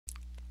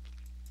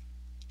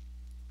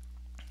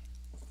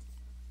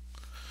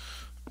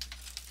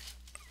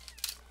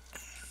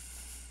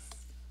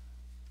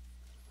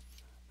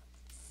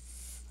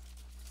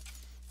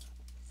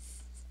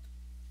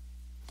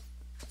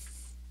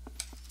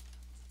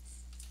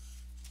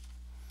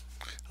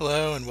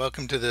Hello and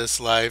welcome to this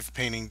live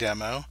painting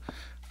demo.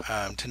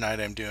 Tonight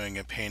I'm doing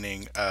a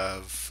painting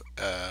of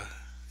a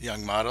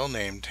young model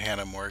named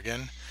Hannah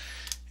Morgan,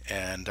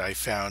 and I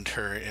found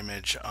her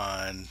image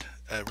on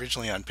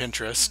originally on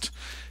Pinterest,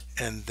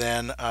 and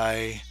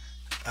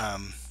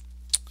um,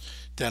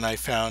 then I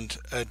found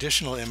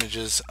additional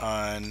images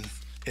on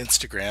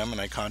Instagram,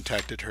 and I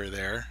contacted her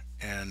there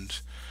and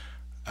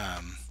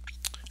um,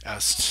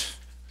 asked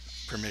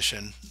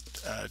permission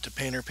to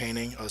paint her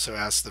painting. Also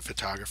asked the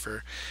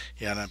photographer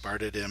Yana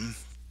Bardadim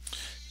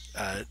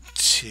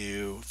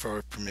to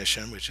for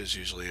permission, which is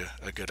usually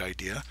a good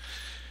idea.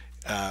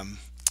 Um,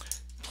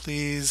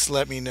 Please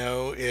let me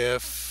know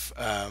if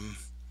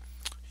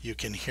you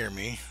can hear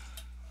me.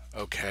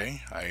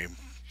 Okay, I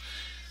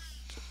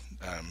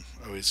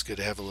always good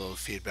to have a little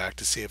feedback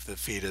to see if the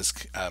feed is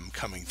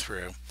coming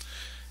through.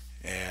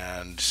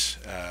 And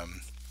let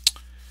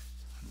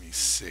me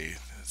see.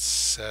 It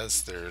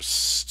says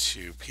there's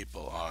two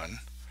people on.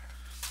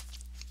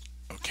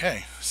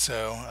 Okay,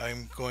 so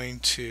I'm going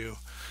to,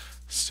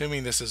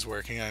 assuming this is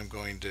working, I'm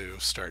going to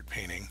start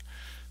painting.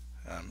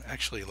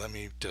 Actually, let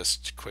me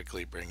just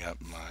quickly bring up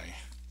my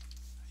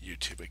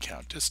YouTube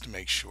account just to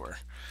make sure.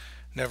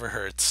 Never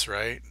hurts,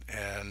 right?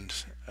 And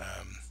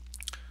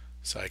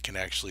so I can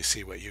actually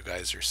see what you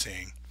guys are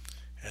seeing.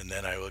 And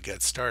then I will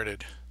get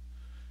started.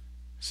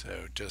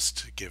 So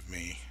just give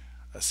me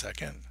a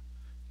second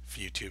if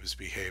YouTube is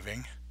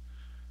behaving.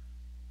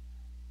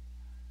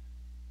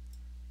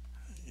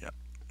 Yep,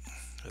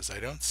 because I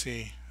don't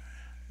see.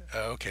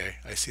 Oh, okay,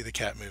 I see the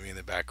cat moving in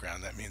the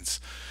background. That means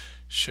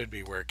should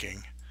be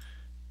working.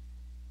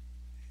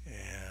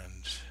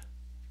 And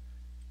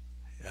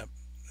yep,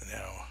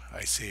 now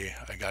I see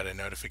I got a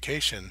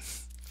notification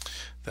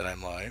that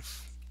I'm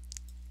live.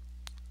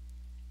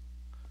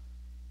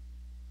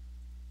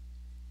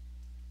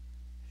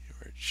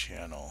 Your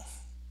channel.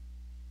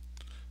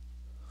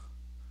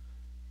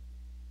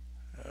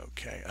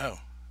 Okay, oh,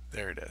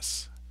 there it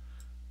is.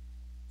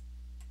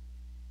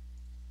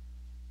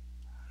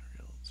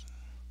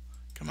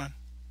 Come on,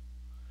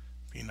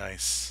 be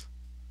nice.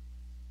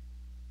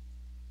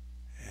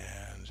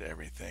 And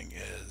everything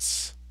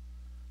is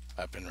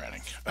up and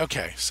running.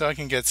 Okay, so I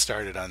can get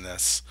started on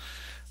this.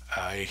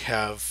 I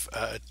have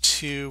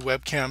two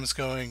webcams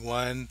going.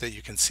 One that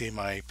you can see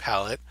my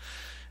palette,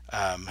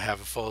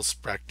 have a full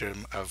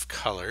spectrum of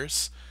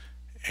colors,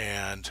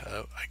 and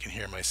I can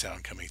hear my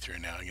sound coming through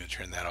now. I'm going to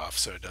turn that off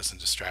so it doesn't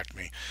distract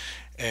me.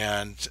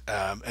 And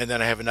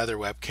then I have another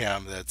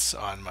webcam that's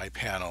on my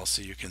panel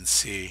so you can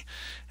see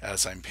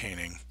as I'm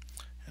painting.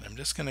 And I'm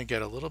just going to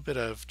get a little bit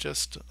of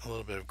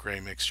gray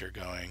mixture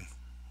going.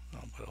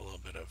 I'll put a little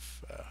bit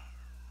of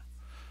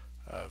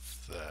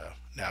the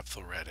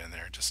naphtha red in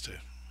there just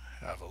to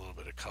have a little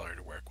bit of color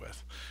to work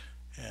with.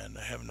 And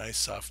I have a nice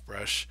soft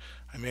brush.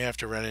 I may have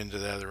to run into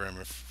the other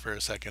room for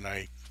a second.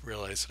 I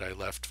realized that I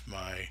left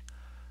my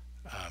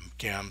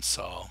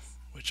Gamsol,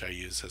 which I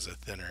use as a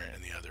thinner,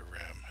 in the other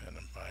room, and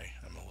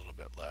I'm a little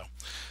bit low.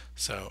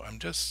 So I'm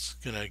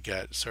just going to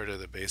get sort of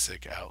the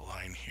basic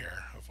outline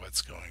here of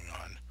what's going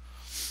on.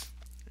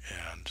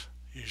 And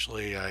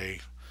usually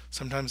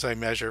sometimes I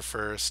measure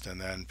first and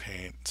then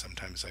paint,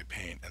 sometimes I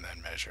paint and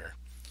then measure.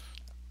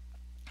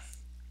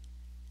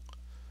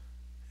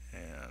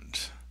 And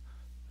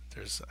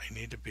I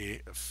need to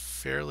be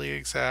fairly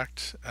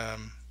exact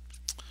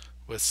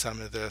with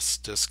some of this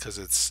just because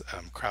it's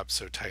cropped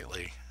so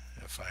tightly.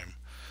 If I'm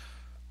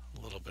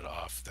a little bit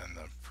off, then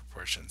the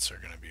proportions are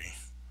going to be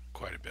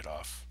quite a bit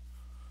off.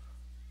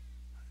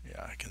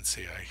 Yeah, I can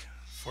see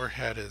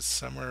forehead is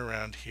somewhere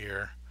around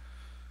here.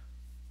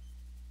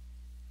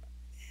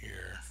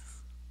 Here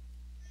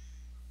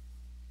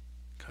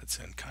cuts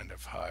in kind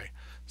of high.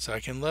 So I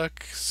can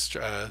look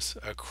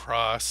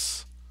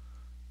across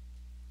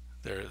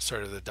there,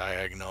 sort of the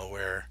diagonal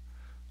where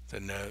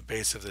the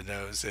base of the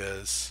nose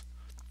is.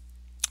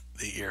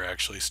 The ear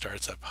actually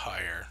starts up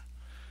higher,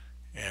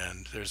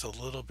 and there's a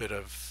little bit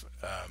of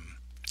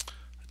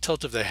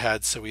tilt of the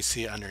head, so we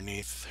see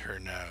underneath her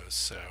nose.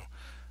 So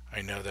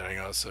I know that I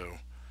also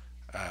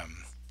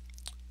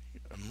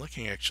I'm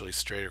looking actually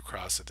straight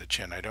across at the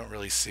chin. I don't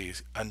really see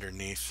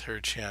underneath her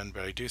chin,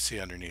 but I do see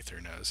underneath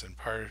her nose, and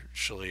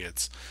partially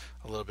it's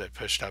a little bit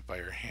pushed up by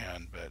her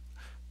hand, but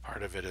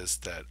part of it is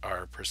that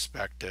our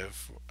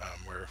perspective,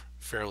 we're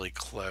fairly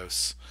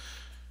close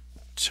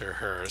to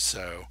her,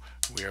 so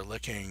we are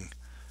looking,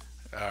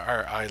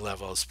 our eye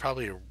level is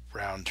probably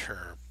around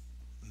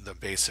the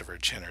base of her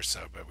chin or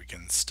so, but we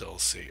can still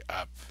see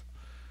up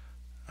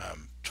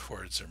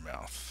towards her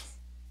mouth.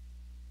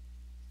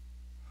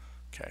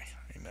 Okay,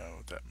 I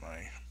know that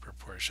my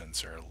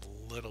proportions are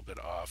a little bit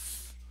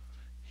off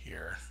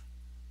here.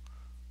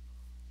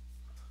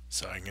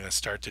 So I'm going to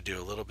start to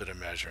do a little bit of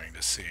measuring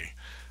to see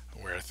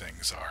where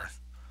things are.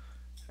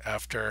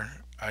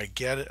 After I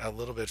get a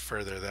little bit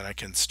further, then I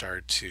can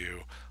start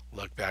to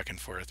look back and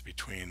forth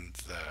between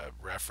the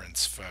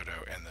reference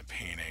photo and the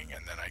painting,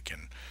 and then I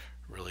can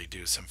really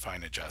do some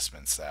fine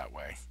adjustments that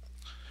way.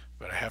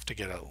 But I have to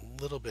get a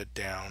little bit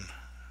down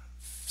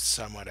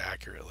somewhat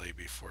accurately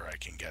before I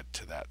can get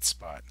to that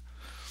spot.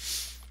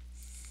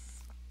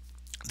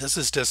 This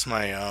is just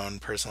my own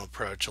personal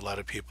approach. A lot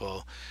of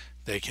people,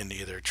 they can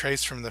either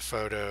trace from the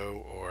photo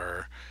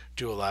or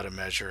do a lot of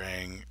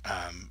measuring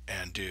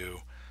and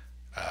do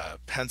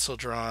pencil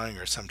drawing,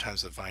 or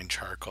sometimes a vine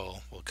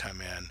charcoal will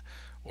come in,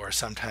 or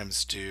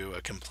sometimes do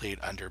a complete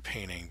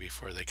underpainting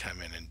before they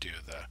come in and do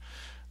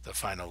the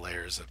final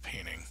layers of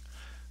painting.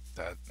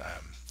 That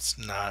it's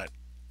not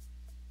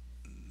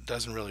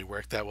doesn't really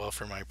work that well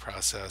for my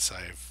process.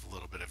 I have a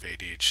little bit of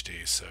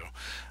ADHD, so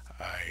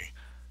I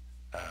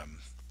um,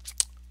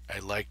 I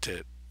like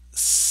to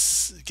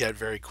get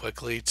very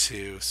quickly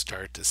to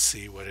start to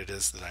see what it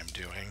is that I'm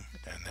doing,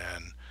 and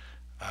then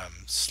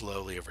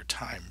slowly over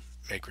time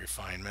make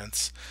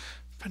refinements,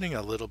 putting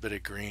a little bit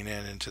of green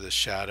in into the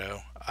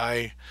shadow.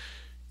 I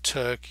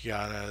took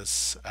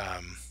Yana's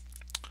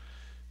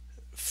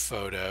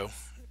photo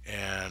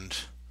and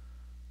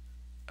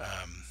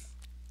um,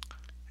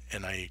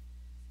 I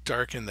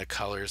darkened the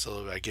colors a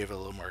little bit. I gave it a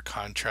little more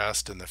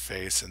contrast in the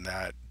face, and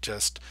that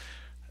just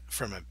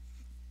from a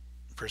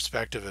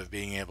perspective of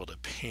being able to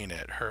paint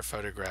it. Her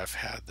photograph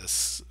had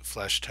this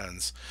flesh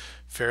tones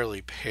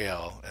fairly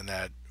pale, and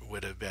that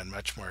would have been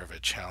much more of a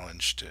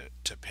challenge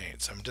to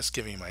paint. So I'm just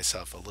giving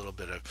myself a little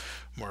bit of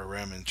more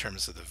room in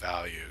terms of the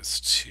values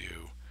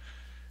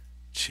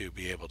to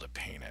be able to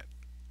paint it.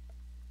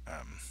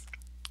 Um,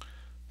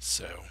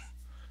 so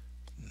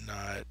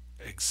not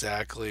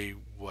exactly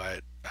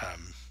what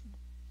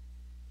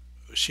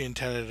she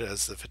intended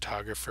as the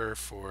photographer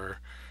for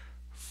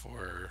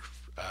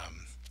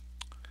um,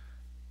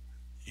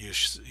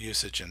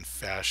 usage in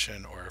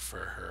fashion or for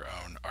her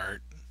own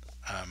art.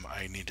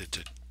 I needed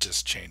to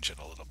just change it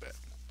a little bit.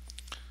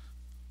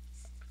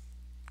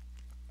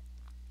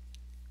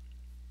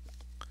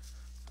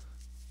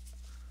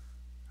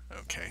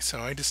 Okay, so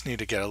I just need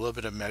to get a little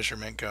bit of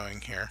measurement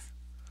going here.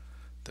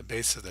 The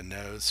base of the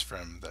nose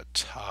from the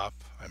top,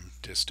 I'm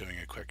just doing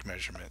a quick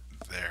measurement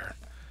there.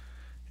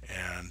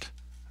 And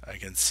I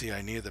can see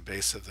I need the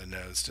base of the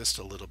nose just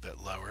a little bit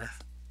lower.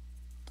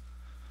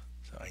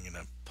 So I'm going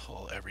to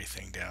pull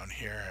everything down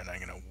here, and I'm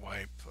going to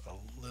wipe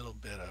a little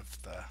bit of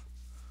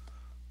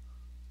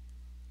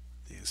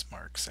these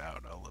marks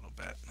out a little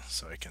bit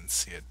so I can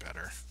see it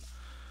better.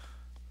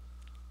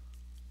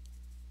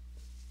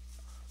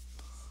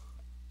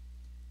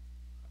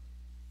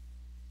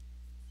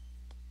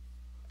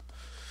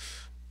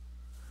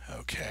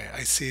 Okay,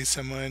 I see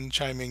someone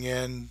chiming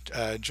in.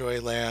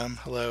 Joy Lamb.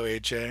 Hello,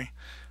 AJ.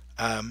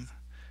 Um,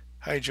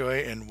 Hi,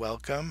 Joy, and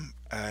welcome.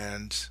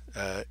 And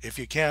if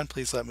you can,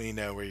 please let me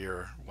know where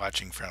you're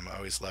watching from. I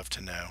always love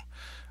to know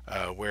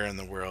where in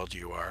the world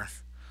you are.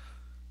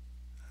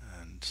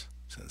 And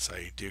since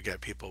I do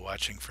get people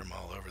watching from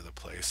all over the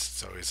place,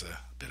 it's always a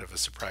bit of a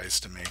surprise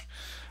to me.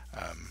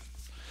 Um,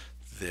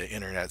 the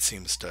internet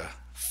seems to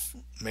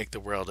make the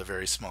world a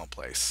very small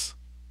place.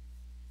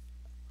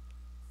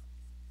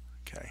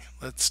 Okay,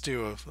 let's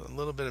do a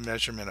little bit of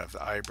measurement of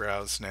the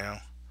eyebrows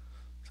now,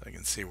 so I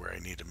can see where I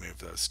need to move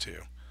those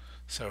to.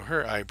 So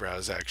her eyebrow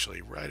is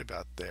actually right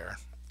about there.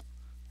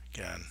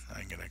 Again,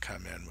 I'm going to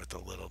come in with a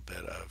little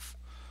bit of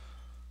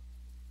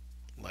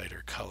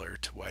lighter color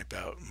to wipe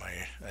out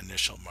my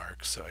initial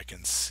mark so I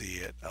can see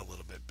it a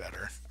little bit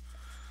better.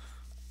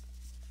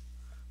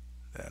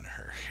 Then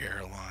her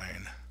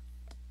hairline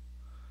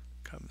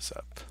comes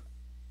up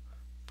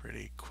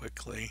pretty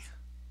quickly.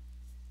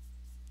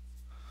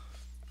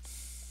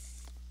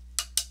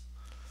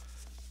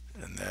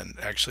 And then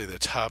actually the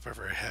top of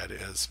her head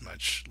is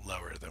much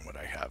lower than what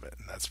I have it,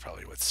 and that's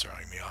probably what's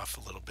throwing me off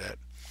a little bit.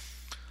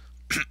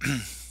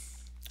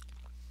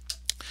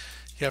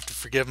 You have to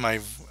forgive my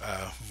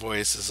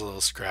voice is a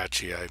little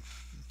scratchy.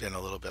 I've been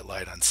a little bit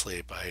light on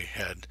sleep. I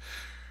had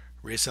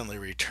recently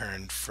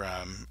returned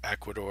from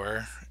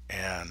Ecuador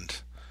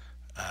and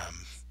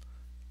um,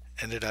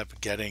 ended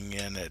up getting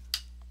in at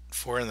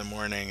 4 in the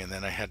morning, and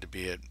then I had to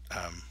be at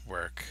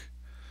work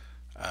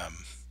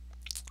um,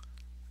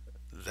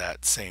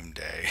 that same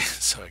day.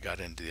 So I got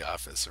into the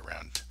office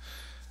around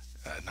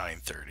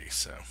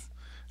 9:30.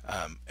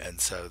 And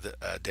so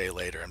a day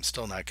later, I'm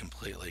still not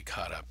completely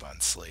caught up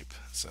on sleep.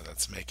 So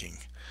that's making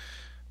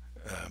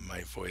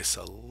my voice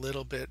a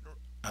little bit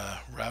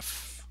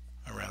rough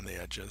around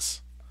the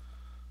edges.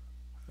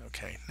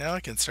 Okay, now I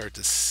can start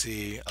to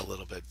see a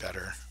little bit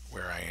better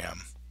where I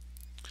am.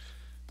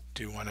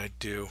 Do you want to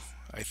do,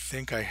 I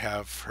think I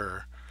have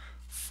her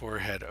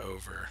forehead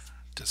over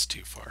just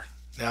too far.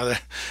 Now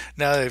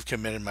that I've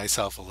committed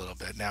myself a little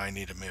bit, now I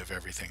need to move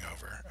everything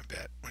over a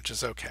bit, which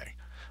is okay.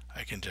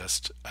 I can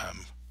just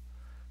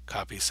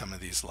copy some of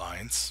these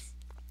lines.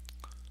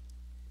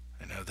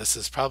 I know this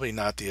is probably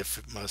not the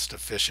most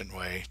efficient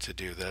way to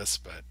do this,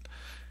 but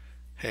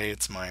hey,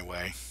 it's my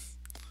way.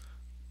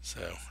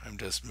 So I'm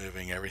just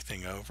moving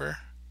everything over.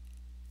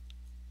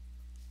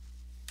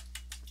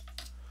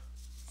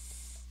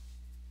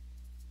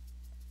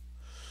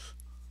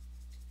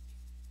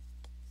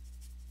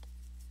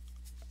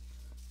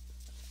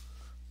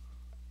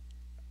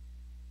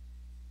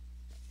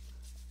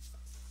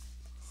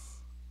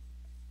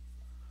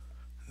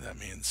 That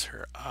means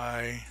her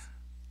eye.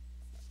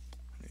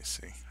 Let me me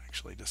see,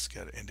 actually just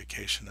get an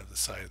indication of the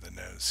side of the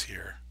nose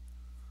here.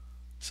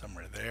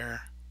 Somewhere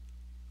there.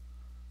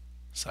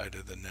 Side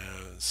of the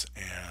nose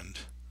and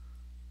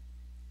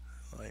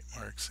light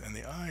marks. And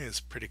the eye is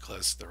pretty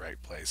close to the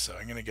right place. So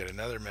I'm going to get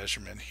another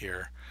measurement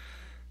here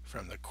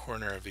from the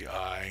corner of the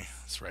eye.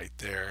 It's right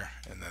there.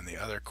 And then the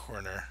other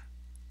corner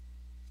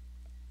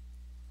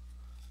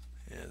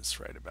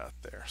is right about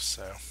there.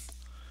 So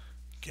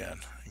again,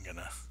 I'm going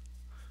to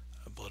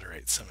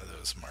obliterate some of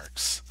those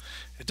marks.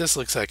 It just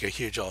looks like a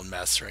huge old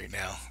mess right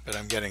now, but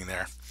I'm getting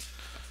there.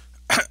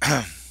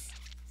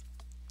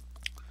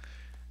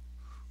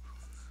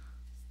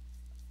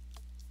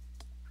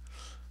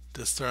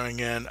 Just throwing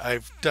in,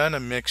 I've done a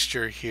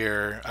mixture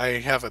here. I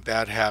have a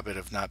bad habit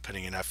of not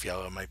putting enough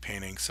yellow in my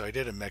painting, so I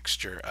did a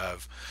mixture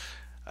of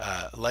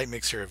light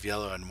mixture of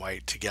yellow and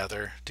white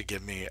together to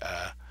give me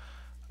a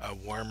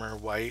warmer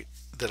white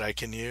that I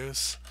can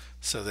use,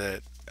 so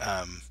that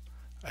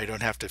I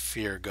don't have to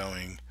fear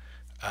getting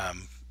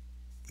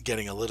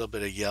a little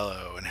bit of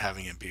yellow and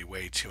having it be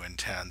way too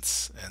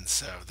intense. And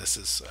so this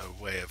is a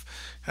way of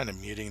kind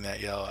of muting that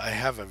yellow. I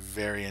have a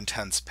very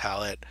intense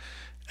palette,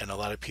 and a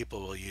lot of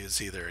people will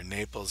use either a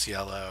Naples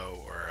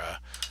yellow or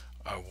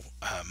a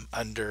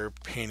under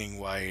painting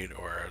white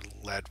or a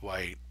lead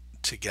white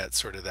to get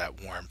sort of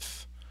that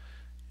warmth.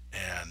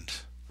 And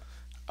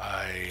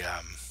I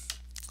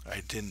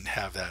didn't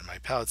have that in my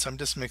palette, so I'm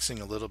just mixing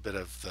a little bit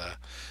of the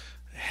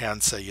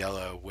Hansa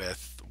yellow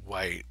with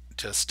white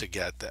just to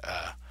get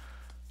a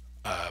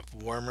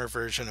warmer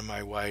version of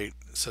my white,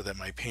 so that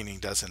my painting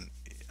doesn't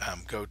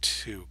go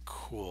too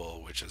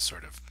cool, which is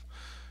sort of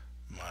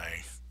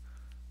my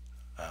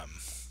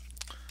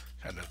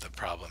kind of the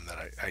problem that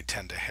I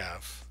tend to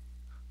have.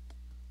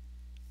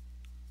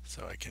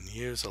 So I can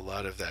use a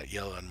lot of that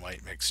yellow and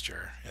white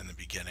mixture in the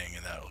beginning,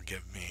 and that will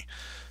give me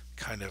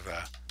kind of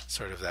a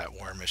sort of that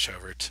warmish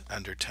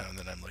undertone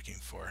that I'm looking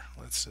for.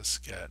 Let's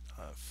just get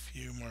a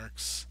few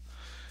marks,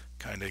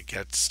 kind of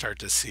start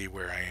to see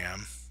where I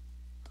am.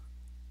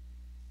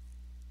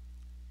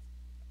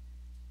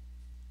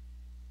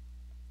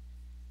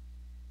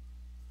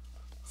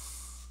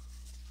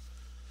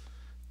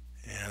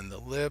 And the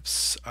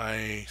lips,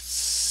 I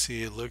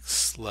see it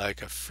looks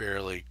like a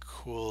fairly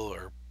cool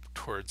or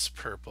towards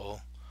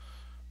purple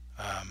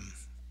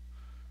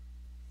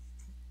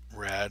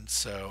red.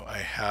 So I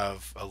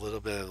have a little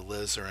bit of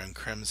alizarin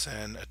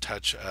crimson, a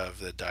touch of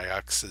the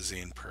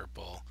dioxazine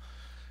purple,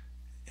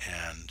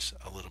 and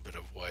a little bit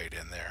of white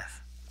in there.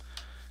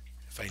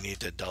 If I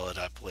need to dull it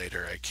up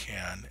later, I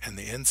can. And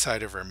the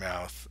inside of her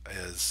mouth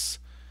is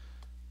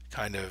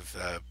kind of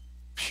a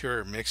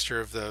pure mixture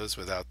of those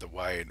without the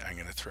white. I'm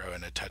going to throw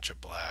in a touch of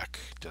black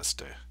just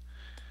to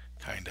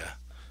kind of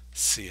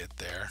see it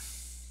there.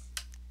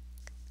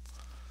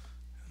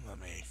 Let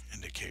me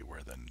indicate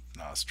where the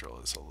nostril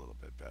is a little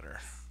bit better.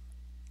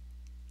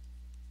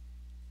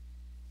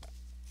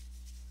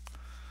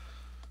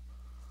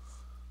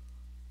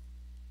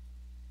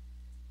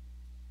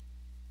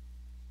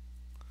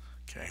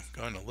 Okay,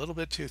 going a little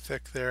bit too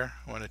thick there.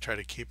 I want to try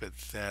to keep it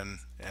thin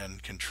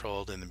and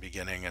controlled in the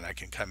beginning, and I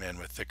can come in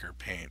with thicker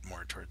paint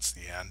more towards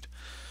the end.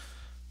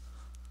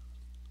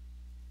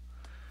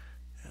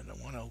 And I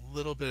want a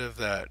little bit of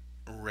that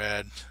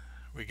red.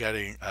 We're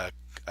getting a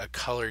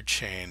color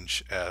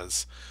change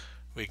as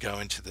we go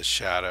into the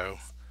shadow.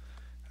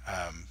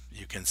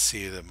 You can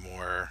see a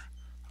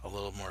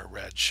little more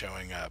red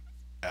showing up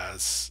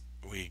as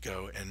we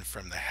go in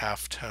from the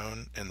half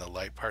tone in the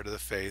light part of the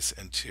face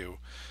into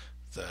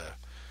the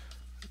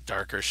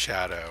darker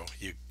shadow.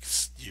 You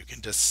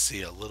can just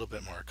see a little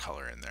bit more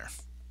color in there.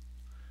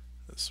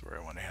 This is where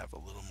I want to have a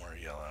little more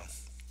yellow.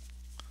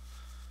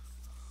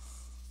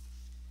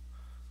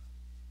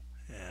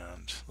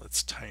 And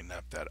let's tighten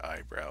up that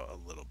eyebrow a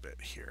little bit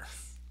here.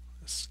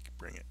 Just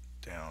bring it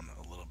down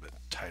a little bit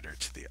tighter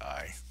to the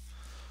eye.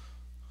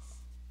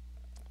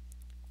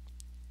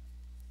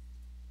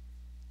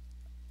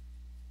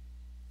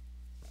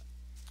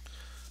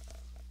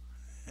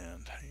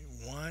 And I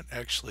want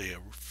actually a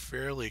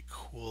fairly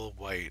cool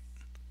white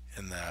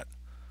in that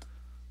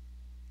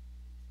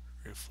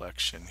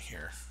reflection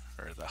here,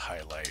 or the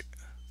highlight.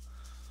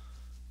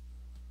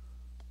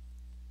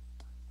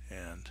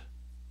 And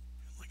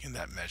looking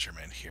at that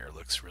measurement here,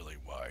 looks really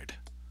wide.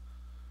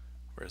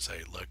 Whereas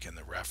I look in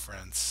the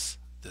reference,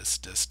 this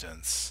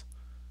distance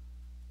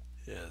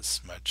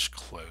is much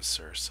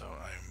closer, so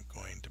I'm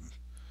going to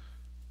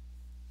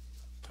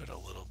put a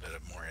little bit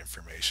of more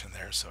information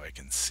there so I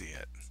can see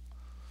it.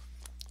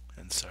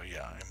 And so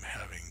yeah, I'm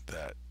having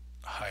that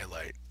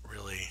highlight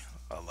really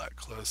a lot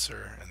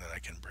closer, and then I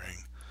can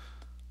bring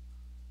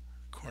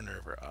the corner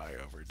of her eye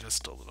over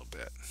just a little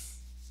bit.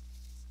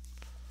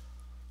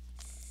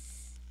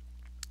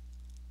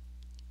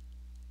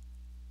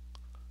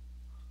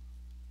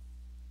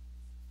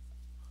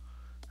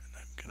 And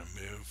I'm going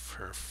to move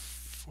her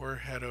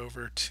forehead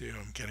over to,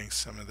 I'm getting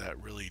some of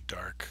that really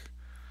dark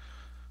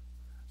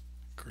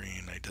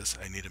green. I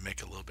need to make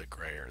it a little bit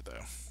grayer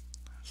though.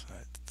 So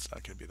it's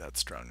not going to be that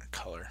strong a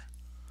color.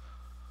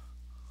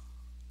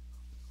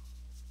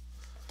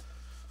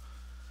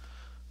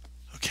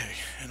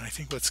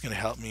 think what's going to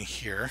help me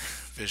here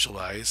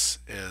visualize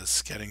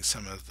is getting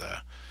some of the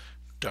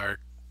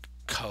dark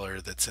color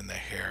that's in the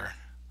hair,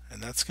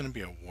 and that's going to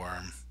be a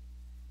warm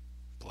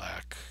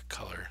black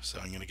color. So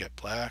I'm going to get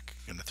black,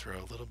 I'm going to throw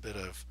a little bit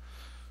of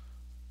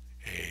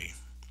a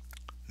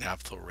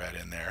naphtha red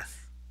in there.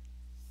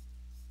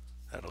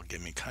 That'll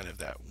give me kind of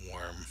that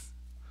warm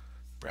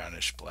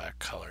brownish black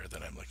color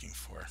that I'm looking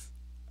for.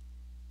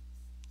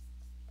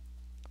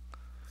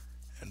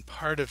 And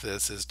part of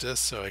this is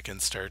just so I can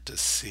start to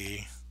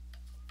see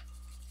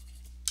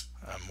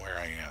where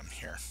I am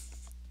here.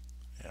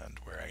 And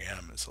where I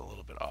am is a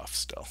little bit off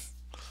still.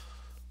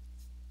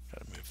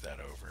 Got to move that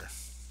over.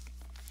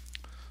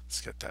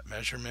 Let's get that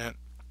measurement.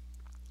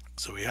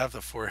 So we have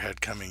the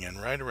forehead coming in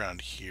right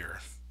around here.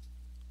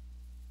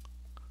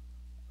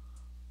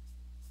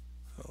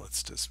 So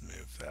let's just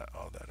move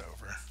all that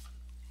over.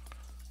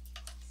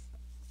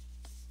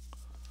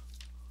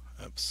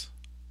 Oops,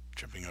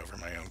 tripping over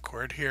my own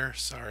cord here,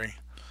 sorry.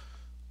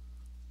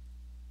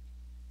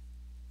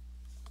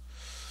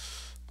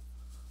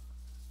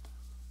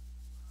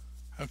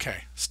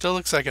 Okay, still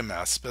looks like a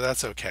mess, but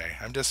that's okay.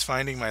 I'm just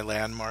finding my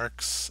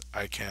landmarks.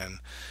 I can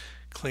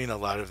clean a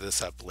lot of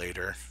this up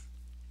later.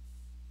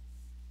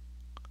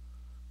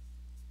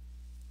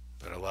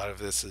 But a lot of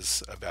this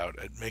is about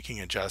making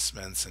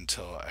adjustments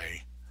until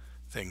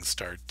things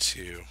start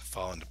to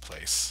fall into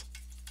place.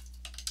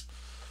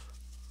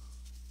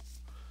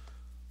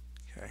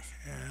 Okay,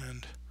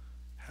 and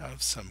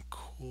have some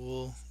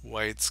cool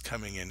whites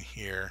coming in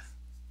here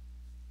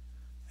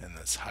in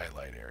this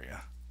highlight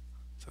area.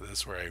 So this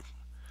is where I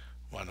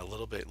want a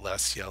little bit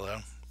less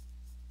yellow.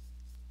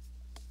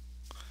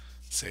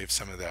 Save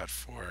some of that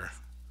for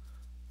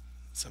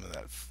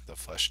the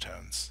flesh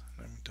tones.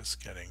 I'm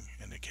just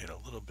indicate a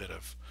little bit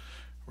of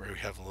where we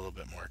have a little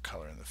bit more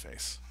color in the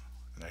face.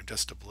 And I've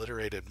just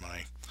obliterated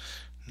my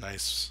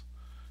nice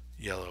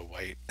yellow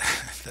white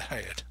that I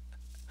had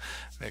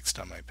mixed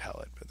on my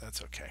palette, but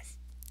that's okay.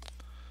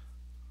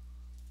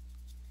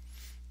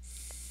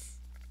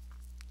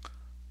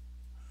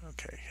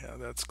 Okay, yeah,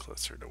 that's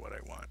closer to what I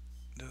want.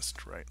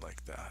 Just right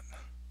like that.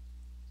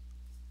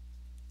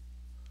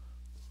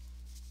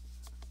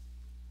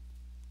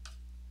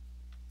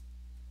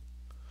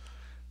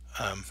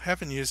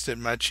 Haven't used it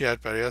much yet,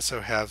 but I also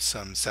have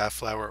some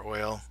safflower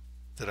oil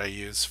that I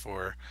use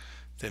for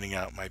thinning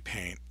out my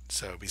paint.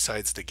 So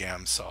besides the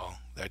Gamsol,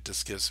 that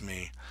just gives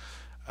me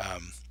a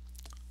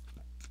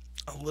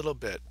little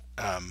bit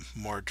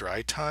more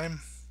dry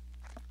time.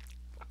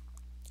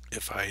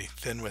 If I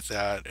thin with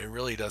that, it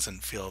really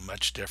doesn't feel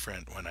much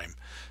different when I'm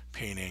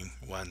painting.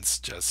 One's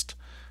just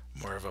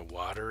more of a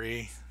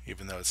watery,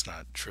 even though it's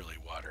not truly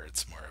water,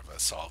 it's more of a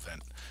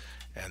solvent,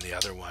 and the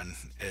other one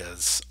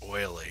is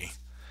oily.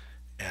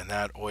 And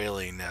that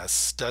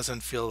oiliness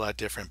doesn't feel a lot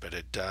different, but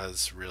it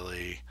does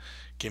really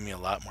give me a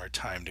lot more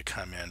time to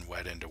come in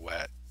wet into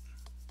wet.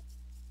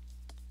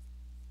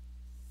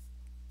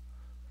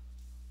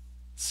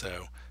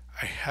 So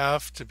I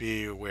have to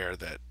be aware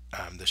that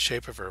the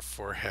shape of her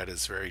forehead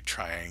is very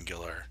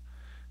triangular.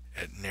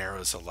 It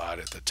narrows a lot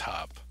at the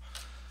top.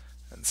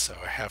 And so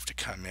I have to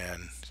come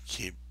in,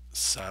 keep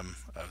some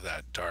of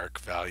that dark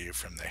value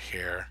from the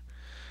hair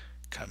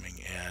coming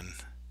in,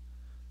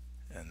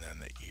 and then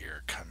the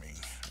ear coming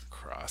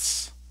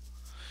across.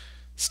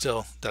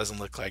 Still doesn't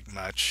look like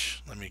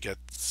much. Let me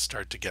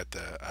start to get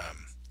the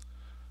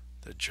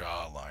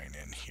jawline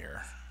in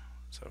here.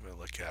 So if I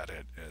look at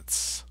it,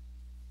 it's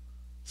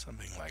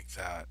something like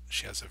that.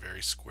 She has a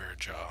very square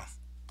jaw.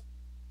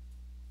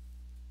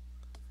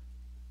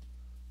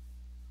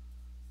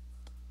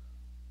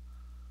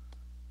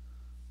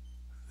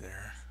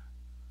 There.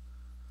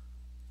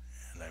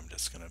 And I'm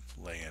just going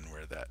to lay in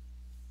where that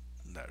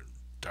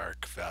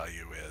dark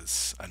value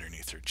is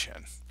underneath her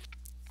chin.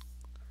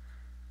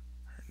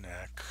 Her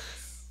neck.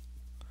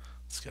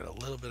 Let's get a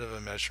little bit of a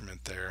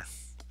measurement there.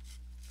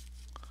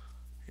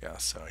 Yeah,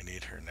 so I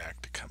need her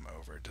neck to come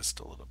over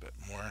just a little bit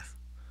more.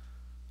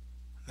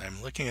 And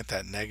I'm looking at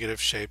that negative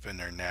shape in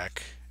her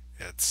neck.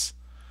 It's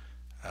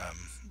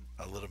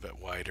a little bit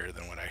wider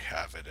than what I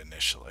have it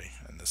initially,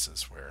 and this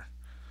is where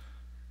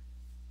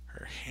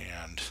her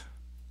hand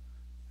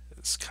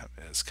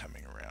is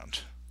coming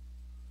around.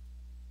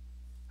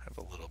 I have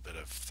a little bit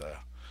of the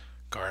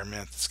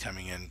garment that's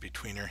coming in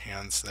between her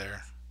hands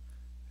there,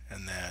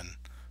 and then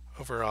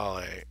overall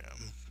I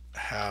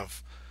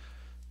have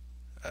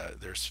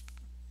there's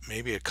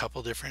maybe a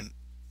couple different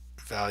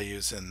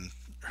values in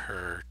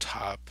her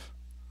top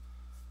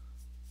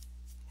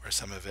where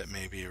some of it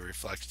may be a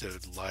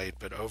reflected light,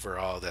 but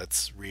overall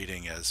that's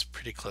reading as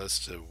pretty close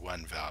to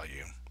one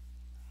value,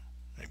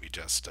 maybe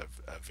just a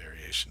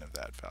variation of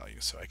that value.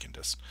 So I can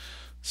just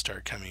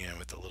start coming in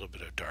with a little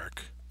bit of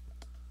dark.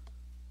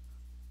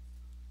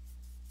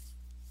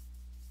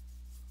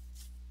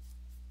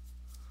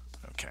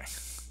 Okay.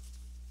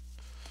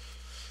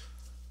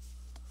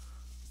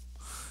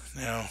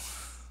 Now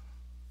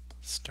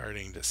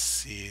starting to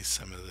see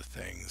some of the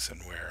things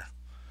and where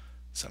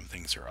some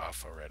things are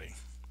off already.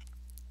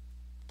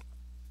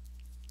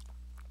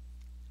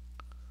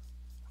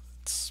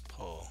 Let's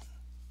pull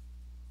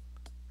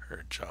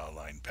her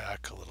jawline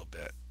back a little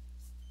bit.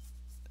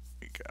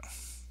 There you go.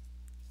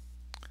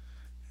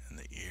 And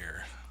the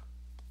ear.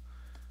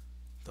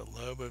 The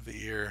lobe of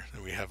the ear,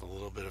 we have a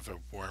little bit of a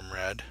warm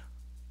red.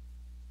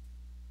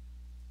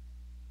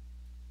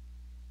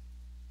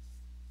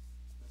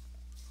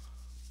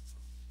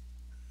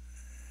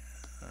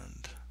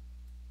 And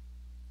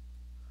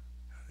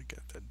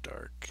get the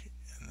dark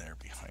in there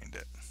behind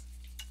it.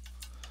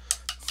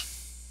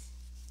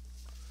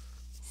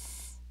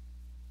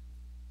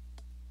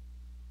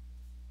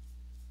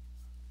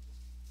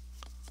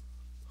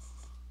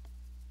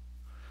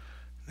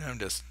 Now I'm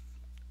just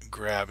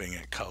grabbing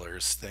at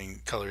colors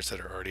that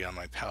are already on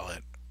my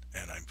palette,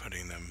 and I'm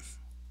putting them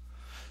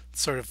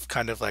sort of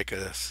kind of like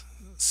a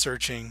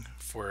searching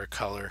for a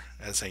color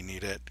as I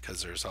need it,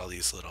 because there's all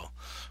these little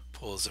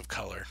pools of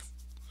color.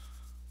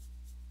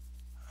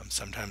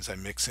 Sometimes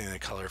I'm mixing the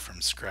color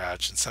from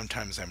scratch, and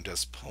sometimes I'm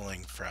just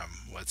pulling from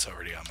what's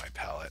already on my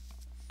palette.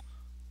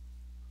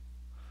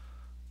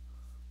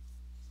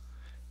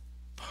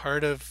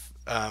 Part of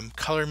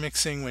color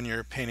mixing when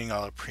you're painting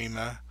alla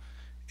prima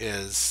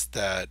is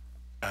that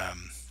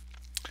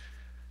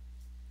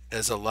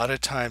is a lot of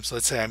times,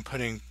 let's say I'm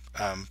putting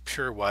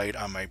pure white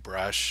on my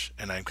brush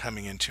and I'm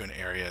coming into an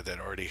area that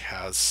already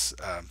has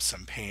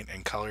some paint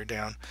and color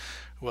down.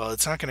 Well,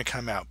 it's not going to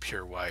come out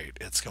pure white.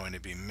 It's going to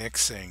be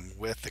mixing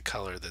with the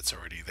color that's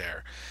already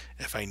there.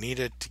 If I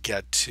needed to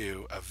get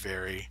to a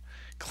very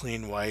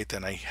clean white,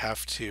 then I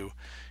have to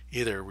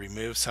either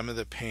remove some of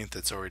the paint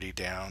that's already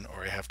down,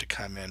 or I have to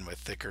come in with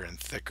thicker and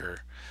thicker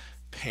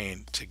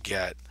paint to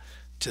get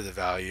to the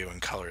value and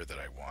color that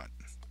I want.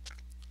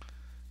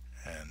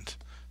 And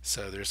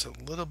so there's a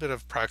little bit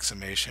of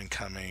approximation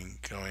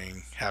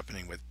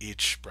happening with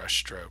each brush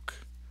stroke.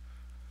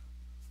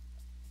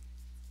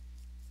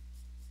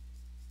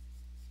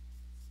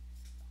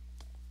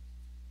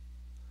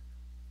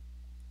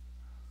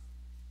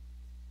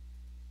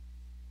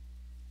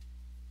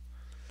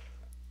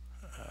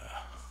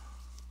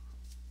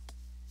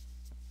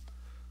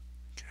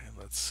 Okay,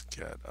 let's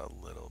get a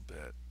little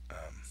bit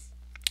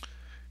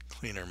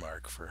cleaner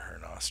mark for her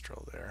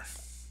nostril there.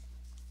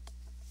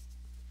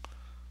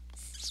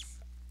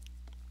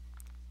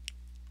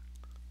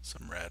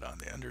 Some red on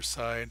the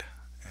underside,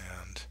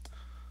 and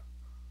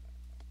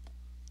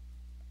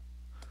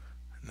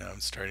now I'm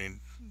starting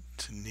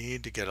to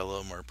need to get a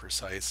little more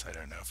precise. I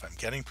don't know if I'm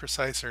getting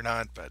precise or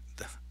not, but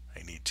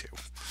I need to.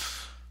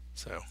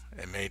 So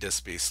it may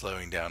just be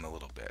slowing down a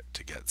little bit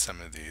to get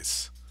some of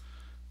these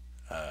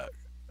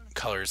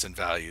colors and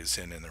values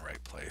in the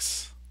right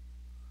place.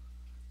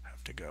 I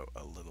have to go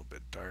a little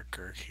bit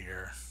darker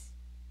here.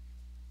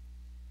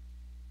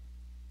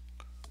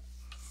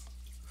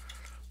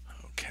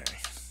 Okay.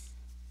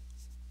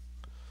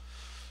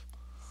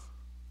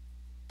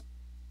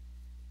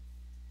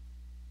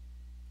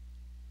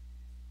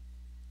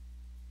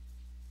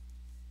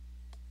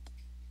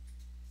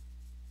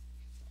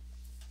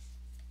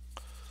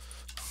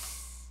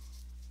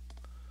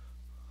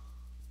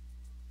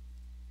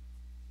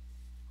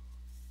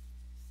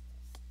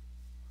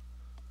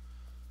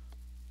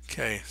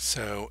 Okay,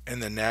 so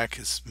and the neck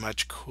is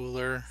much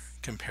cooler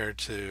compared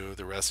to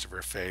the rest of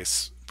her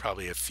face,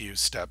 probably a few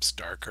steps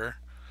darker.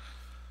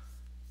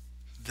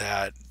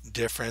 That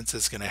difference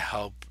is going to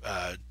help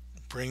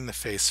bring the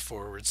face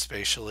forward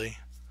spatially.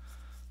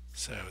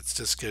 So it's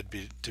just good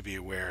to be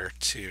aware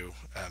to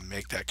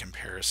make that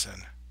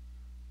comparison.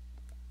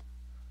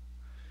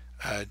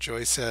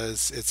 Joy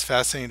says, it's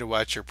fascinating to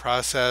watch your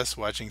process,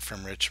 watching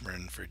from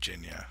Richmond,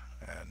 Virginia.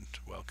 And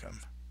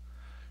welcome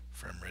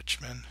from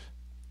Richmond.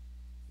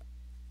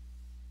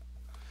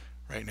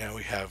 Right now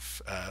we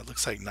have,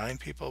 looks like 9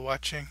 people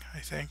watching, I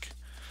think.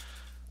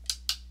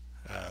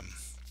 I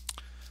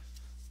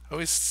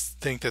always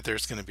think that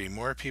there's going to be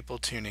more people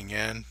tuning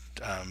in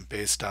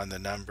based on the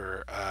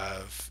number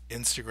of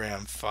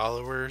Instagram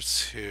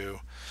followers who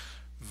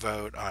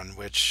vote on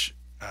which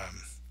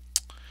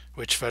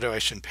photo I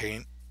should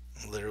paint.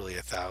 Literally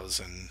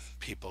 1,000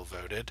 people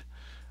voted.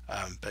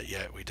 But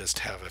yet we just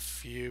have a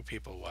few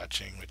people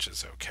watching, which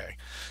is okay.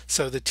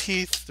 So the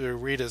teeth, they're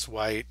read as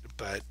white,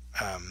 but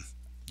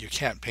you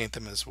can't paint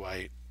them as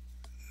white.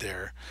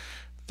 They're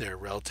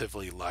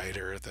relatively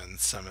lighter than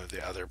some of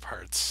the other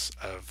parts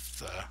of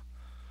the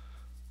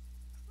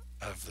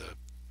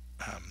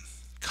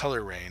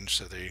color range,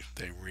 so they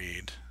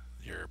read.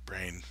 Your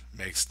brain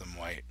makes them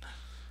white.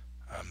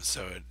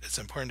 So it's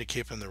important to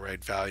keep in the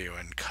right value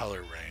and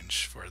color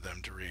range for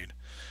them to read.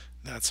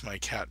 That's my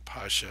cat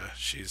Pasha.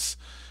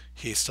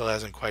 He still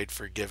hasn't quite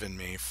forgiven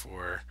me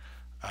for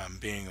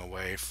being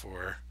away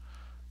for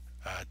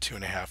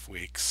 2.5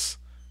 weeks.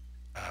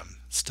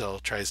 Still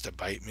tries to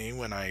bite me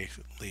when I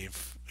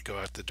go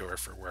out the door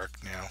for work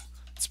now.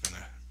 It's been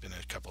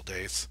a couple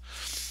days,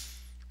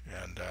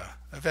 and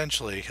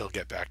eventually he'll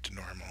get back to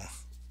normal.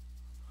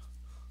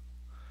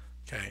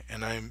 Okay,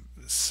 and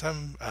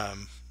some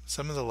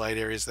of the light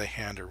areas of the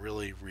hand are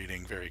really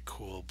reading very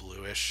cool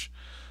bluish,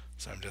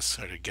 so I'm just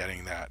sort of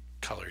getting that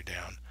color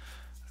down.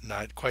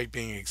 Not quite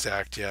being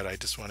exact yet. I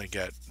just want to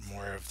get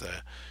more of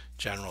the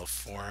general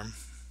form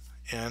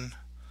in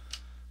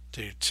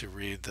to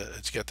read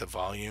to get the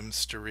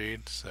volumes to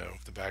read. So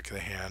the back of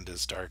the hand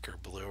is darker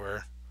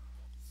bluer,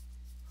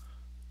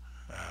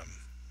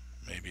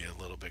 maybe a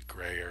little bit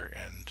grayer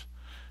and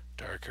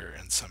darker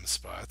in some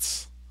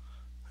spots.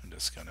 I'm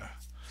just gonna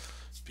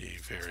be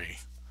very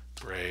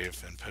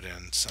brave and put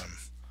in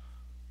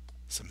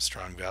some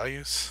strong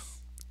values,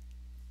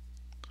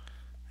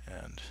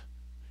 and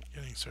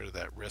getting sort of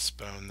that wrist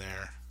bone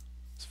there.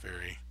 It's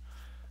very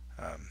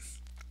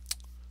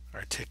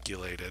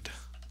articulated,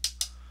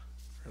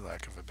 for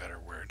lack of a better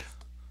word.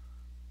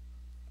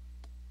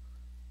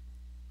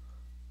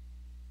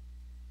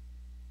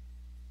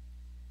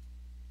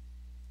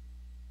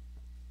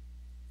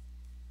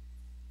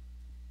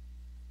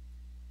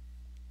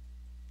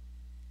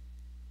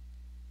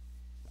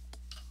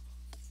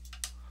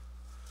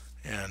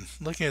 And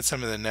looking at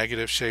some of the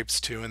negative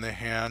shapes too in the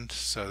hand,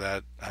 so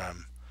that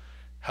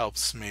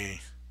helps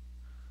me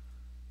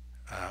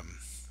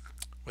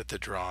with the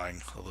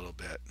drawing a little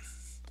bit.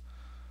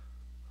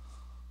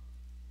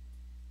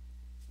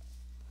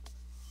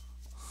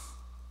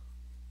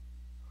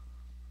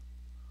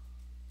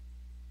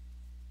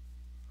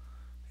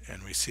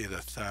 And we see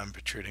the thumb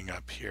protruding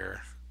up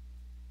here.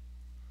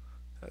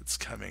 That's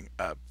coming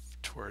up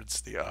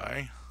towards the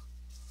eye.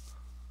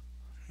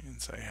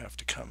 Means I have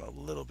to come a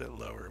little bit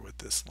lower with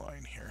this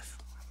line here.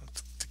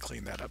 Let's to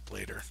clean that up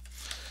later.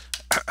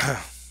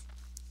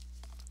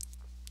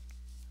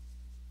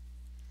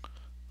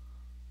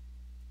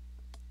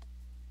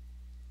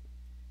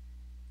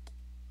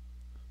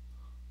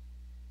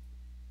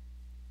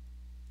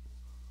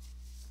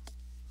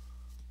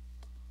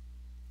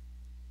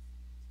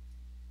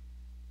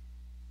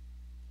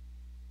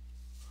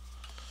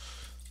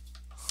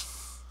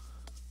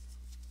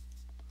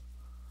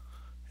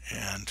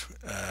 And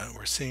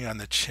we're seeing on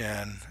the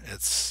chin,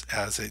 it's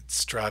as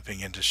it's dropping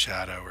into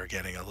shadow, we're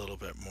getting a little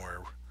bit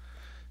more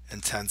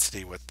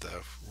intensity with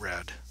the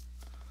red,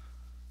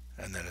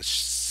 and then it's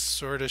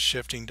sort of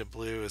shifting to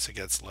blue as it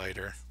gets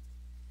lighter.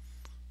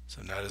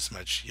 So not as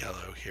much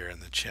yellow here in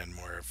the chin,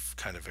 more of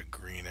kind of a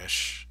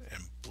greenish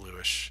and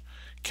bluish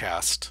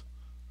cast.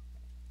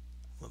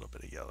 A little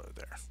bit of yellow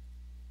there.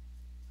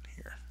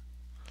 Here.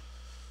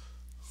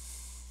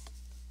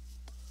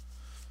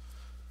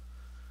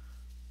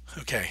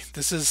 Okay,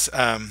 this is,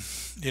 one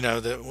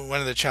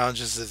of the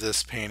challenges of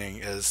this painting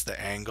is the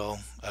angle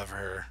of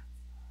her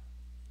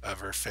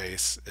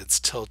face. It's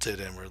tilted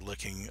and we're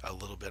looking a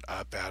little bit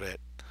up at it,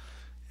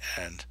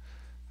 and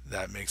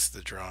that makes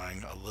the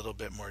drawing a little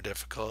bit more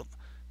difficult.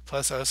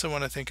 Plus, I also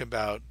want to think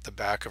about the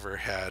back of her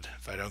head.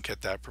 If I don't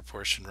get that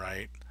proportion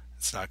right,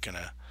 it's not going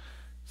to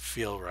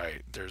feel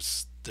right.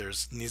 There's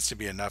needs to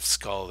be enough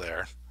skull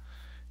there,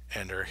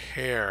 and her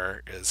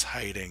hair is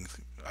hiding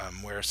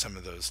where some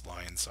of those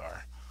lines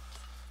are.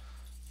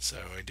 So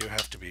I do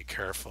have to be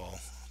careful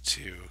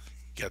to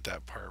get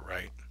that part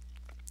right.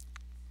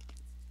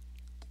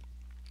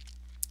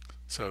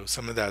 So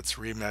some of that's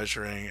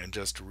remeasuring and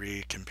just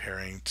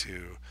re-comparing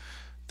to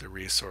the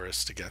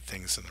resource to get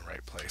things in the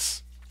right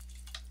place.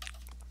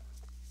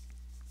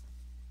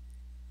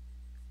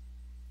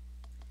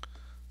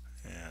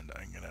 And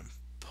I'm going to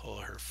pull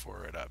her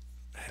forehead up,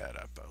 head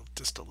up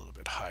just a little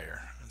bit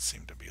higher. I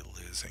seem to be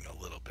losing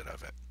a little bit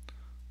of it.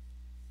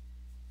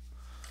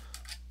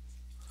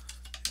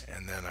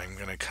 And then I'm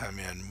going to come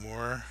in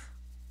more,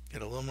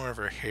 get a little more of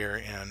her hair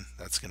in.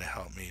 That's going to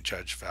help me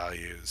judge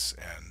values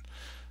and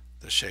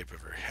the shape of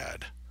her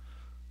head.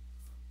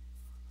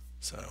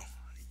 So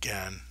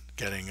again,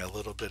 getting a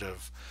little bit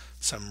of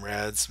some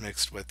reds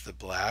mixed with the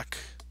black,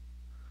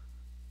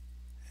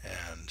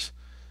 and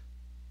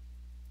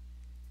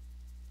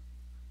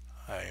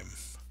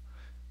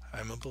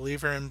I'm a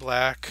believer in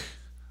black.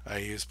 I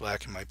use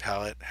black in my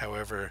palette.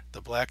 However,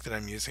 the black that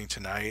I'm using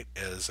tonight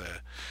is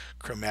a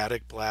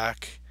chromatic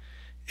black.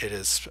 It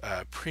is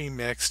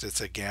pre-mixed. It's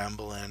a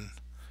Gamblin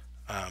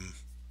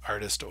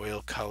artist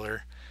oil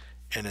color,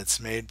 and it's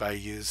made by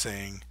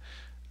using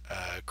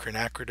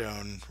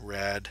quinacridone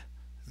red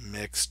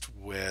mixed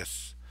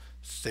with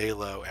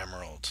phthalo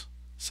emerald.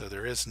 So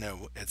there is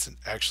no, it's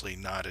actually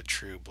not a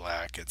true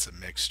black. It's a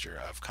mixture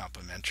of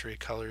complementary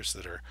colors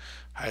that are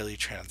highly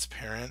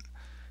transparent,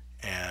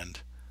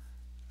 and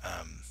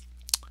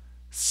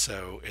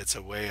so it's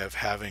a way of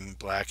having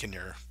black in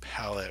your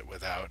palette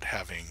without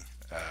having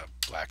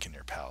black in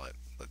your palette,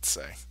 let's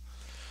say.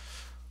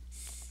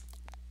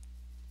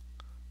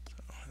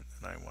 So, and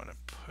then I want to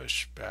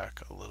push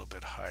back a little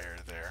bit higher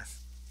there.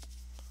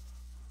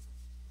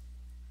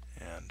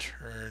 And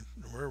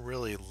we're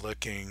really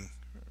looking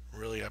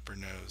really up her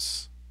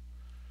nose,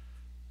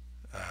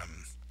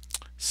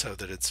 so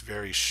that it's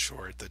very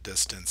short. The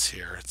distance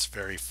here, it's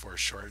very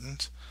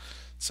foreshortened.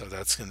 So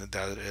that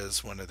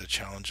is one of the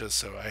challenges.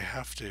 So I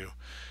have to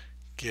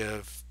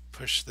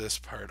push this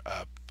part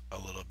up a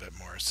little bit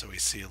more, so we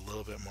see a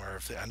little bit more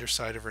of the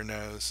underside of her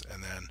nose,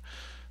 and then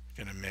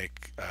I'm going to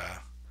make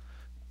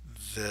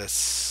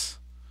this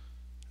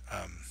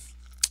what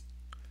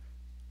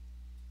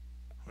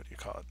do you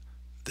call it?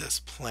 This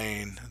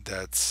plane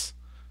that's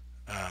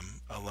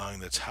along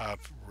the top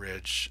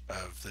ridge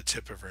of the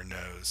tip of her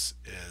nose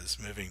is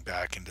moving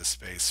back into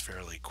space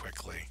fairly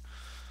quickly.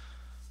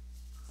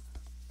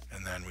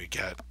 And then let me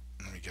get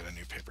a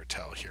new paper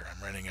towel here.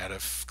 I'm running out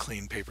of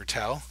clean paper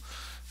towel.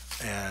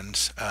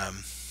 And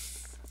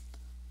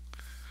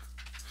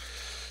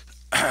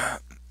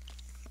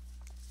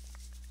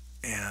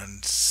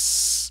and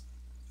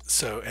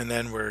so, and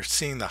then we're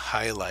seeing the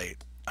highlight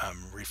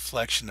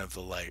reflection of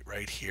the light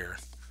right here,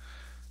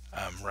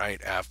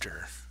 right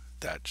after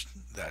that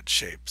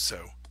shape.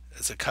 So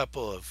it's a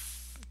couple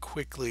of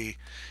quickly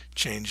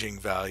changing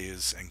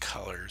values and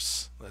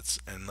colors.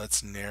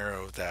 Let's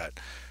narrow that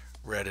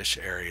reddish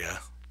area.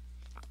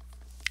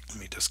 Let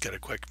me just get a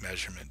quick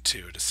measurement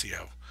too to see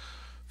how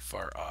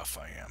far off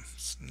I am.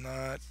 It's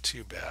not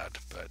too bad,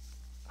 but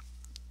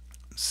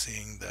I'm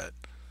seeing that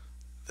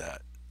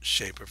that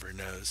shape of her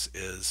nose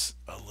is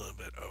a little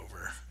bit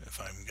over. If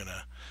I'm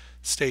gonna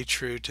stay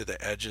true to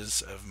the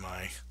edges of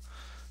my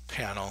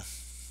panel,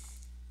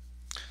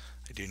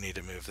 I do need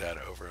to move that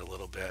over a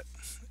little bit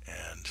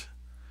and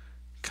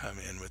come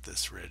in with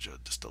this ridge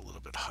just a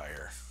little bit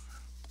higher.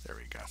 There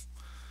we go.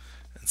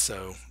 And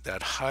so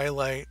that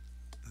highlight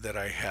that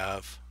I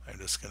have, I'm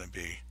just going to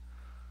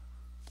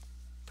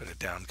put it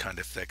down kind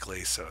of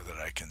thickly so that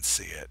I can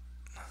see it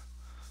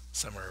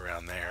somewhere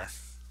around there.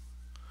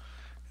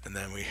 And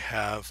then we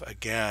have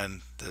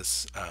again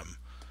this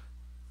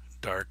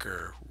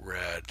darker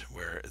red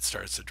where it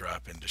starts to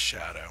drop into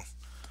shadow.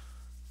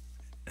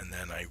 And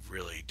then I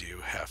really do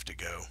have to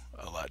go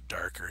a lot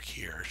darker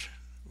here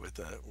with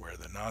where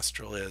the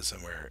nostril is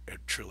and where it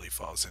truly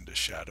falls into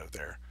shadow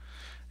there.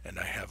 And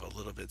I have a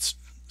little bit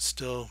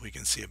still, we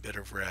can see a bit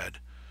of red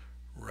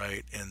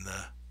right in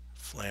the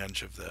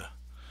flange of the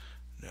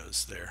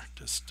nose there.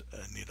 Just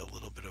need a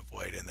little bit of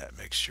white in that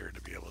mixture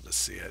to be able to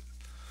see it.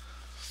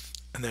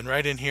 And then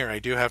right in here I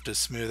do have to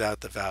smooth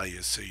out the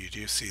values, so you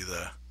do see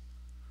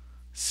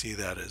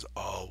that as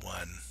all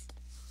one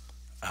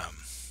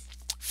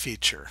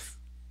feature.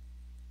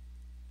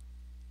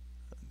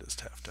 I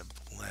just have to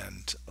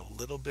blend a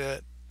little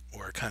bit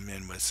or come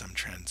in with some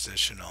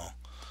transitional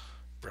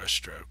brush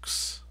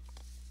strokes.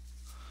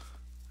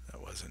 That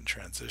wasn't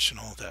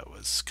transitional, that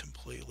was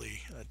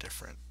completely a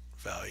different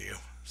value.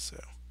 So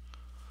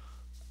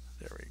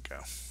there we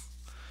go.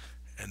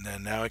 And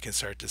then now I can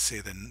start to see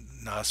the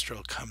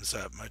nostril comes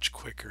up much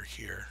quicker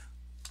here.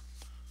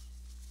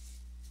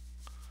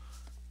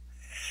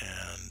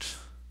 And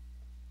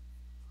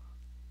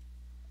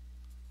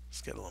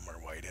let's get a little more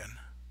white in.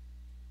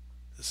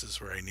 This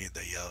is where I need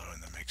the yellow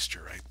in the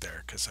mixture right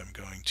there because I'm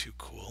going too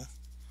cool.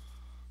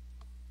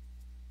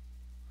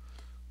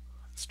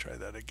 Let's try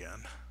that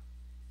again.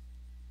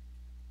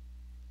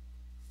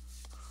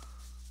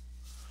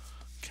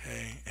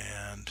 Okay,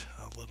 and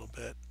a little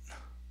bit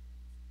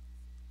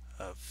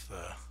of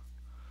a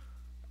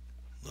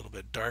little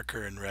bit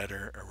darker and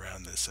redder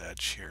around this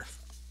edge here.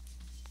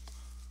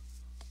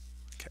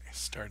 Okay,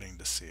 starting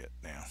to see it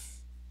now.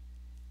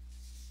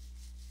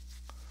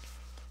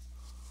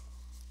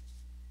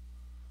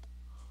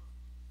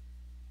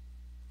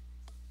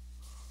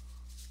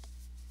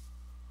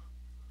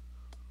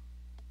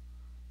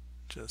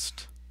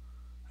 Just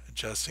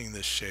adjusting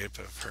the shape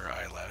of her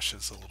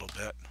eyelashes a little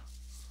bit.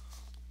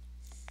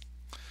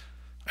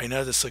 I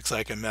know this looks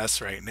like a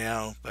mess right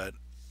now, but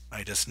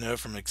I just know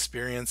from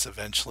experience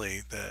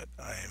eventually that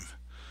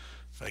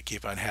if I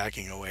keep on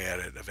hacking away at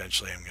it,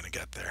 eventually I'm going to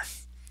get there.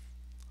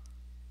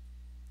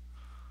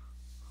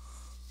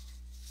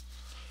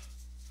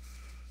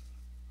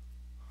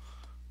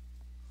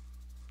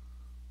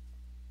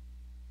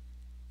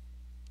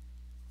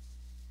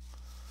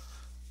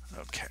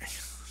 Okay,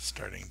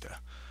 starting to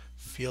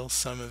feel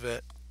some of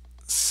it.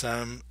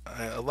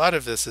 A lot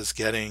of this is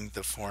getting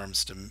the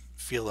forms to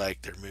feel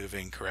like they're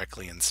moving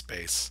correctly in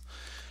space.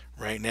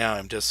 Right now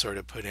I'm just sort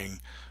of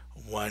putting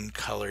one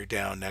color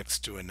down next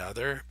to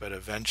another, but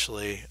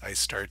eventually I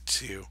start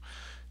to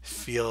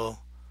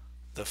feel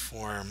the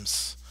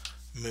forms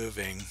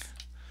moving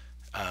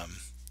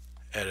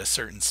at a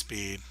certain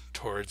speed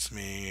towards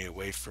me,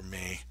 away from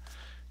me,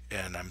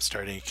 and I'm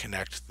starting to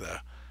connect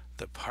the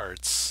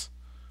parts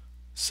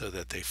so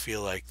that they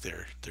feel like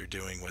they're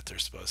doing what they're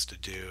supposed to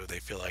do. They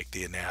feel like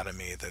the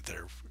anatomy that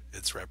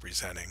it's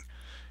representing.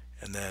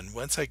 And then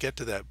once I get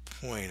to that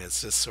point,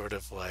 it's just sort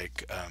of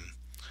like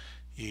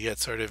you get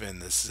sort of in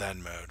this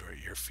Zen mode where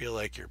you feel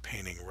like you're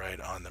painting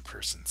right on the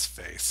person's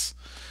face.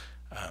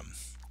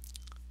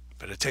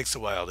 But it takes a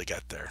while to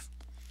get there.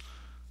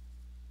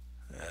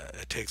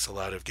 It takes a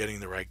lot of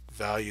getting the right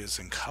values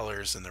and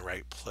colors in the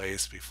right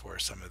place before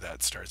some of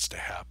that starts to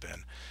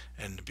happen,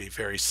 and to be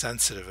very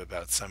sensitive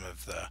about some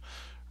of the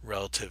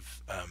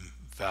relative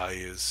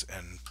values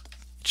and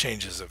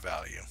changes of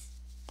value.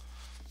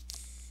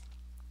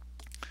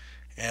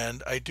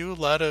 And I do a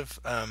lot of,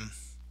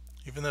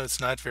 even though it's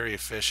not very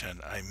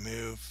efficient, I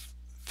move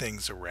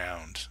things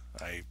around.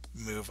 I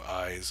move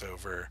eyes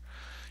over,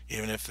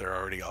 even if they're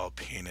already all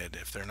painted.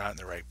 If they're not in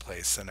the right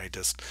place, then I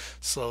just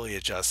slowly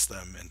adjust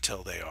them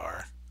until they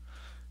are.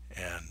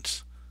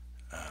 And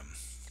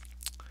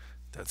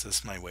That's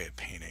just my way of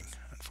painting.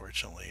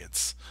 Unfortunately,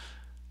 it's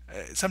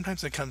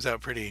sometimes it comes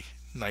out pretty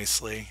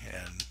nicely,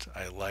 and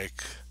I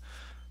like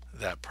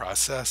that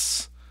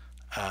process.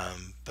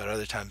 But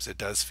other times it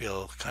does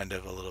feel kind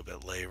of a little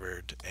bit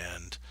labored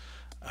and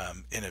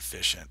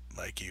inefficient.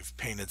 Like you've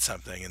painted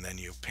something and then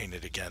you paint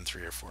it again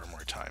 3 or 4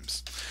 more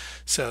times.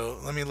 So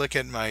let me look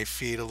at my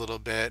feed a little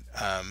bit.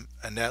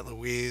 Annette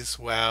Louise,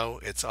 wow,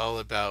 it's all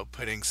about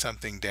putting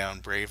something down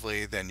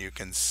bravely, then you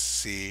can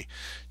see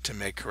to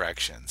make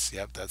corrections.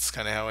 Yep, that's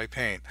kind of how I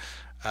paint.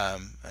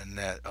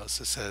 Annette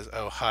also says,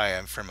 oh, hi,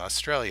 I'm from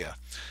Australia.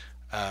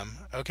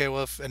 Okay,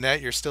 well, if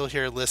Annette, you're still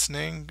here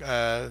listening,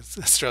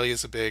 Australia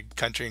is a big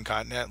country and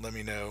continent. Let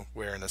me know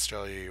where in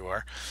Australia you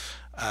are.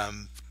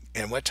 Um,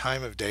 and what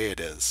time of day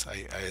it is.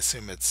 I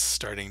assume it's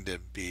starting to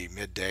be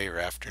midday or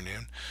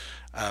afternoon.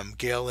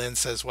 Gail Lynn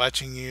says,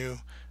 watching you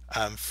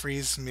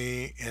freeze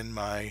me in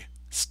my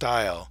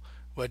style.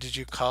 What did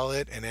you call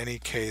it? In any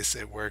case,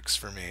 it works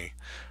for me.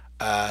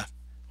 Uh,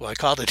 well, I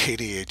called it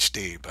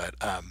ADHD, but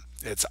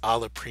it's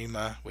alla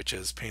prima, which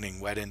is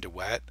painting wet into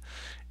wet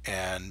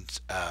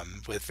and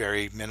with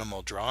very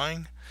minimal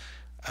drawing.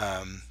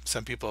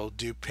 Some people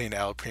do paint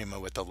alla prima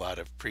with a lot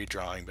of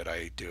pre-drawing, but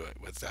I do it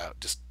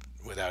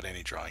without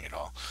any drawing at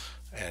all,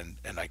 and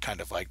I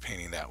kind of like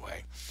painting that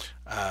way.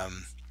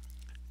 Um,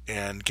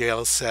 and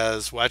Gail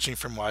says, watching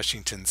from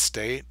Washington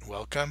State,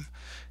 welcome.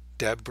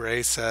 Deb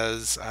Bray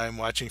says, I'm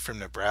watching from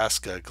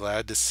Nebraska.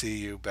 Glad to see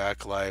you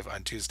back live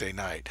on Tuesday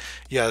night.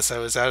 Yes, I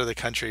was out of the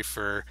country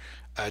for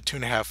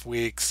 2.5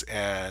 weeks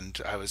and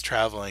I was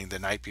traveling the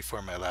night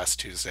before my last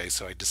Tuesday,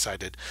 so I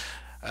decided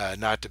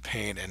not to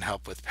paint and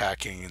help with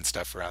packing and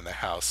stuff around the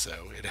house.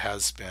 So it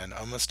has been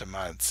almost a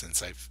month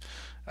since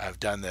I've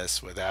done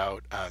this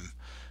without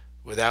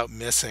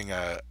missing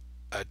a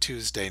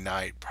Tuesday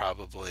night,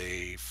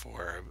 probably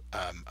for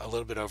a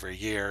little bit over a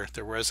year.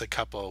 There was a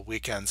couple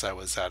weekends I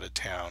was out of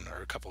town,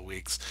 or a couple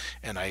weeks,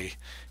 and I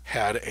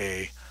had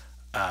a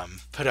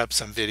put up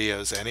some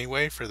videos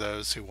anyway for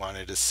those who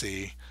wanted to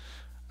see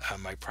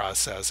my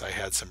process. I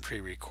had some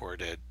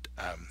pre-recorded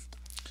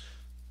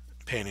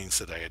paintings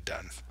that I had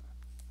done.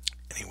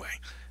 Anyway,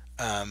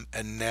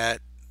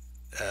 Annette,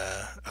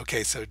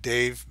 okay, so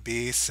Dave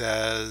B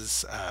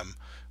says,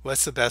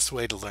 what's the best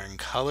way to learn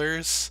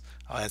colors?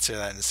 I'll answer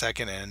that in a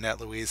second. And Annette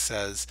Louise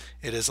says,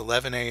 it is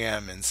 11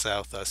 a.m. in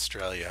South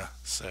Australia.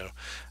 So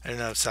I don't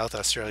know if South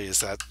Australia is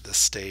that the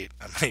state.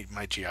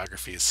 My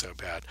geography is so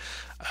bad.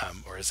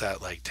 Or is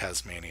that like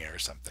Tasmania or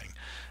something?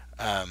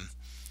 Um,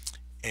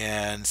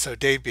 and so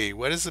Dave B,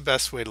 what is the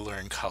best way to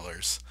learn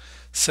colors?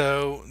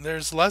 So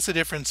there's lots of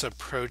different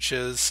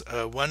approaches.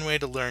 One way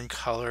to learn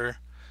color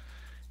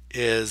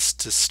is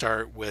to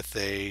start with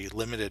a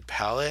limited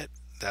palette.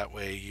 That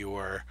way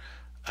you're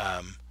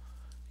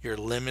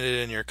limited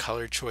in your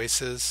color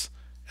choices,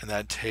 and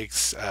that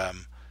takes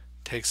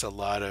a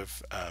lot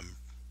of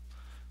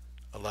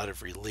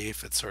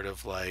relief. It's sort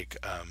of like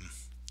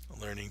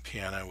learning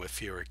piano with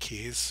fewer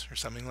keys or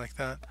something like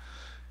that,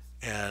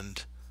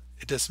 and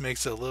it just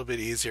makes it a little bit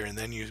easier. And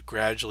then you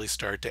gradually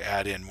start to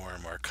add in more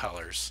and more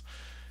colors.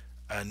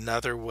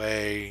 Another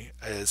way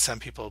is some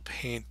people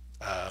paint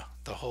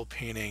the whole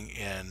painting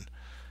in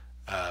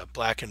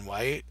black and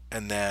white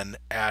and then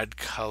add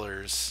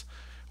colors.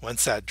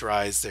 Once that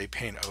dries, they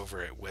paint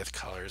over it with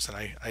colors, and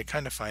I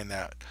kind of find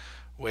that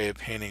way of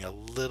painting a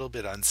little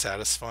bit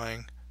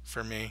unsatisfying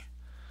for me.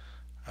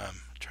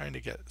 Trying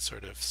to get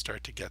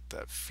start to get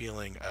the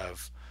feeling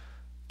of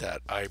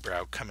that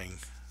eyebrow coming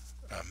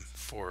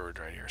forward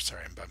right here.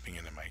 Sorry, I'm bumping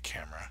into my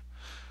camera.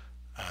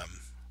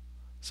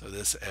 So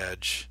this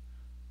edge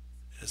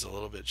is a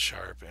little bit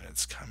sharp and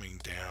it's coming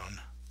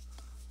down,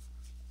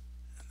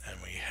 and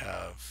we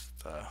have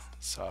the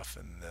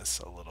soften this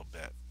a little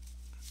bit.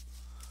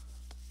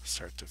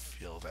 Start to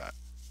feel that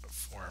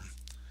form.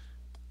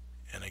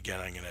 And again,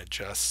 I'm going to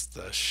adjust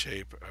the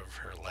shape of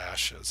her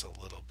lashes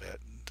a little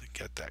bit to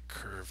get that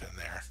curve in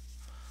there.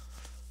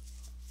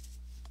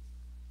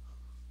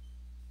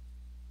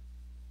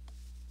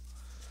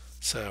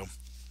 So,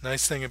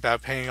 nice thing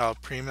about painting all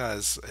prima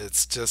is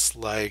it's just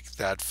like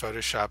that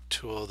Photoshop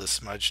tool, the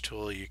smudge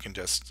tool. You can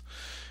just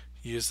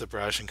use the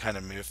brush and kind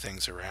of move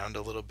things around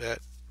a little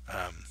bit.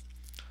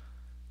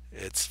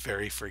 It's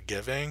very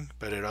forgiving,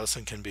 but it also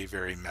can be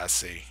very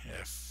messy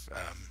if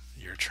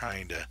you're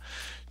trying to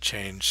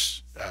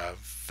change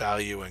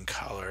value and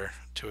color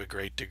to a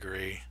great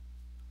degree.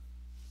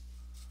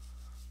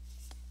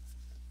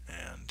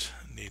 And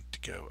need to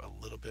go a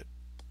little bit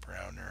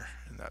browner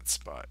in that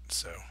spot.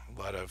 So a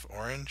lot of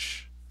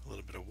orange, a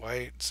little bit of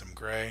white, some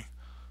gray.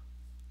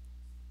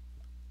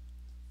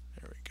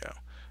 There we go.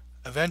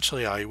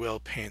 Eventually I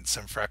will paint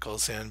some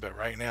freckles in, but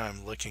right now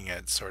I'm looking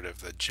at sort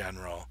of the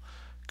general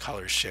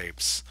color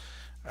shapes.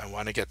 I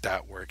want to get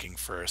that working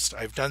first.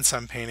 I've done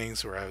some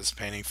paintings where I was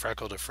painting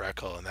freckle to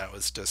freckle, and that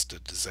was just a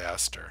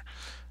disaster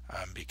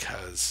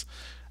because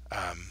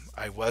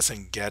I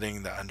wasn't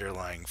getting the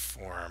underlying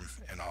form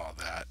and all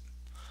that.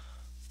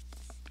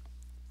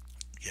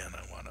 Again,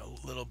 I want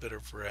a little bit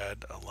of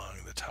red along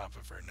the top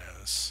of her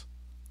nose.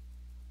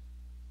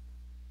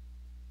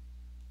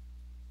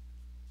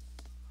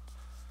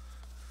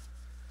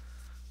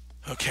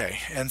 Okay,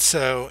 and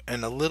so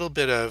in a little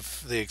bit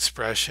of the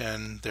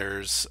expression,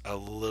 there's a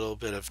little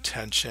bit of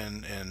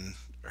tension in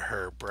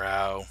her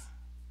brow.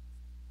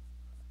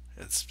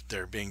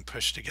 They're being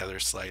pushed together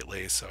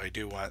slightly, so I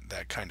do want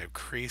that kind of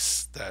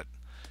crease that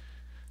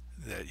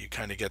you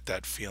kind of get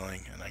that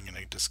feeling, and I'm going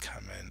to just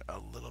come in a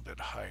little bit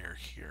higher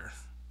here.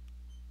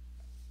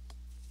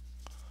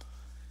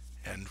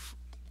 And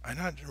I'm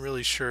not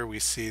really sure we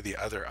see the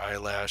other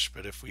eyelash,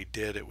 but if we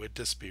did, it would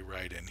just be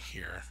right in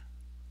here.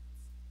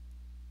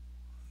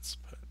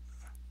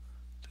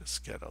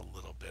 Just get a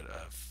little bit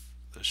of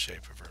the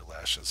shape of her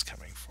lashes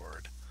coming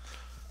forward.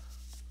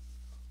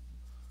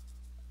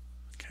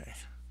 Okay.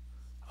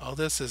 All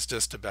this is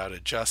just about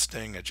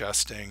adjusting.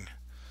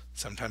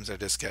 Sometimes I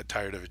just get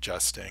tired of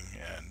adjusting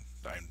and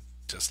I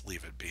just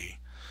leave it be.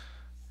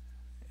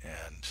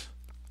 And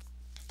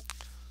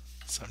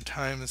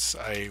sometimes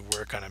I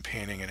work on a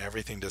painting and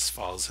everything just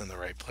falls in the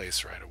right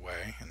place right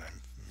away, and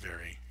I'm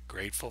very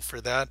grateful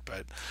for that,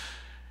 but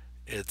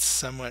it's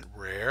somewhat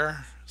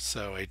rare,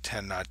 so I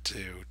tend not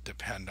to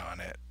depend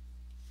on it.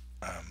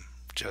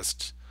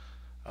 Just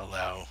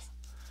allow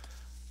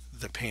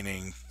the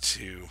painting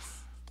to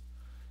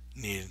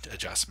need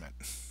adjustment.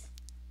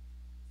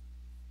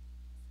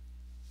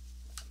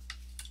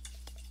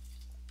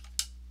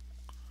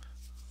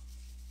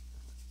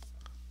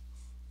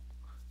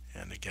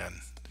 And again,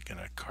 I'm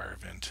going to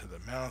carve into the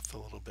mouth a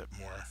little bit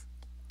more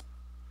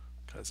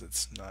because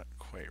it's not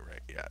quite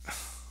right yet.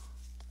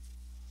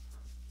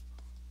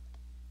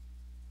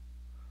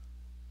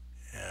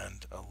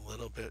 And a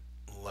little bit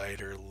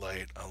lighter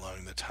light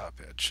along the top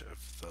edge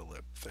of the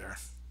lip there.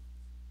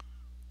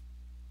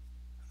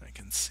 I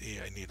can see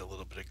I need a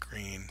little bit of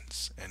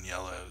greens and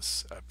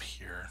yellows up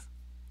here.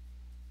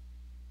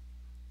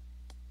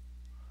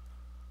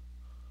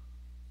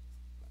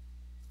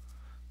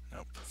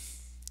 Nope.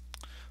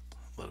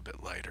 A little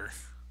bit lighter.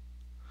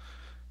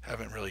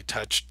 Haven't really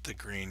touched the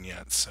green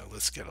yet, so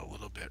let's get a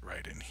little bit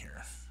right in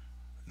here.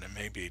 And it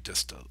may be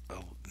just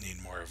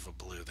need more of a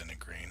blue than a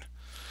green.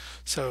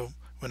 So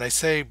when I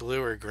say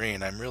blue or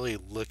green, I'm really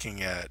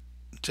looking at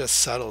just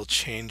subtle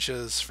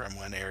changes from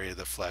one area of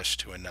the flesh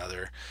to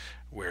another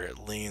where it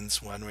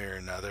leans one way or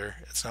another.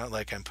 It's not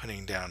like I'm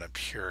putting down a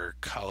pure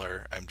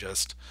color. I'm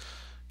just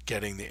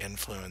getting the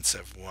influence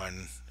of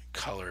one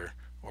color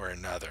or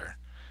another.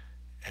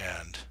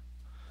 And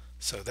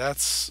so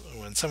that's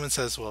when someone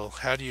says, well,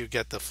 how do you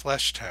get the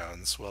flesh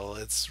tones? Well,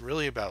 it's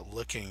really about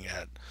looking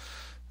at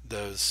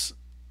those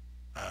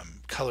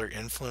color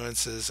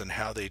influences and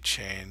how they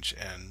change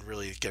and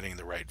really getting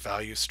the right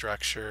value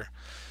structure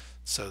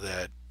so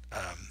that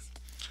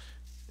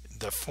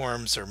the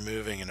forms are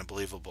moving in a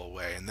believable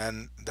way, and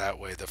then that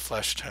way the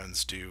flesh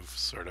tones do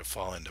sort of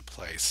fall into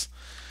place.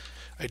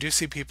 I do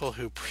see people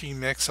who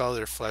pre-mix all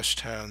their flesh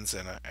tones,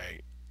 and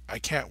I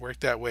can't work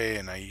that way,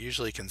 and I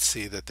usually can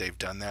see that they've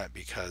done that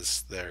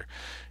because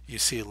you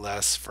see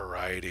less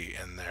variety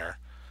in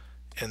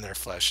their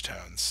flesh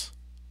tones.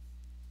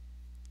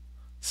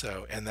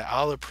 So, and the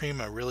alla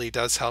prima really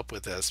does help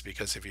with this,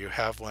 because if you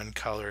have one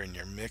color and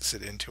you mix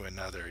it into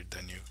another,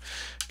 then you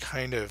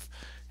kind of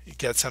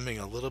get something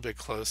a little bit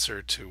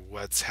closer to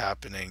what's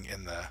happening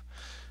in the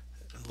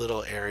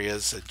little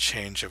areas of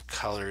change of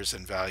colors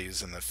and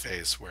values in the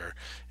face, where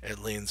it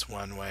leans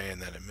one way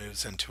and then it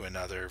moves into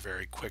another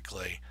very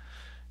quickly.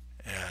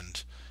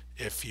 And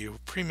if you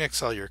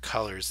premix all your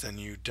colors, then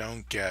you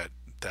don't get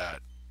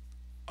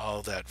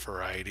all that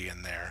variety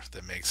in there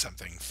that makes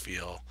something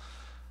feel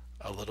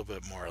a little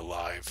bit more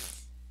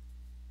alive.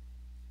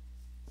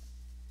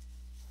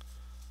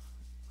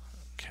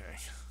 Okay,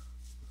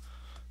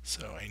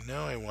 so I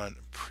know I want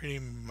pretty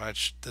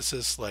much, this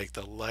is like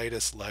the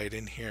lightest light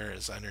in here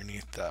is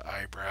underneath the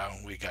eyebrow.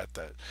 We got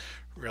that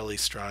really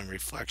strong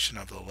reflection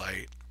of the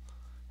light,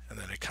 and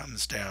then it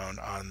comes down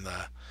on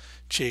the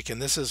cheek.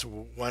 And this is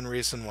one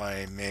reason why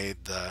I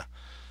made the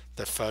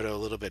photo a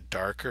little bit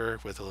darker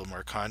with a little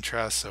more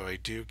contrast, so I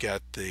do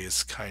get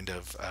these kind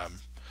of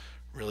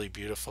really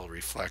beautiful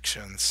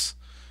reflections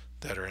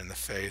that are in the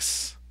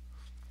face.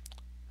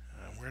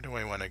 Where do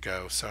I want to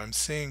go? So I'm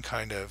seeing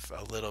kind of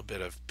a little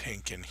bit of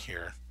pink in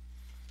here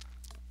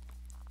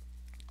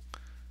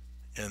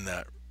in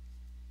that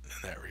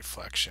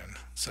reflection.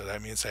 So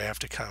that means I have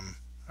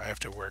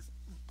to work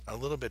a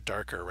little bit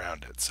darker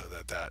around it so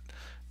that that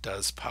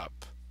does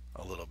pop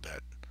a little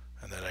bit,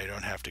 and then I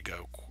don't have to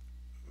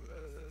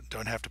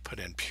put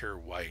in pure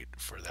white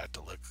for that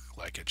to look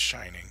like it's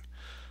shining.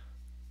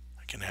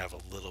 I can have a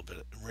little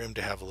bit room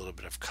to have a little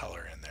bit of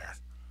color in there.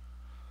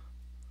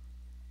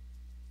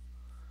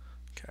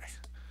 Okay,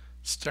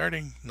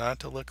 starting not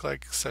to look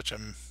like such a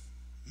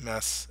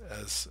mess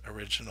as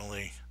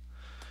originally,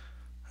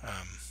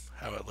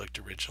 how it looked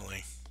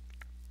originally.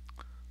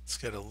 Let's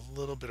get a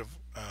little bit of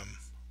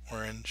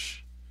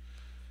orange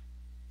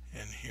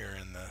in here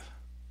in the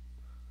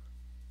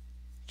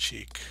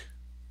cheek.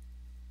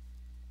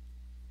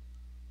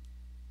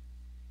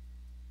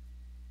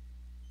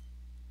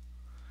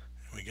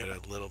 And we get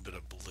a little bit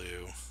of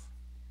blue,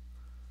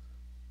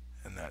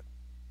 and that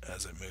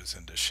as it moves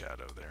into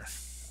shadow there.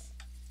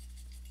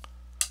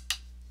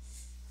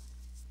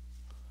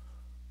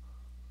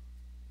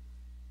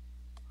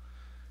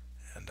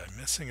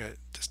 missing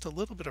just a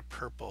little bit of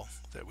purple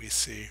that we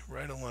see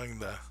right along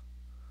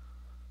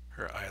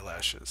her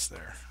eyelashes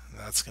there. And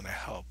that's going to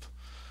help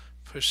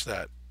push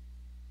that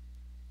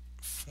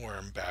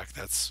form back.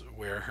 That's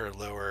where her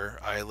lower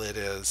eyelid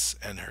is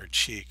and her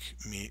cheek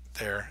meet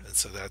there, and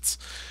so that's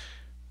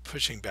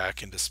pushing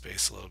back into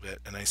space a little bit.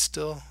 And I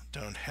still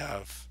don't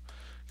have,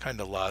 kind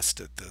of lost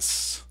at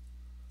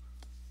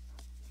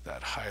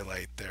that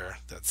highlight there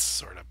that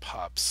sort of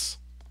pops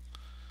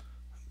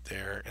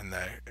there in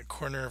the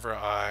corner of her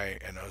eye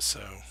and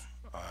also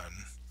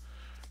on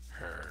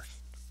her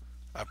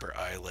upper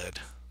eyelid.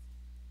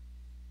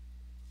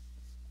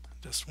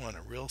 Just want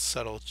a real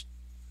subtle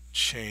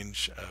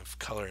change of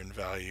color and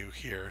value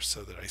here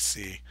so that I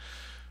see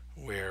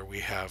where we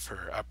have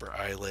her upper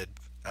eyelid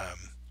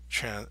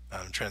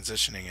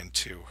transitioning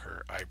into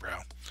her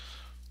eyebrow.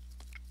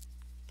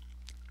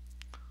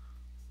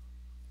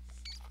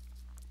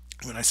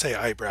 When I say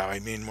eyebrow, I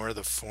mean more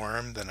the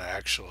form than the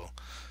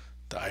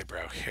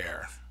eyebrow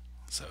hair.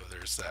 So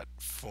there's that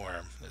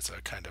form. There's a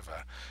kind of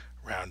a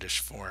roundish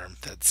form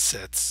that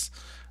sits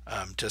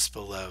just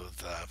below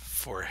the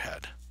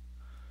forehead.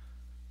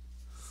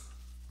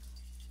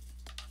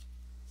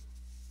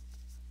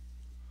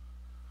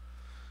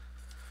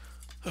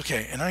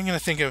 Okay, and I'm going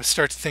to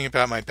start to think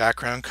about my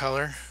background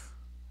color.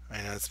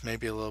 I know it's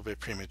maybe a little bit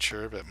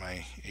premature, but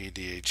my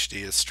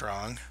ADHD is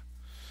strong.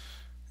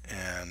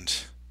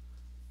 And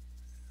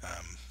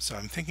so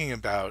I'm thinking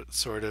about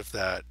sort of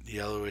that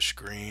yellowish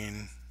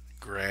green,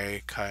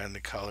 gray kind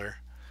of color.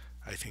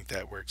 I think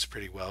that works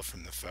pretty well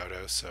from the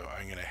photo, so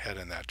I'm going to head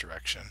in that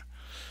direction.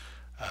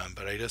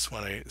 But I just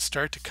want to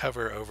start to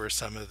cover over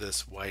some of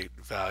this white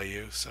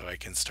value so I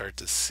can start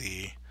to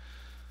see,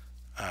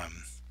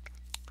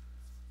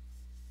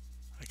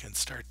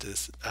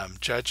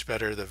 judge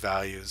better the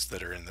values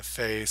that are in the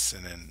face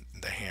and in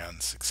the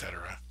hands,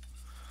 etc.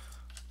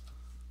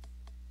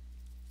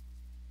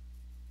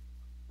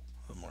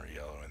 A little more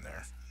yellow in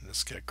there.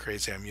 This get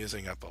crazy. I'm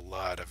using up a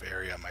lot of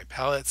area on my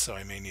palette, so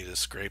I may need to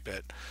scrape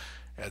it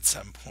at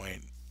some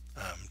point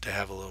to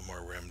have a little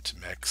more room to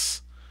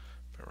mix.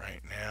 But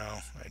right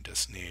now, I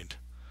just need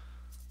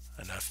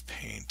enough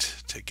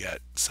paint to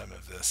get some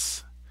of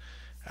this.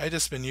 I've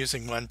just been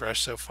using one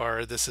brush so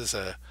far. This is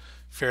a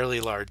fairly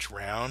large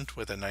round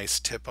with a nice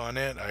tip on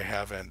it. I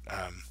haven't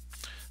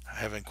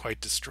quite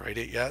destroyed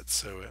it yet,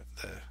 so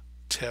the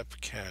tip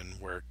can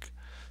work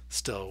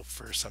still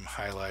for some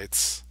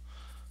highlights.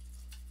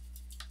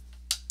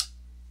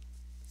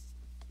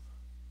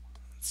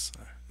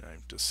 I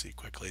just see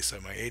quickly. So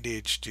my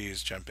ADHD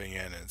is jumping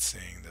in and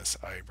seeing this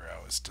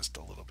eyebrow is just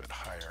a little bit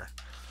higher.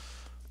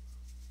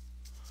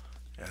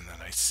 And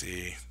then I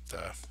see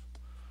the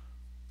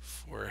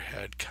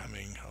forehead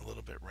coming a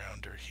little bit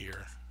rounder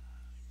here,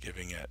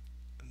 giving it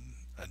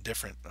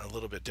a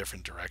little bit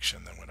different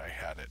direction than what I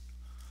had it.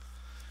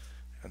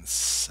 And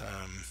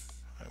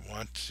I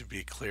want to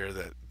be clear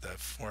that the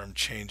form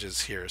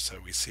changes here, so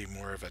we see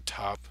more of a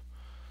top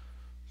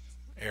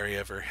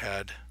area of her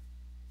head.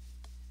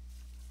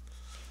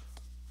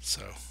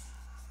 So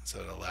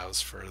it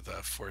allows for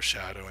the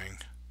foreshortening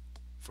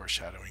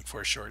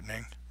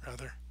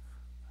rather.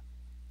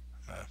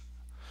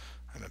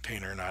 I'm a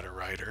painter, not a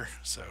writer,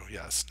 so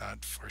yes,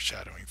 not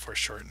foreshadowing,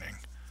 foreshortening.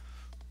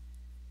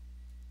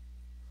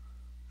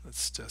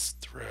 Let's just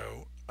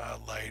throw a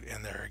light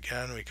in there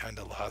again. We kind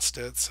of lost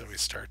it, so we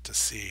start to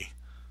see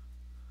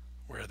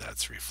where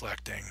that's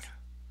reflecting.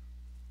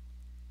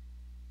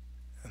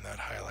 And that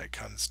highlight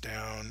comes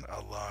down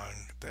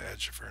along the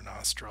edge of her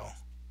nostril.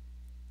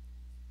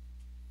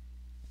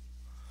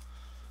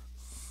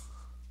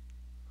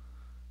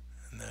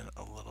 And then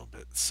a little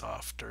bit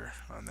softer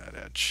on that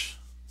edge.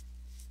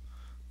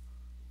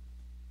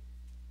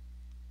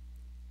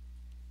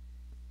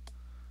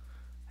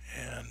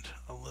 And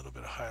a little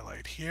bit of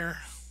highlight here.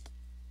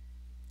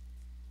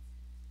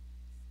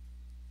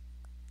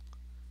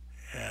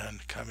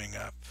 And coming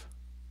up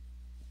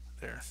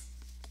there.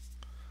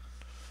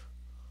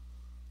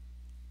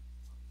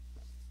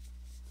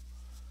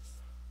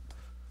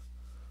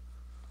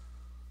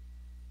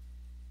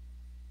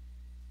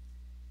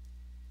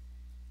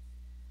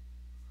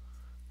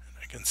 And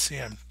I can see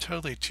I'm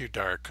totally too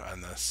dark on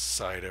the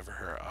side of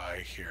her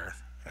eye here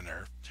and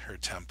her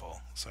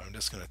temple. So I'm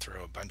just going to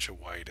throw a bunch of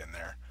white in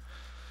there.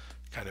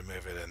 Kind of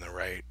move it in the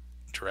right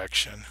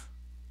direction.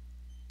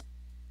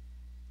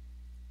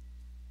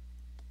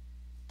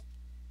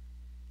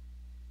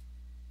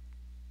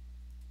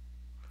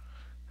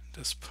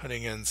 Just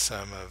putting in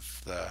some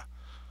of the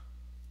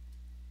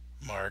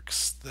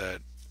marks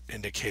that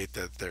indicate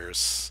that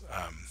there's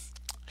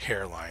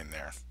hairline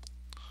there.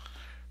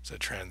 It's a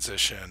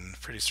transition,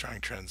 pretty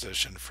strong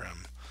transition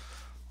from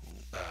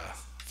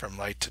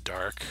light to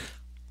dark.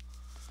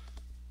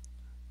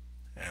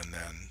 And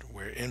then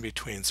we're in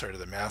between sort of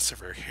the mass of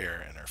her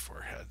hair and her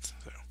forehead.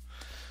 So,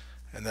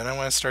 and then I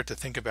want to start to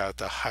think about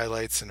the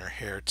highlights in her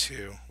hair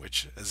too,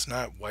 which is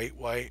not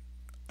white.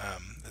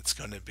 It's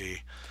going to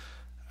be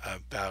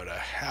about a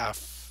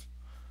half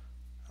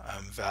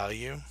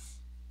value,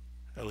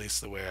 at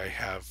least the way I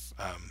have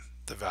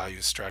the value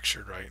is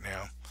structured right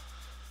now.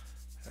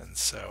 And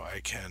so I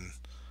can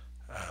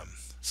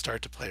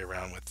start to play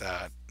around with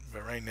that.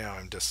 But right now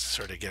I'm just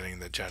sort of getting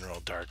the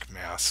general dark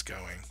mass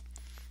going.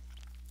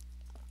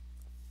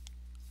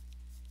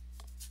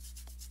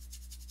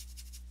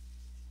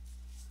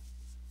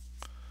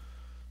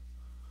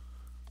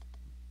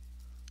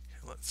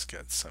 Okay, let's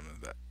get some of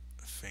that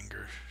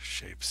finger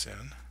shapes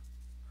in.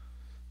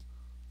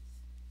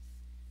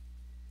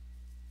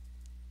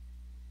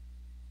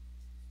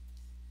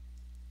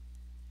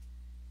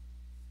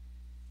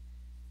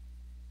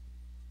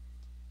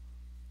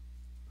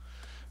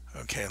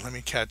 Okay, let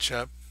me catch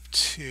up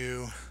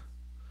to...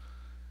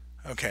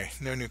 Okay,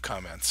 no new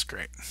comments.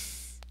 Great.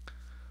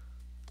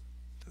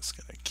 Just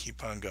gonna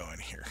keep on going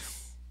here.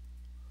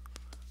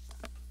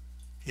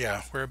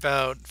 Yeah, we're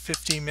about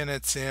 50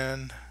 minutes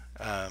in,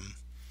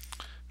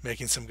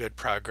 making some good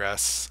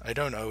progress. I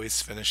don't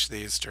always finish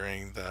these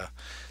during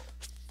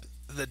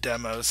the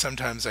demo.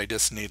 Sometimes I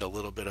just need a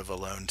little bit of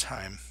alone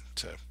time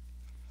to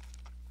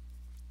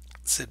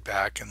sit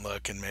back and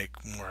look and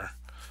make more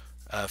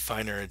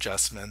finer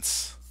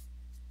adjustments.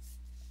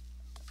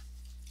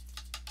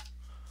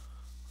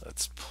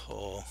 Let's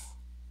pull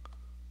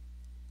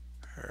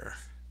her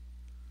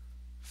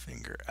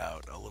finger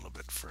out a little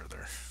bit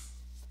further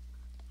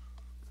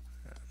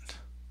and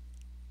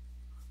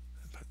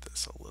put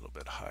this a little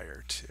bit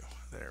higher too.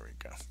 There we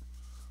go.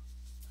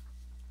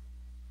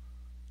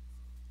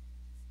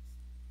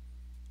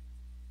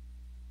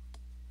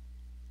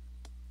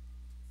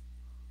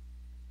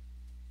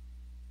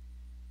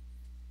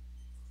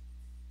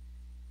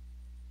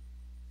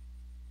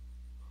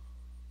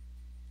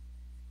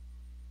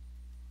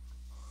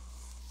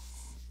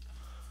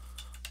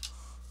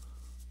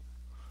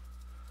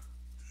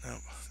 Nope,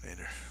 made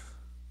her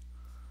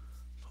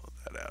pull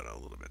that out a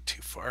little bit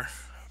too far.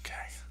 Okay.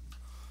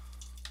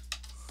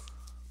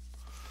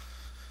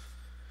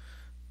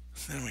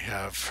 Then we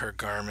have her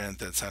garment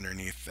that's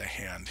underneath the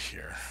hand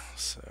here.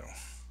 So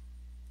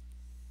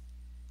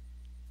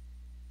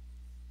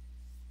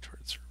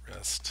towards her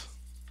wrist.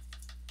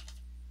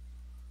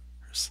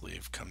 Her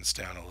sleeve comes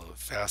down a little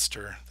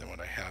faster than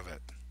what I have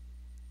it.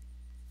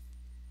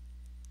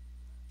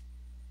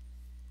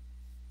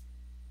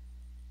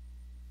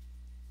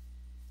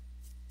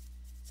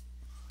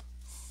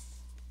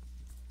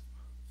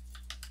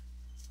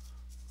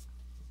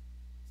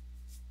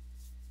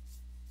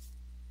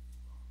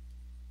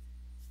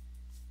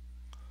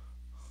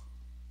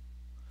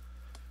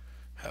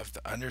 Have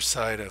the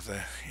underside of the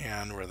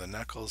hand where the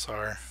knuckles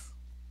are.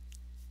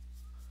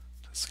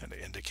 Just going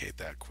to indicate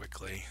that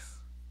quickly.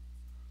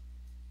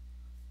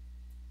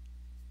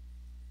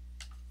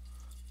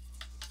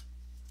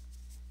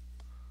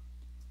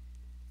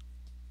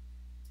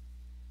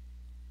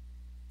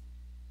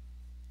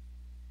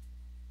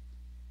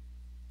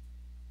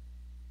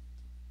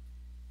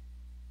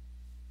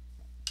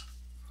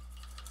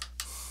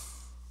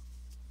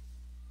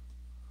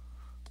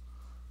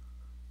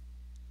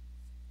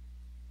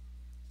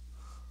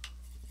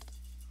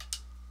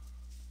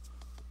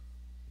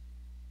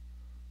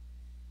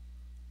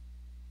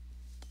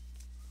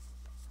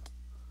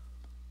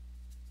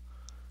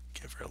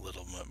 Give her a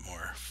little bit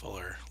more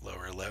fuller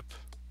lower lip.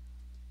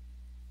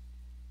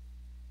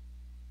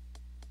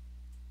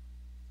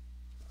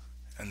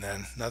 And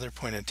then another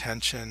point of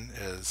tension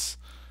is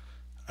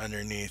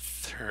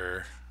underneath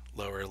her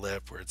lower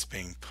lip where it's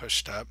being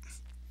pushed up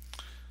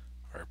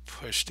or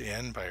pushed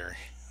in by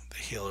the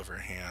heel of her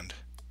hand.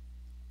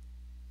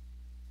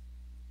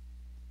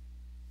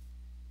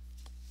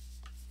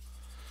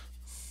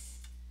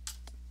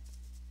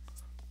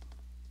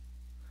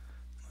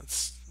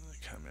 Let's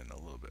come in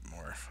a little bit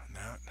more on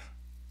that.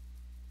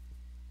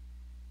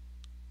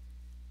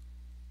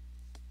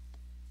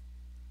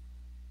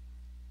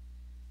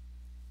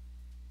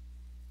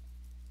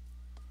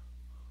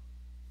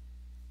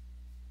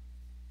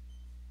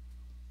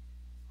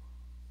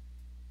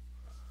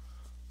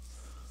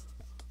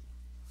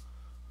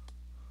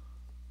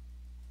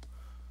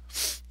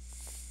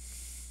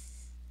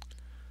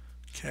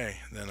 Okay,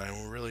 then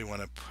I really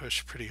want to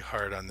push pretty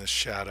hard on this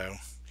shadow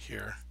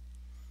here,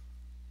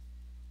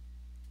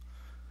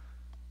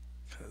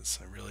 because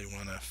I really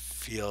want to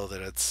feel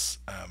that it's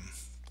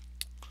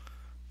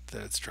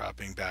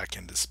dropping back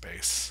into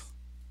space.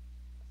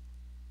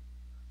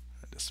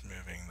 I'm just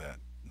moving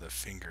the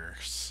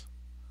fingers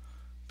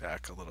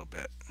back a little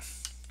bit.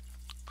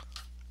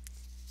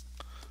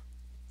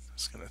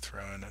 Just going to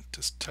throw in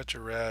just a touch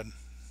of red,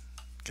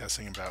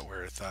 guessing about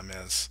where her thumb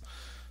is.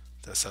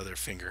 This other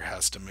finger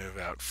has to move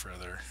out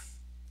further.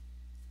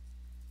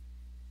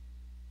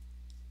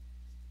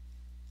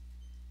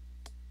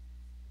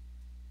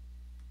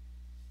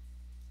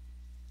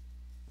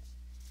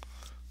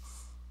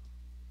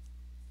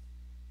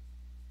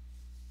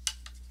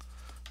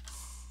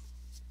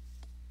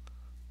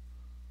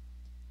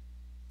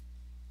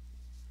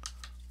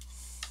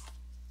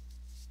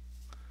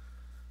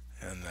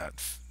 And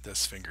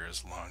this finger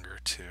is longer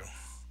too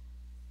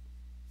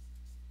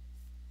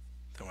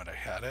than what I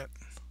had it.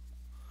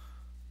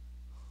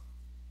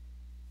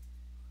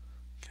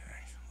 Okay.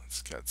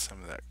 got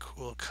some of that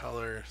cool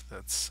color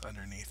that's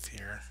underneath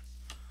here.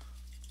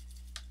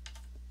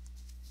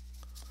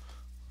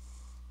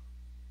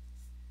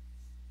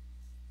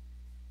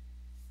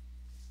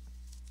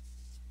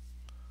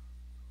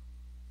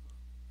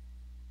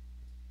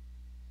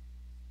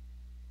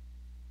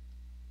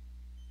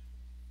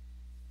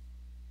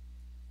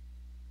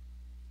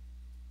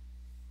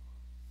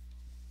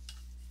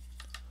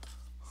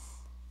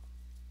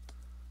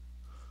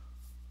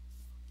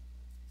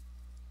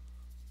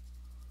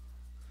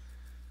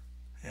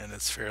 And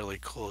it's fairly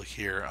cool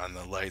here on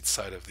the light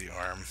side of the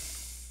arm.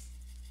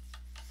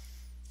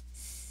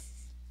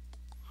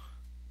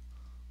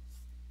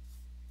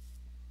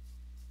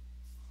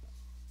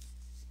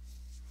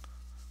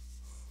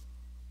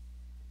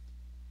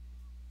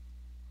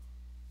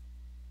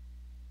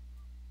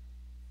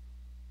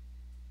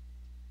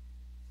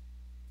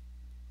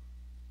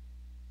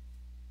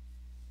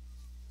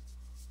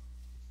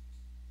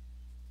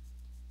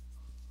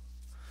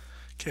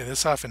 Okay,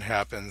 this often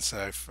happens.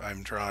 If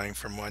I'm drawing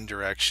from one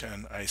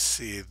direction, I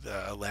see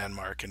the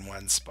landmark in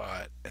one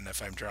spot, and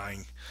if I'm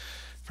drawing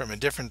from a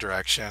different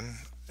direction,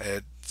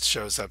 it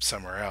shows up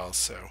somewhere else.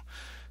 So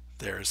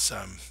there's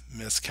some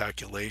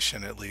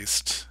miscalculation, at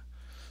least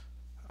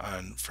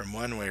on from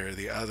one way or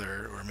the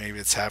other, or maybe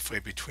it's halfway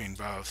between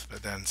both.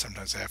 But then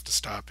sometimes I have to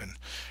stop and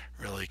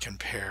really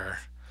compare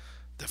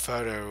the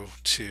photo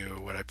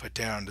to what I put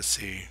down to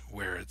see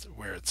where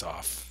it's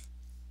off.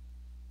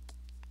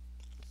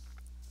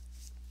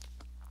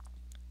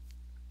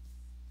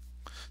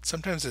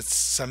 Sometimes it's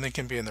something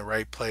can be in the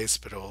right place,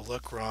 but it will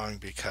look wrong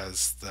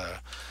because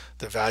the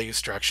value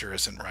structure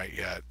isn't right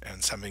yet,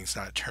 and something's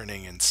not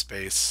turning in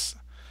space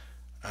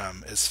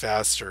as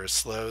fast or as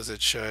slow as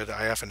it should.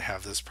 I often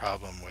have this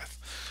problem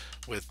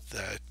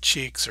with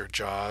cheeks or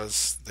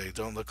jaws. They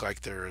don't look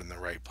like they're in the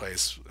right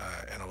place,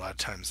 and a lot of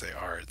times they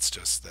are. It's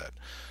just that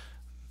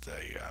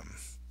the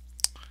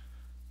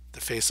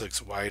face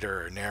looks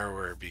wider or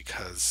narrower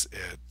because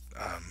it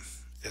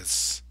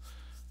is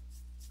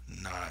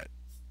not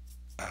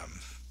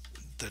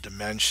the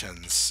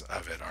dimensions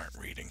of it aren't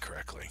reading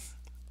correctly.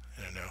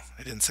 I don't know.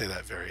 I didn't say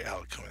that very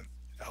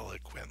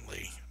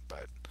eloquently,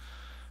 but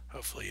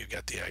hopefully you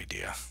get the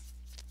idea.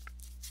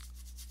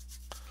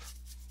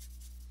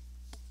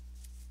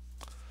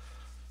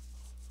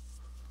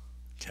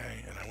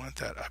 Okay, and I want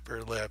that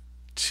upper lip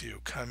to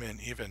come in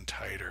even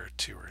tighter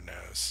to her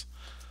nose.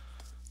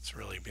 It's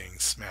really being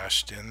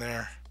smashed in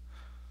there,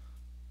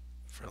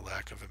 for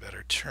lack of a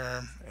better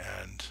term,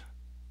 and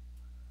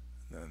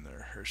then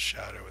her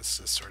shadow is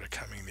just sort of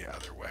coming the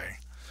other way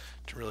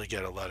to really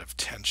get a lot of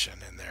tension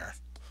in there.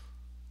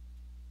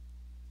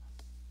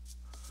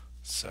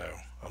 So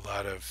a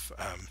lot of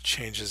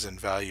changes in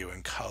value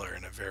and color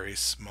in a very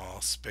small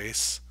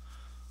space.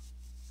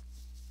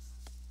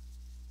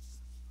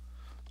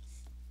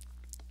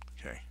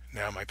 Okay,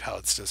 now my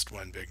palette's just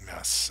one big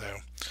mess, so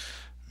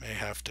may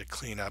have to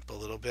clean up a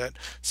little bit.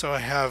 So I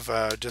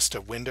have just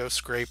a window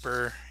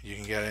scraper. You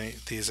can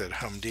get these at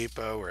Home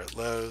Depot or at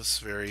Lowe's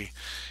very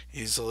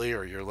easily,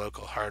 or your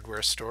local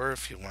hardware store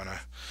if you want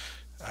to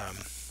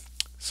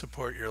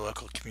support your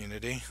local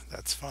community.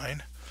 That's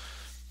fine.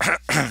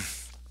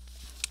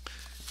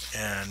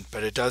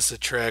 But it does the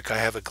trick. I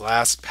have a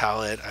glass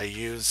palette. I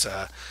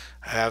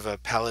have a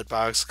palette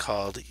box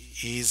called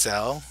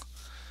Ezel,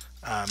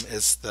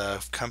 is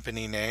the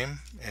company name,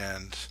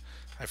 and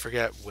I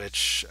forget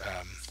which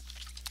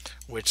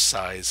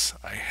size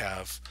I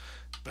have,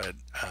 but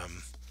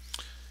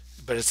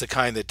it's the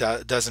kind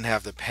that doesn't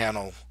have the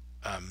panel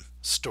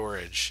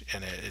storage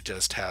in it. It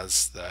just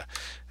has a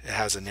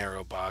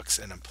narrow box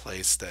and a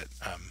place that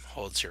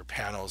holds your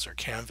panels or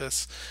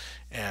canvas,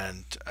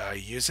 and I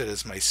use it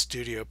as my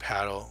studio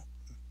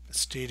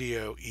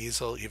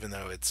easel, even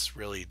though it's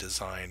really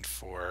designed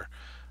for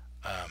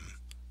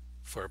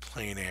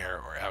plein air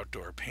or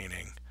outdoor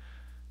painting.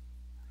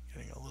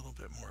 Getting a little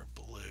bit more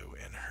blue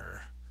in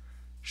her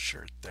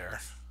shirt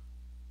there.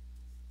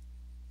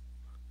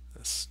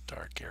 This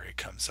dark area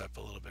comes up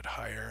a little bit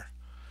higher,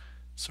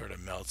 sort of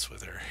melts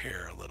with her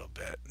hair a little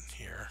bit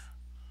here.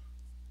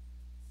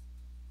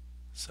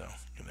 So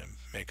I'm going to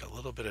make a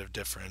little bit of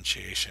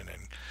differentiation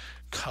in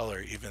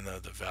color, even though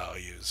the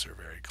values are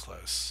very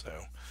close.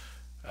 So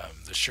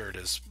the shirt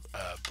is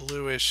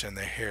bluish and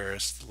the hair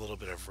is a little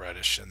bit of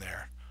reddish in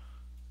there.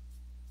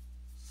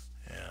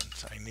 And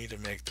I need to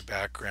make the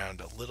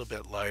background a little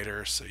bit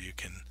lighter so you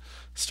can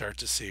start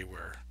to see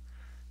where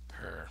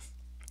her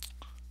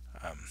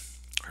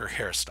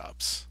hair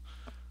stops.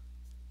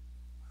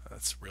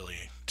 That's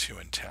really too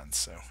intense,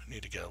 so I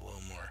need to get a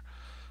little more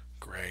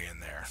gray in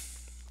there.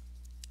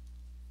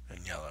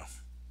 And yellow,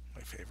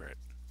 my favorite.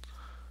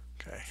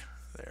 Okay,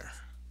 there.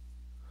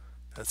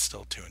 That's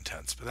still too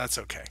intense, but that's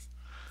okay.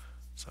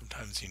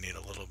 Sometimes you need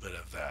a little bit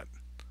of that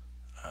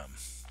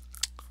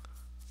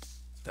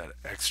that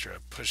extra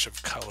push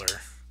of color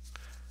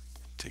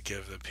to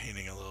give the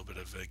painting a little bit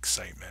of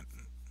excitement.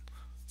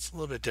 It's a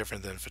little bit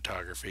different than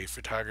photography.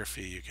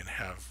 Photography, you can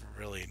have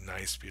really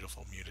nice,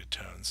 beautiful muted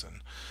tones,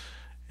 and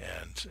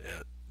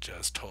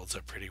just holds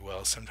up pretty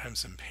well.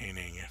 Sometimes in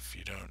painting, if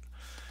you don't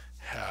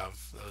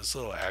have those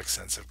little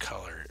accents of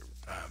color,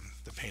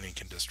 the painting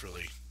can just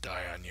really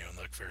die on you and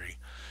look very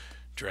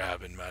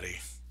drab and muddy.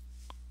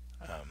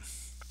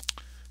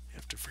 You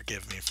have to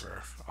forgive me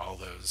for all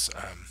those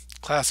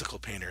classical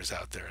painters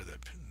out there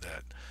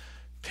that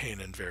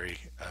paint in very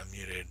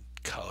muted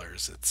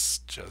colors. It's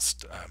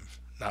just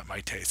not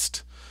my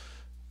taste,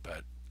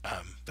 but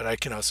I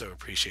can also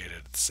appreciate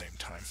it at the same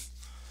time.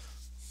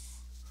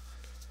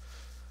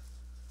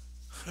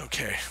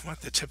 Okay, I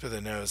want the tip of the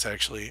nose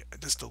actually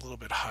just a little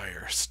bit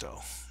higher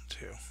still,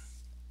 too.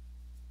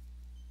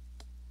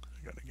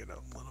 I gotta get a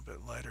little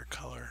bit lighter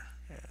color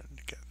and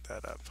get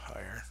that up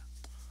higher,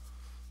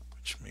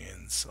 which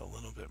means a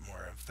little bit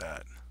more of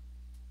that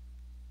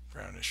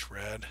brownish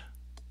red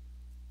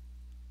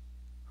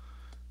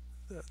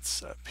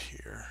that's up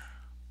here.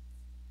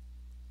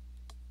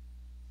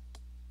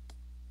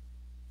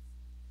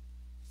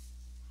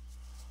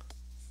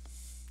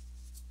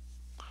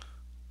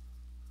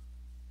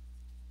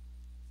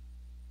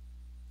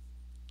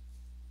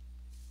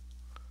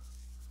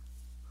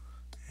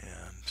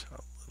 And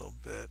a little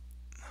bit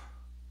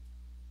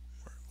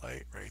more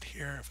light right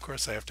here. Of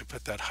course, I have to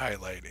put that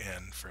highlight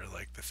in for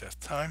like the 5th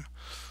time,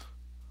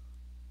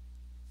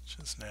 which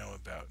is now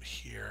about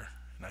here,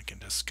 and I can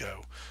just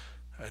go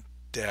a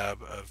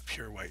dab of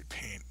pure white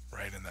paint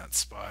right in that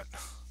spot.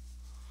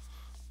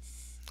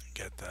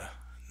 Get the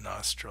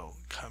nostril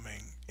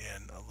coming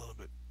in a little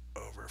bit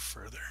over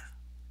further.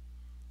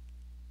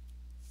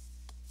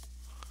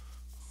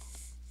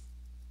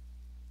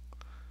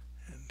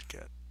 And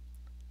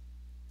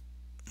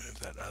move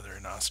that other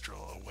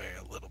nostril away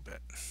a little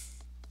bit.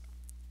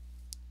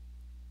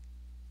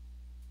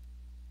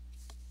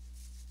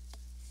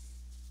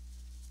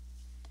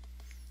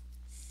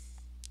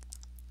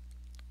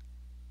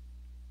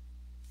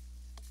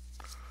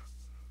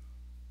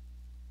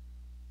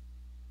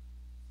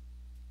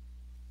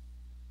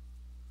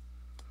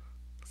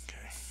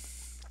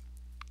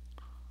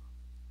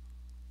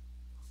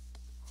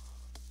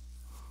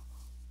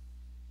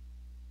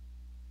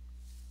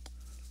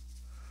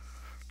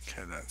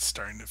 Okay, that's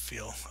starting to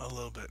feel a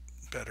little bit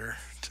better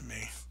to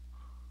me.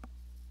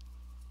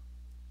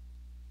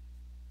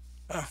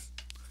 Oh,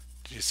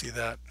 did you see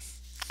that?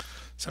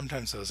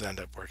 Sometimes those end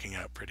up working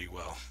out pretty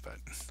well, but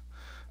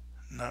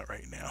not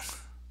right now.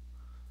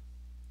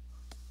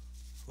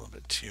 A little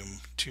bit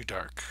too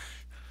dark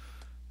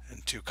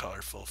and too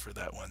colorful for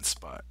that one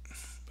spot.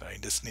 But I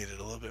just needed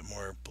a little bit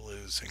more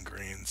blues and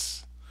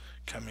greens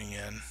coming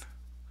in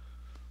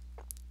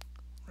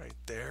right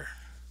there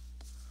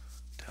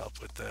to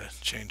help with the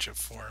change of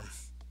form.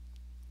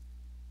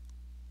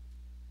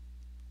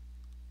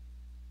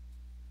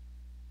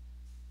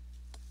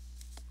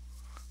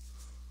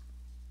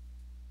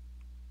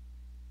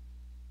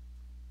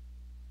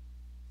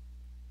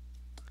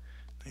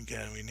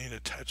 Again, we need a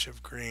touch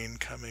of green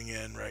coming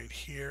in right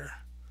here.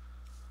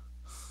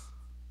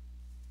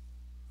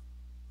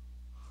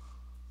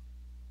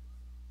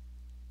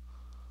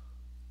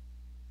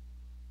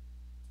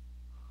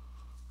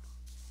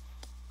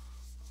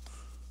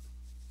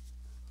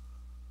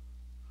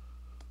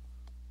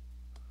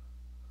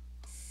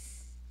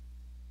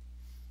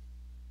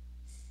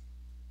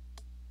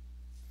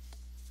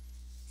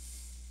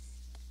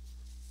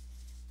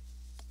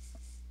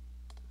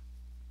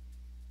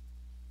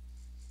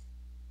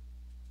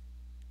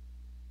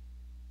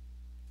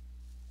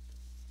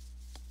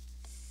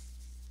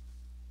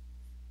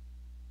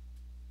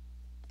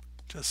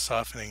 Just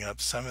softening up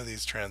some of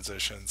these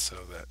transitions so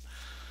that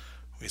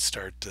we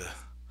start to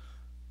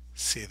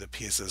see the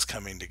pieces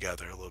coming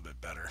together a little bit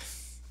better.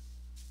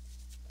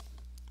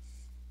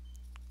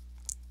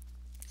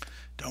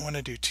 Don't want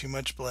to do too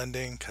much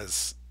blending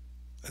because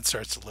it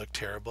starts to look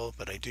terrible,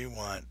 but I do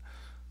want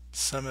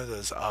some of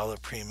those alla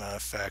prima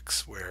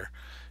effects where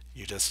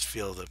you just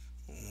feel the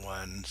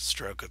one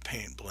stroke of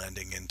paint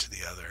blending into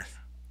the other.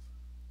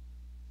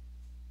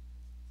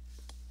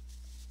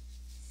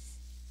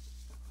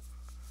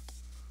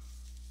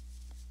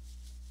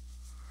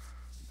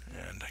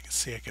 And I can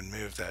see I can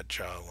move that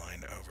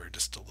jawline over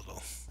just a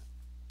little.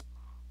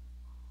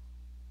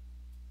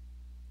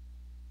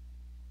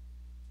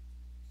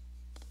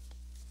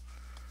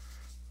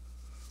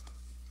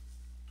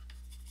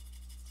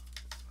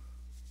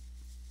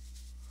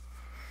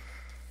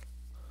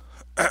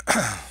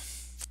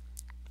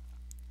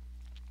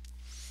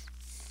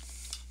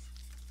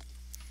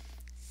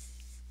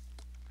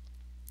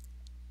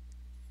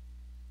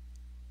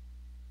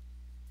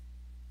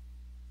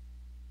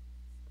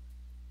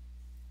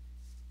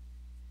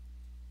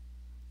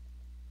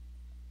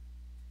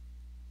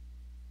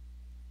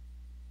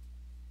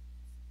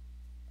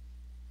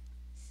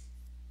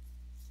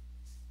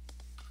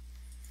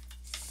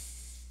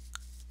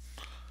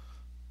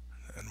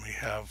 And we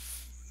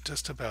have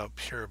just about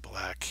pure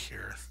black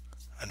here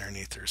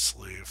underneath her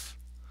sleeve.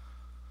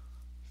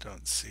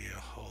 Don't see a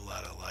whole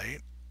lot of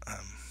light.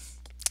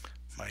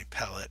 My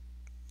palette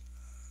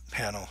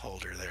panel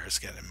holder there is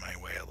getting in my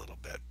way a little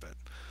bit, but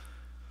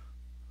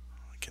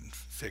I can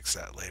fix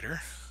that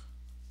later.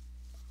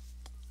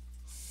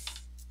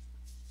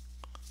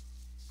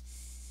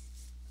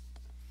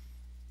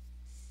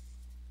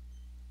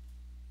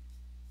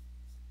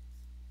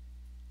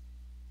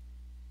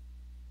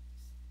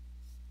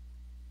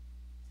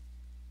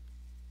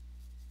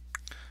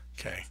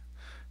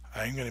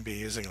 I'm going to be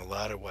using a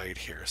lot of white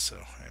here, so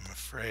I'm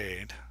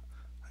afraid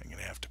I'm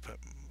going to have to put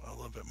a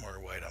little bit more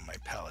white on my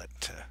palette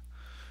to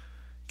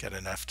get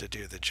enough to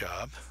do the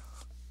job.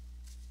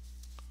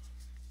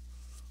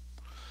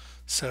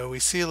 So we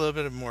see a little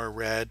bit of more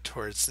red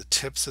towards the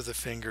tips of the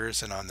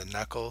fingers and on the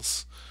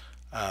knuckles.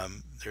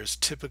 There's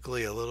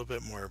typically a little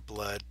bit more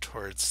blood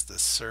towards the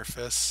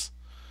surface,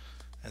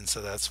 and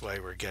so that's why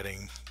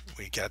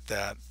we get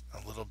that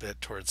a little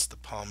bit towards the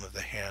palm of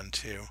the hand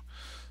too.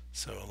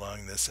 So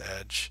along this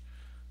edge,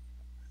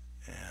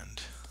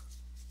 and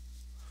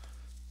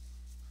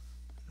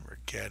we're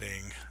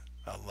getting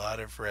a lot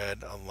of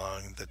red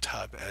along the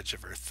top edge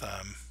of her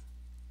thumb.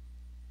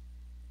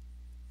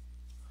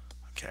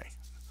 Okay,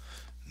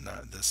 now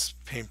this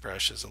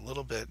paintbrush is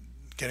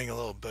getting a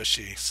little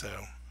bushy, so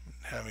I'm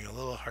having a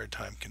little hard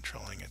time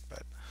controlling it,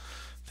 but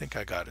I think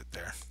I got it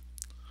there.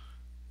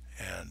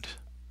 And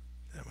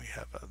then we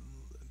have a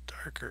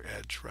darker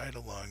edge right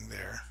along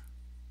there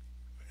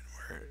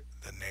where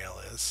the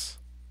nail is.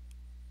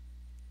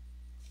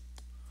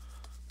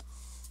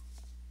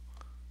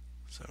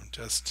 So I'm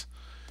just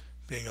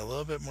being a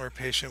little bit more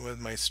patient with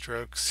my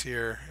strokes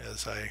here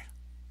as I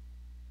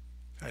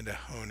kind of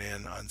hone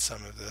in on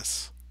some of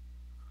this.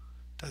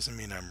 Doesn't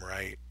mean I'm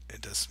right,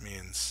 it just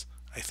means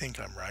I think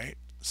I'm right,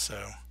 so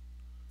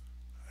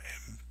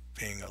I'm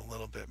being a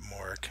little bit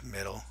more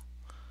committal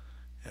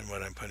in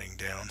what I'm putting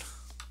down.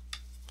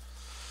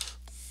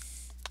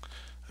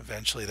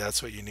 Eventually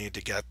that's what you need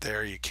to get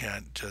there. You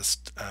can't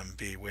just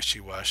be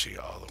wishy-washy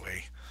all the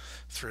way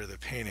through the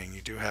painting.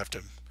 You do have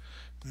to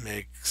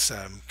make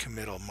some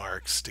committal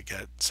marks to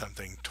get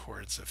something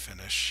towards a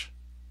finish.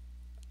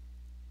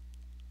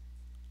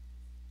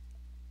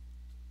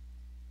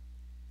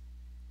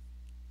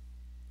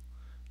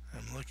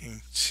 I'm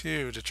looking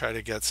too to try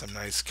to get some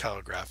nice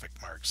calligraphic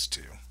marks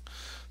too,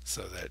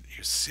 so that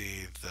you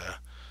see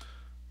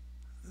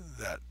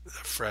the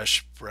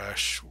fresh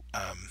brush,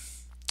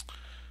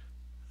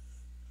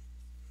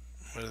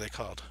 what are they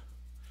called?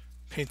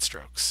 Paint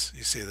strokes.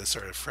 You see the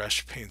sort of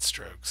fresh paint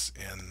strokes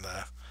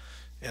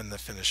in the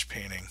finished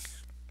painting.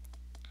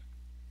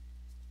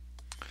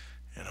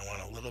 And I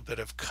want a little bit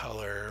of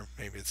color,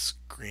 maybe it's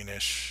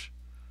greenish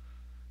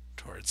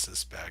towards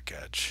this back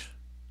edge.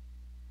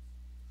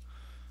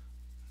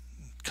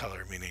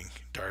 Color meaning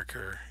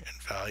darker in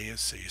value,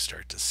 so you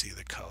start to see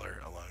the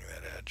color along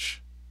that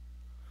edge,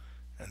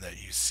 and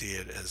that you see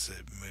it as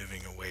it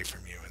moving away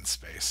from you in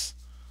space.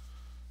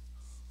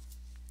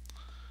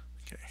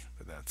 Okay,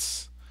 but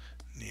that's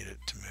needed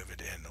to move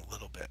it in a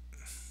little bit.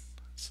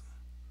 It's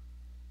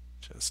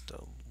just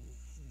a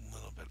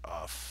little bit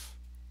off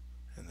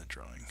in the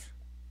drawing.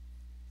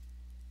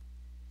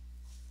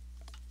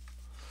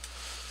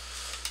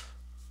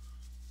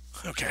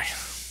 Okay.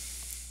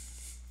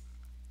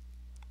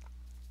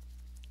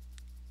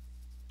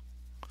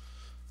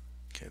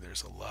 Okay,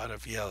 there's a lot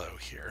of yellow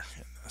here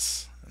in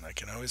this, and I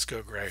can always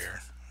go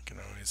grayer. I can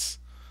always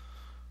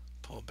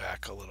pull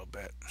back a little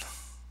bit.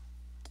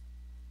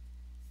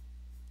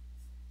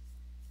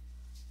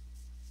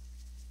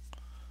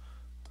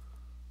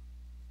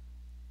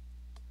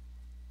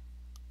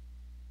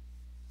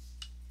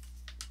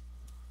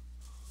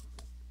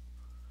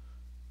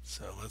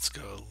 So let's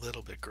go a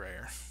little bit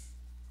grayer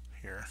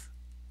here.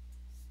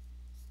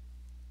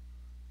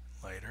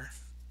 Lighter.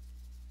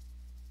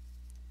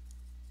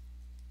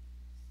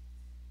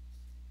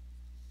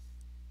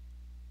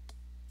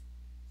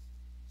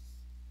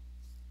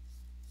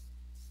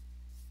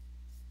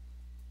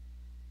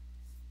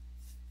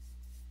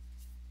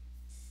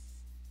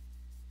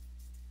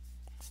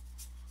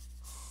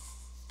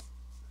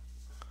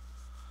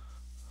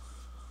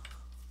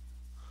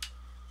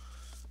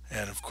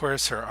 And of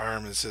course her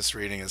arm is just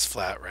reading as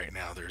flat right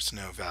now. There's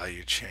no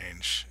value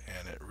change,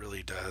 and it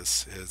really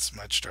does. It's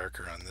much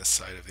darker on this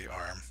side of the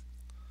arm.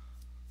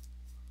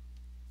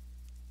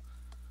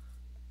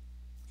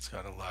 It's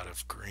got a lot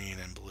of green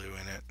and blue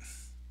in it.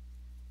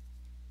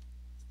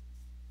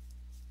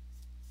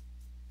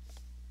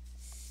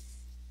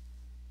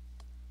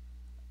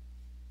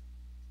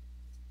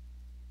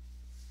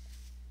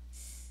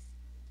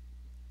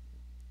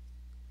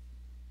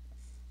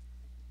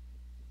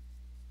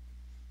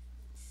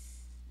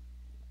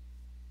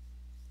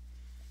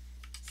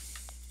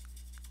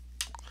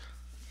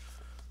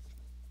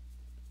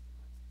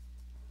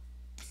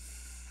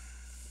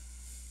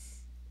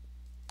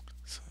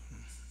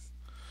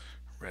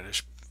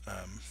 Reddish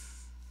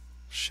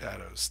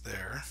shadows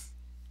there.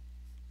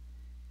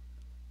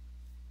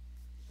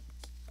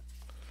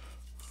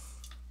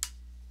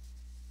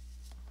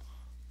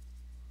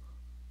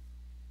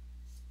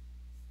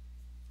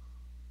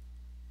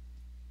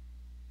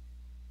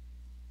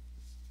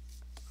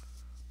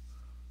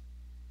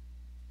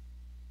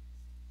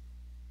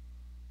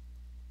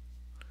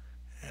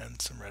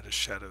 And some reddish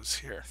shadows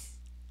here.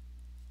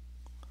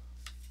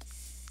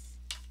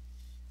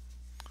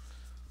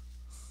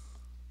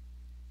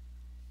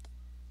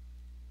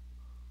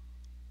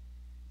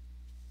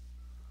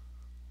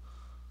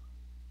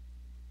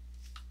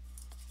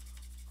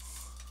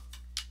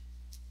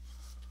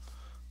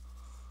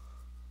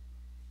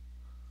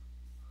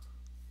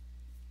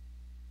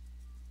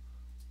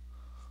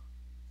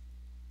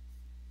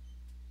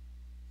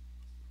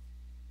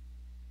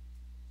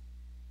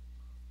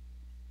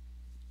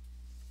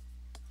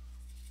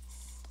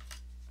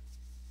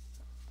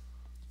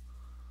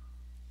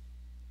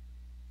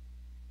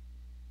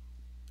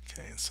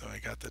 so I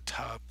got the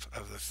top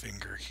of the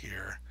finger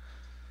here,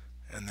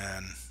 and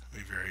then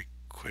we very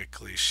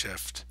quickly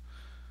shift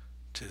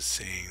to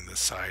seeing the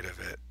side of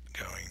it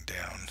going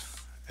down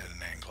at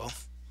an angle.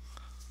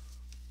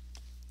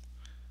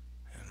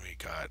 And we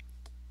got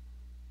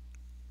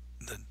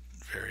the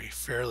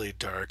fairly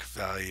dark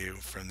value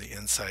from the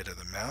inside of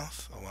the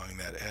mouth along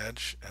that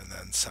edge, and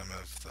then some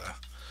of the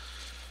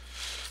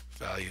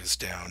values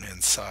down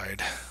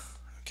inside.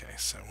 Okay,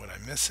 so what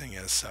I'm missing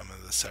is some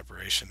of the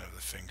separation of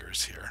the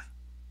fingers here.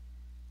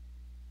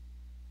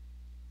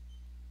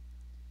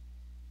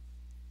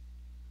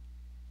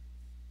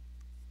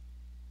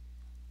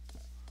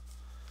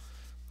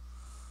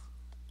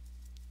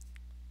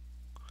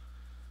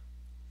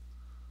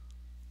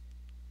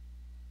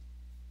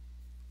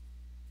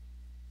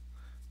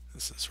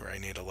 This is where I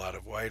need a lot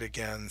of white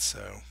again,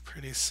 so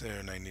pretty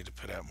soon I need to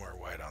put out more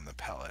white on the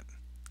palette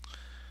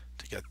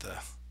to get the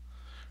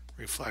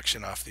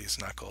reflection off these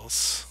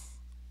knuckles.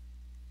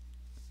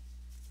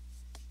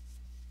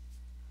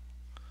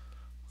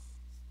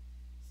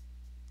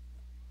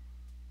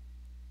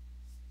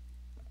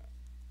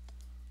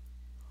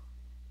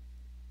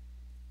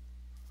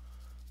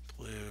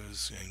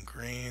 Blues and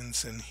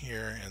greens in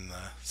here in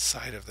the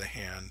side of the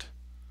hand.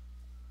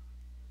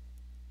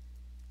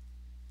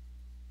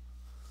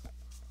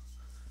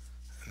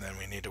 And then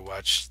we need to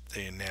watch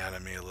the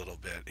anatomy a little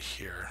bit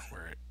here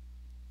where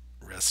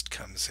wrist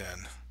comes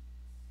in.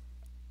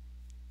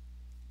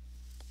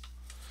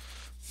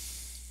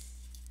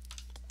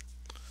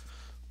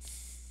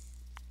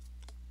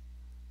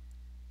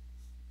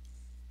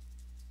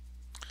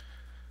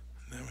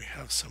 And then we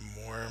have some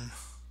warm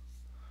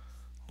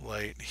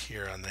light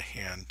here on the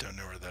hand. Don't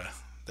know where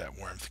that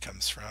warmth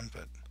comes from,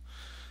 but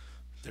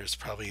there's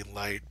probably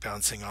light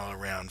bouncing all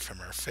around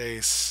from our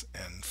face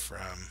and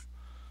from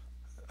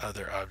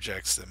other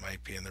objects that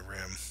might be in the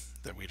room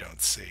that we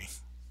don't see.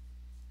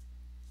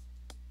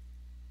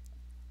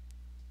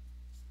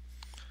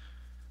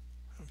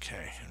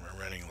 Okay, and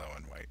we're running low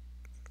on white.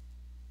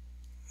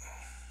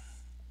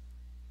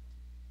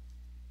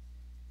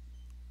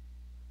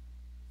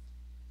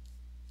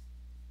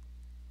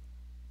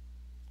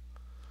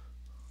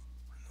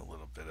 A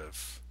little bit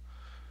of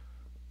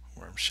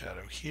warm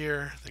shadow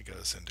here that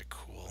goes into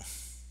cool.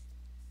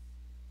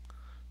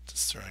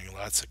 Just throwing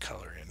lots of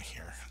color in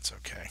here. It's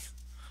okay.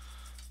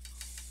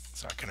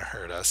 It's not going to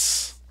hurt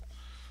us.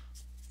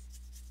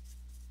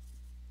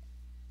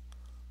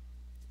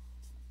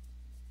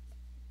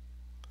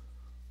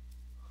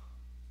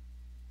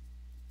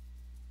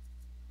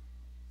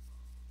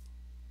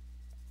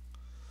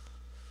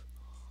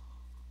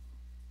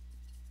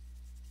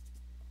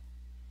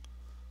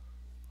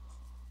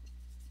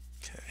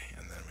 Okay,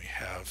 and then we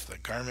have the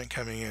garment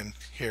coming in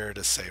here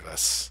to save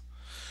us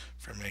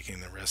from making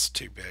the wrist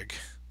too big.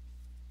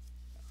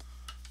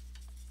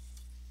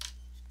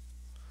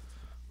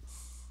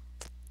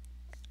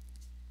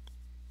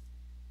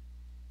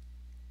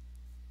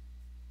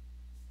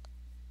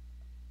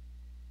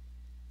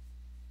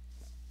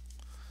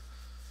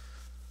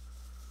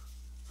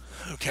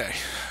 Okay,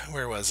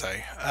 where was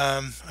I?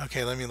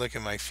 Okay, let me look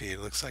at my feed.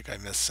 Looks like I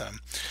missed some.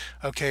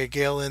 Okay,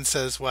 Gail Lynn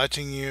says,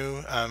 watching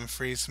you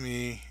frees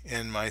me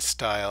in my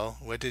style.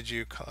 What did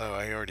you call? Oh,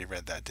 I already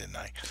read that, didn't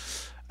I?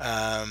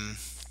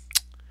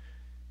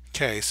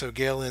 Okay, so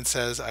Gail Lynn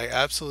says, I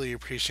absolutely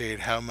appreciate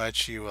how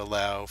much you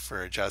allow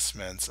for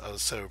adjustments. I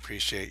also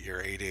appreciate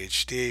your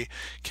ADHD,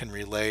 can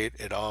relate.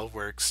 It all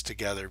works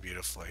together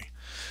beautifully.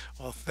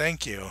 Well,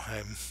 thank you.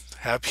 I'm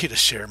happy to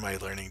share my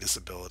learning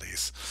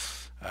disabilities.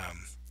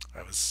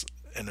 I was,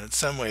 in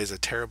some ways, a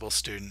terrible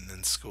student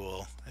in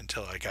school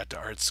until I got to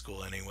art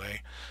school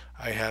anyway.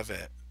 I have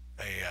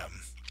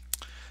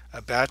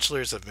a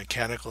bachelor's of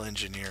mechanical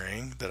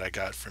engineering that I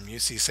got from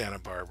UC Santa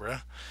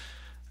Barbara.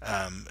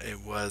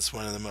 It was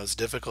one of the most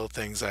difficult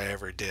things I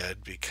ever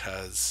did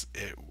because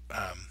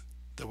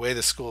the way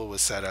the school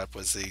was set up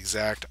was the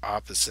exact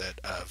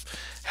opposite of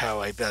how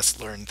I best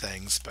learned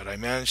things, but I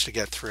managed to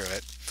get through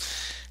it.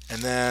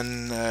 And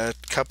then a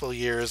couple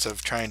years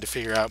of trying to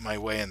figure out my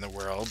way in the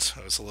world.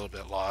 I was a little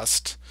bit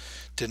lost.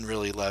 Didn't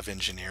really love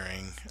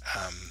engineering,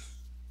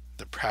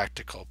 the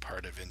practical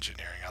part of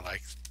engineering. I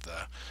liked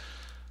the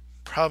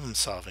problem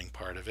solving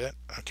part of it.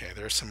 Okay,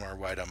 there's some more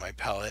white on my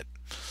palette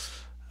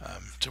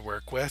to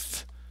work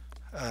with.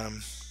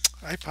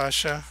 Hi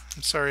Pasha,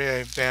 I'm sorry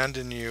I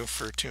abandoned you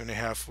for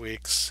 2.5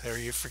 weeks. Are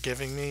you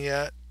forgiving me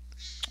yet?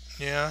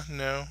 Yeah,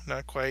 no,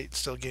 not quite.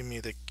 Still giving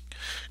me the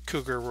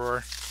cougar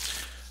roar.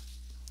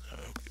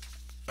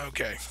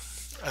 Okay.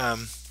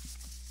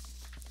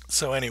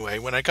 So anyway,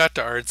 when I got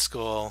to art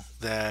school,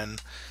 then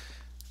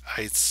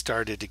I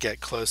started to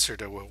get closer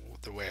to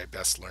the way I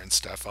best learned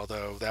stuff,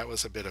 although that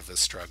was a bit of a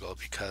struggle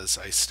because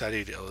I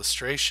studied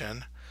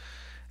illustration,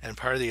 and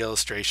part of the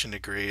illustration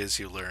degree is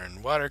you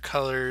learn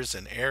watercolors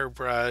and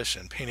airbrush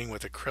and painting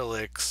with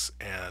acrylics,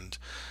 and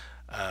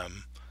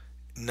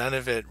none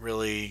of it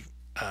really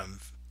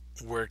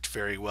worked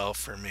very well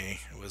for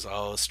me. It was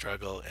all a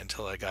struggle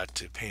until I got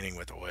to painting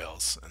with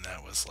oils, and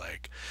that was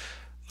like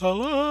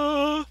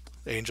alla,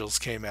 angels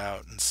came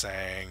out and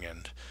sang,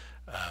 and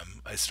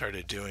I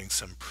started doing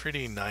some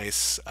pretty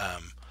nice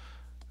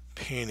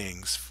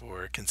paintings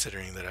for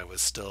considering that I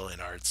was still in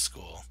art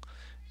school.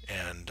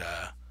 And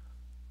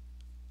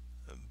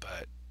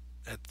but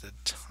at the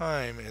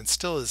time, and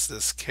still is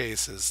this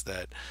case, is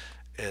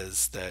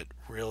that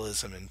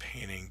realism in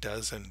painting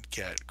doesn't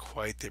get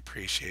quite the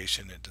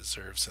appreciation it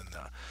deserves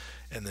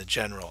in the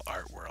general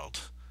art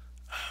world.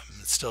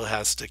 It still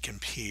has to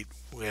compete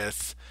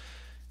with,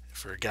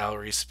 for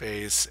gallery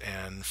space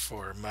and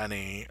for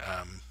money,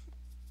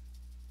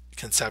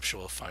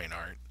 conceptual fine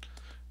art,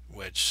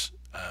 which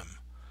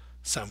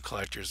some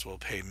collectors will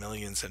pay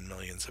millions and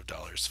millions of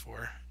dollars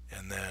for.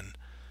 And then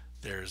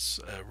there's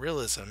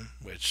realism,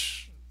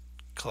 which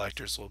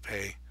collectors will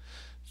pay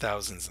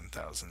thousands and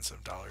thousands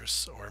of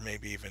dollars, or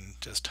maybe even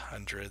just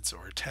hundreds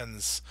or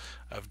tens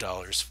of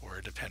dollars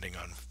for, depending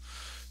on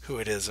who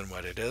it is and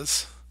what it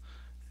is.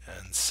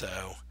 And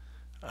so,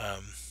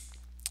 um,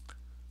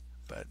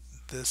 but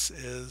this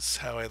is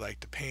how I like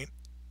to paint.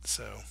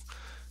 So,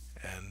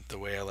 and the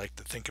way I like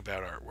to think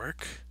about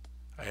artwork.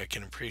 I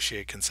can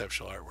appreciate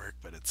conceptual artwork,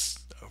 but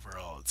it's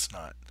overall it's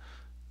not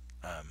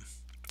um,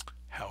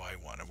 how I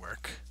want to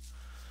work.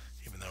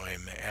 Even though I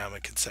am a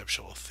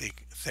conceptual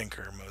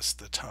thinker most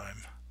of the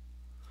time.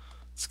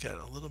 It's got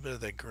a little bit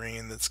of that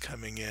green that's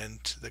coming in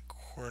to the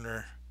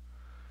corner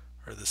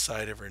or the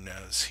side of her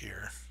nose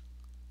here.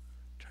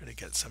 Try to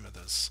get some of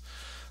those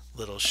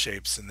little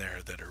shapes in there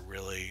that are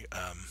really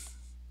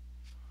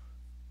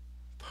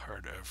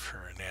part of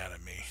her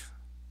anatomy,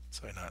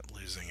 so I'm not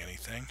losing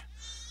anything.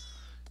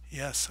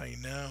 Yes, I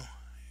know.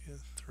 You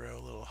throw a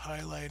little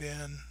highlight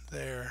in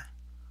there.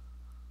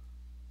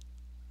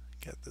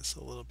 Get this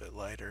a little bit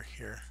lighter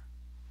here.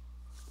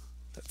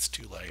 That's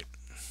too light.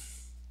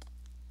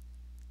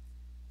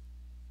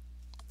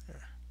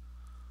 There.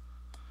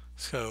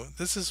 So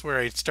this is where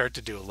I start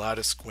to do a lot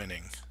of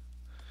squinting.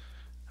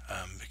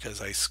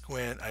 Because I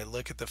squint, I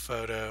look at the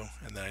photo,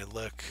 and then I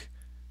look,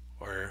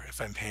 or if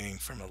I'm painting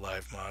from a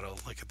live model,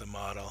 look at the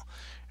model,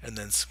 and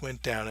then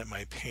squint down at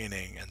my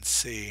painting and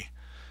see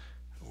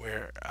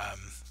where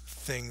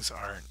things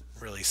aren't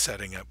really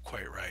setting up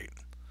quite right.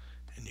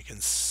 And you can,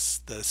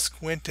 the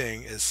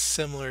squinting is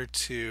similar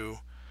to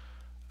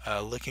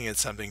looking at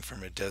something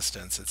from a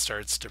distance. It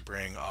starts to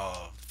bring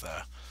all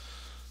of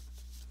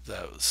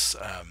those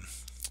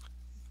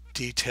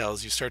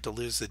details. You start to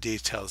lose the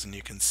details, and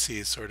you can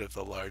see sort of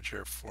the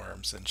larger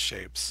forms and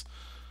shapes.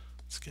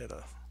 Let's get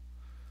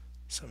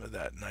some of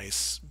that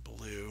nice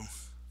blue,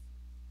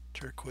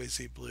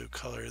 turquoisey blue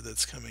color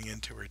that's coming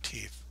into her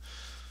teeth,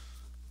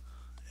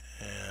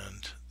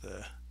 and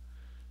the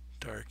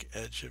dark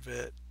edge of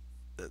it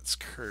that's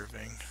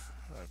curving.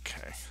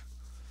 Okay,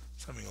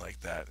 something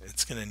like that.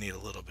 It's going to need a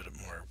little bit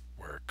more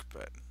work,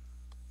 but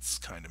it's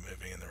kind of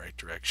moving in the right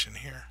direction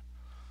here.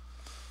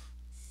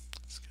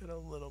 Let's get a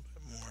little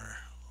bit more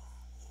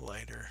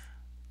lighter.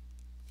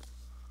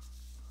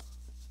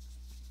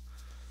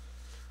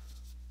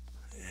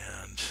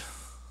 And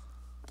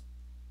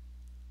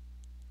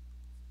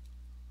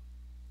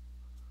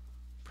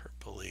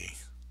purpley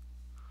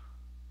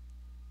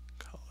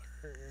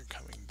color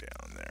coming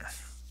down there.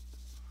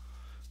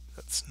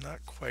 That's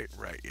not quite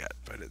right yet,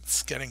 but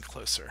it's getting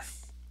closer.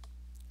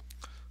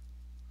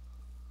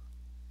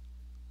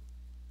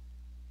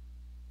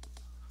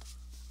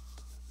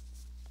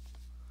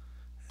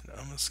 And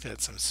almost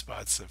got some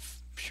spots of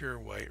pure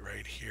white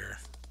right here.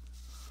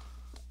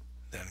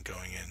 Then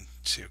going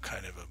into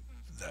kind of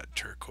that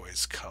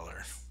turquoise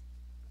color.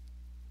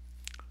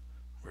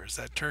 Where's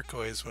that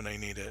turquoise when I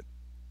need it?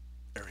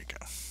 There we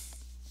go.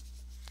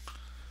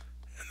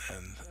 And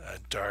then a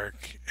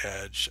dark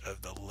edge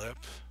of the lip.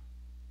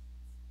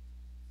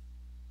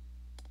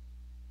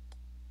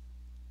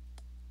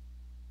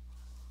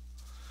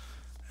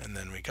 And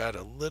then we got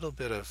a little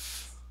bit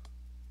of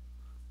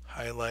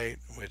highlight,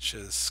 which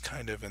is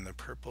kind of in the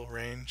purple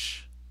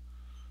range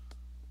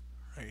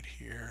right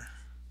here.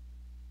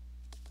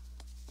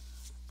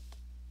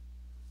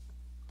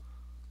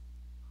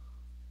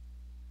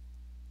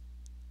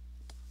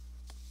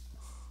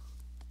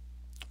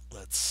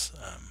 Let's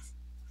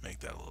make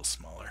that a little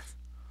smaller.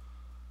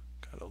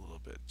 Got a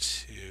little bit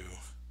too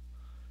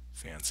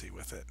fancy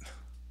with it.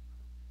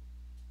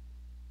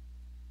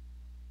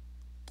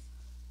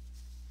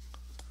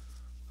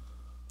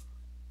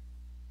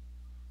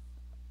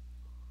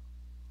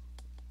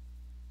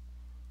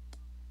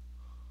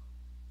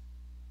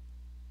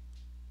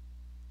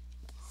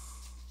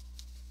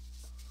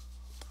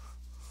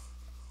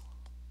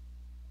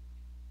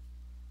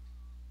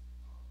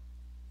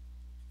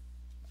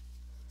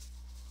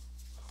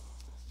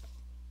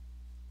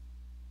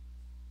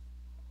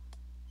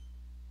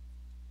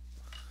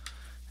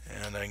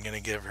 And I'm going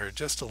to give her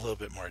just a little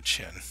bit more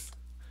chin.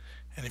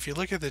 And if you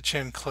look at the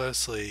chin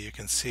closely, you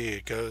can see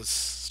it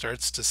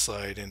starts to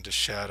slide into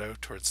shadow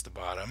towards the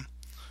bottom,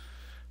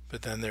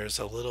 but then there's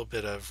a little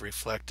bit of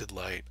reflected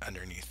light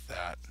underneath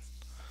that,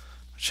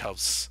 which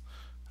helps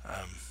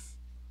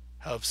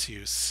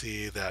you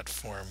see that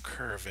form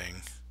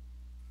curving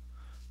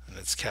and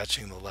it's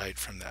catching the light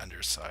from the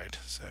underside.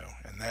 So,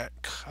 and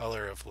that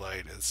color of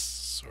light is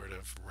sort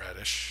of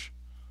reddish.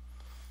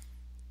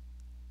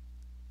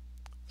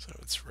 So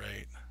it's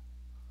right.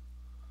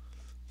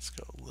 Let's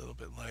go a little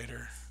bit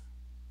lighter.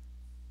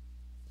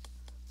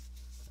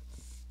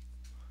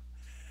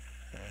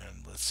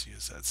 And let's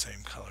use that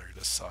same color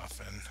to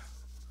soften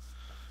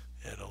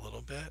it a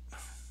little bit.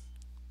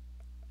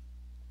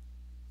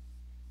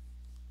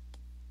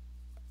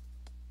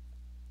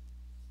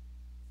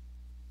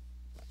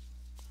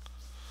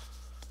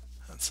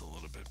 That's a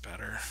little bit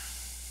better.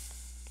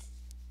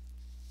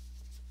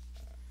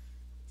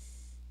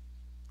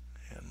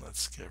 And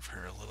let's give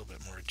her a little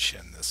bit more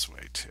chin this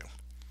way too.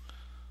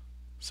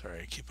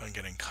 Sorry, I keep on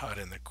getting caught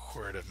in the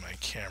cord of my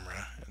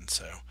camera, and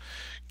so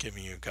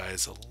giving you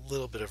guys a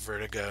little bit of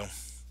vertigo.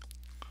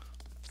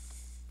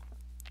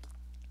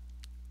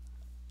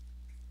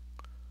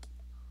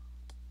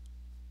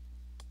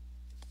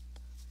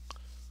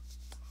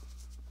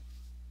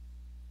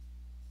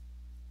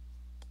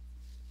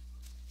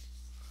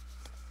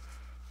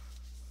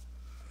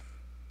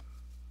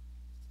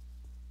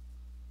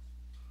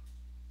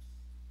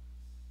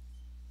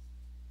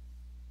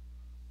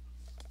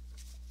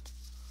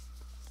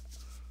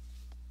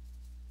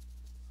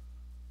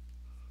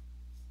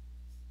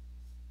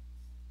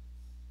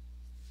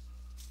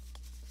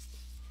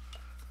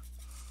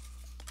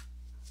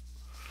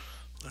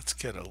 Let's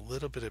get a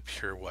little bit of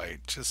pure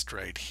white just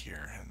right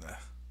here in the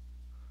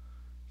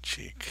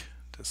cheek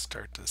to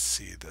start to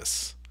see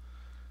this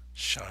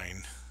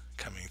shine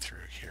coming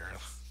through here.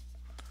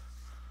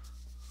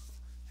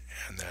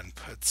 And then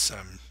put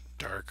some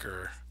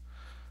darker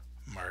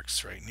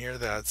marks right near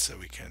that so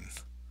we can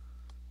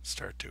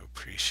start to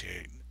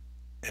appreciate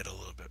it a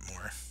little bit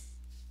more.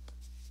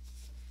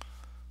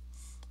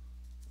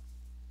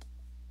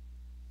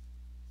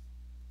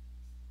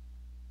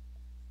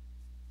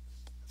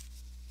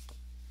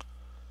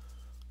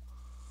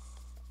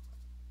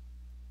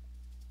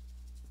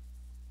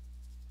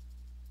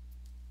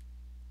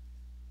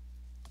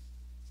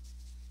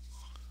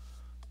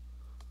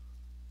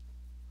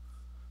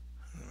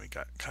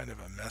 Got kind of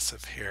a mess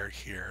of hair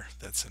here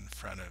that's in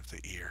front of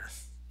the ear.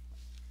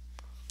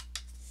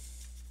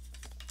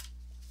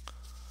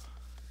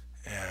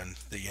 And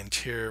the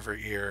interior of her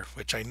ear,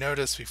 which I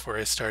noticed before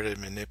I started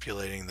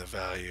manipulating the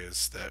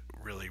values, that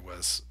really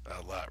was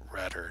a lot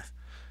redder.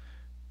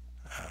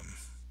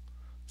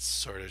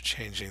 Sort of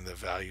changing the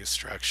value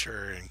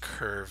structure and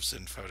curves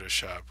in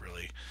Photoshop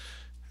really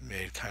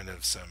made kind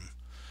of some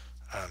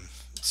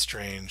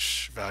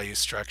strange value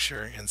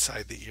structure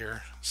inside the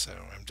ear, so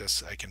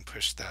I can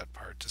push that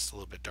part just a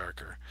little bit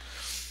darker.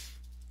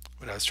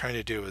 What I was trying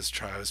to do was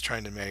I was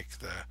trying to make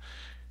the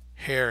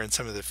hair and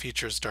some of the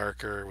features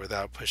darker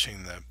without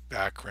pushing the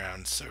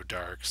background so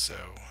dark, so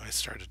I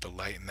started to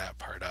lighten that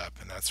part up,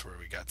 and that's where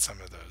we got some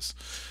of those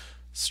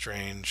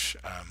strange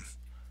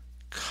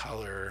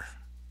color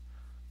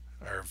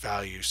or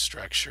value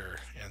structure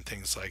and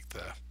things like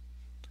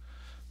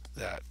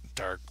that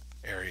dark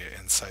area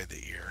inside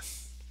the ear.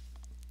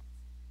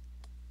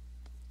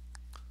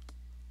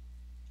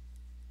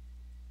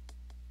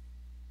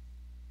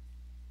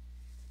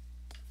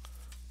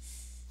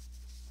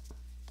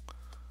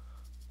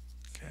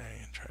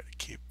 And try to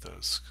keep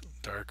those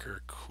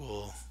darker,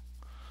 cool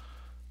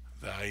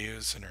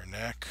values in her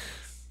neck.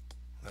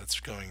 That's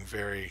going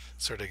very,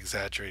 sort of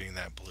exaggerating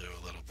that blue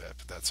a little bit,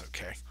 but that's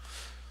okay.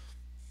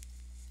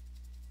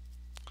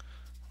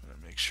 I'm going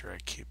to make sure I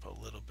keep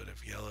a little bit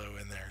of yellow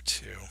in there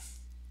too.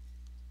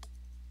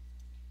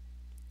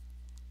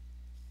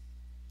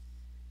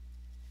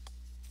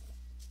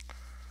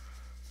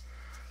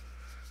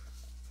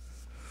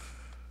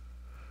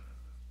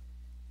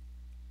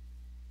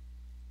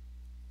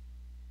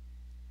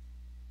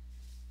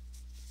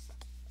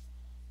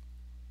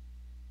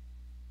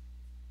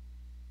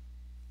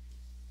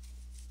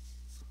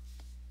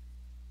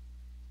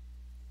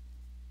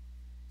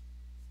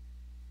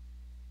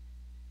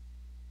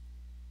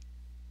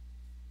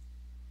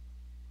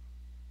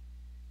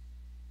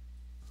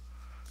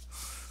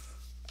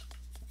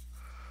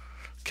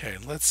 Okay,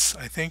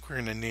 I think we're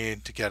going to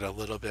need to get a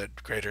little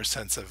bit greater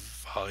sense of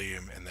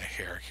volume in the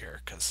hair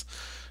here, because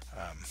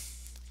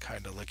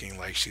kind of looking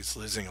like she's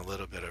losing a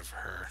little bit of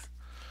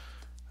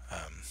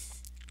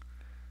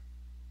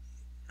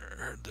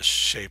the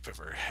shape of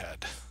her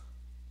head.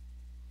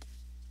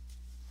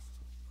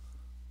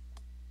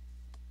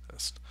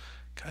 Just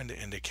kind of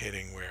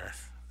indicating where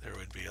there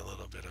would be a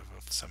little bit of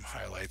some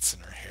highlights in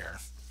her hair.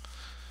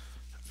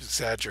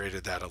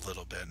 Exaggerated that a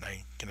little bit, and I'm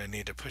going to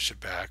need to push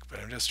it back, but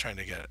I'm just trying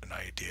to get an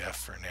idea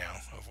for now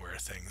of where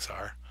things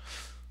are.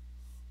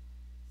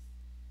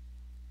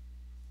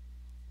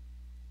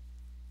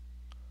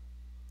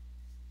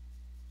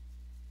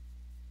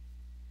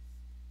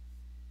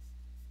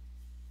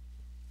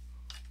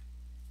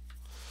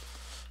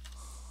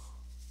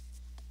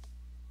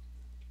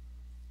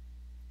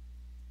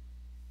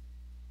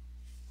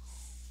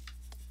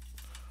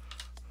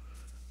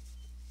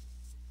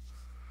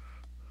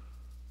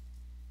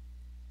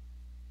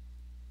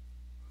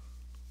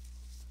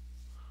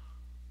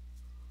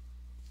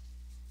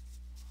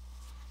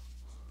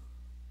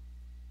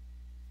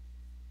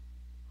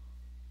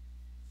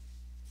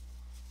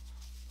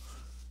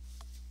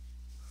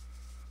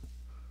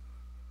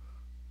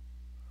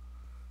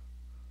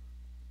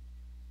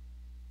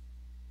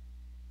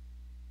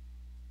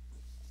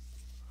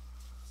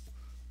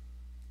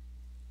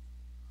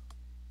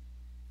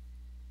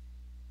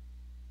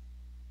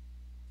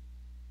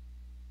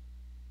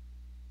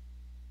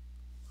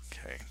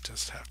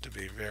 just have to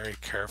be very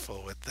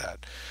careful with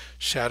that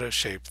shadow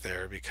shape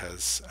there,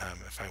 because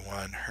if I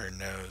want her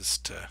nose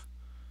to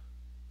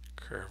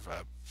curve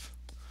up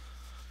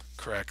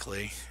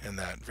correctly in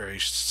that very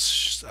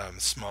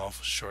small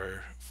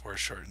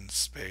foreshortened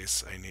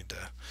space, I need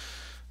to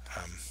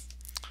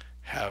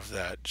have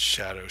that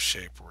shadow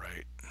shape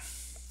right,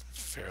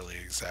 fairly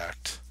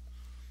exact.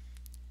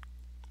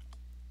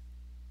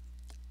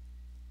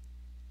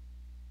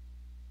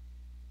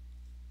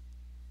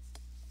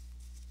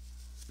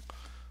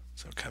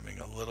 So coming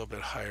a little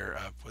bit higher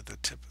up with the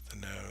tip of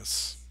the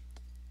nose,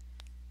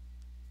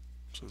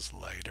 which is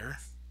lighter.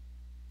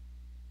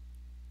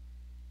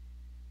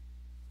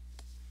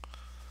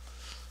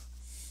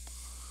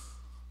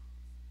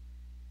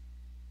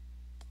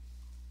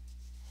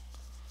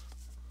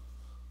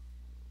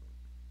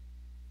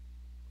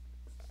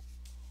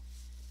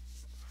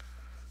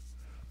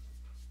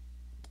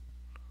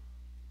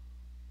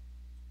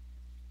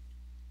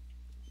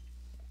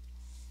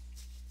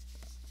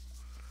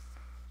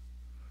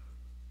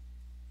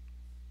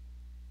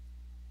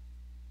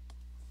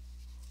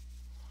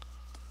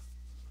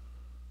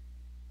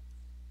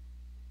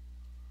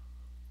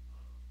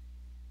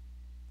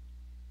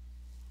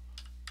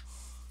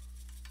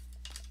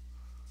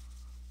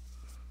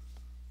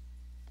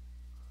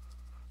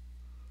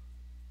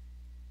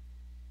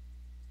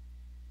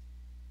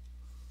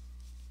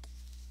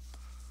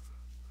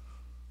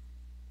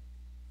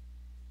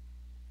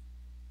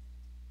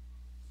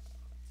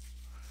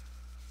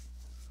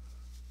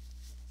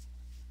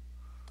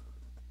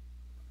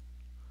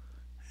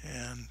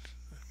 And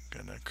I'm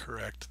going to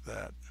correct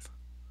that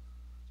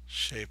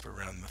shape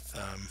around the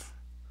thumb,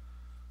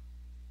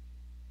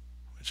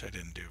 which I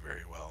didn't do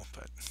very well,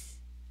 but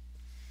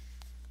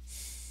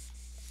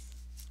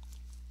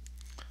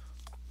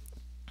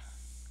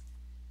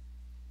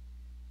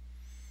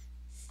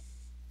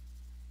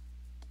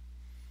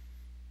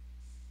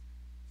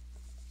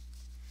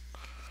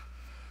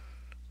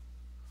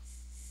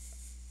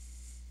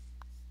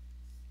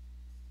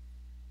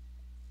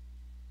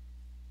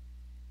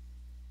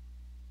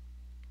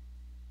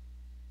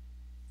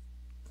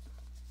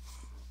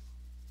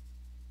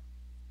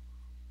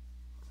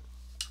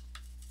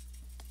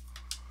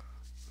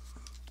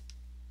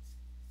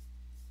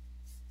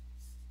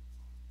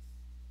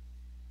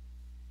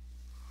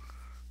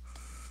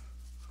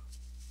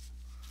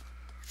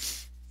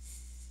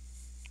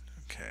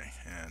okay.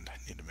 And I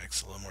need to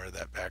mix a little more of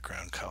that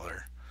background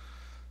color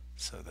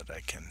so that I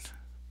can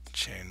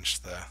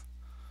change the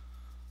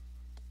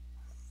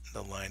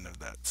line of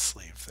that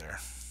sleeve there.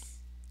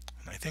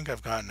 And I think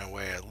I've gotten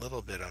away a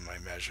little bit on my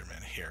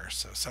measurement here,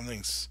 so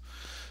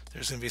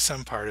there's going to be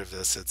some part of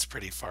this that's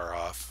pretty far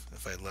off.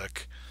 If I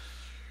look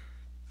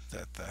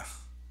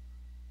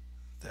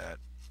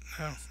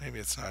no, maybe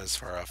it's not as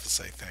far off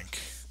as I think.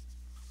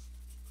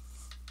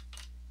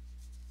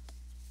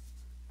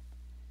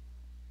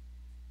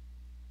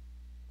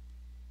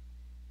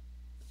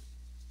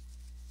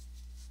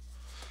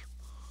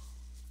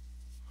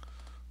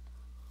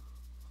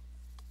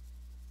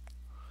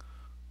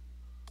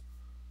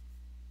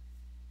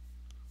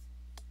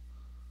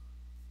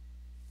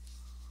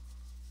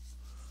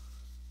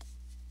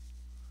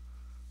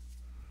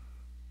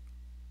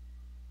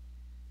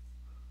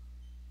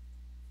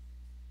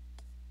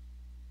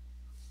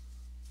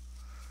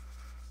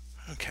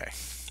 Okay,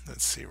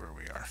 let's see where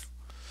we are.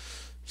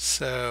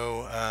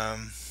 So,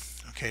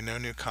 okay, no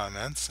new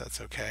comments.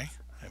 That's okay.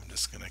 I'm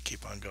just going to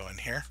keep on going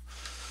here.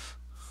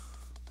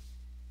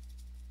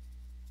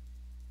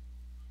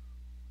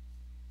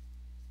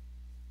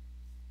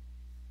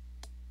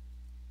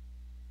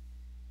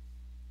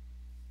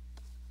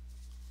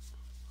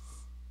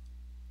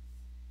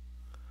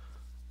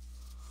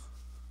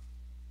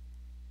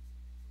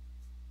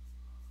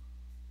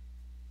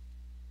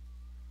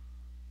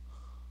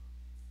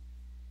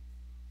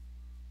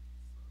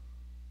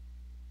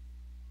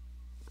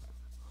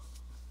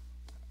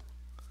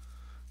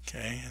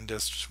 Okay, and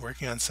just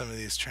working on some of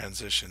these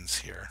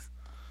transitions here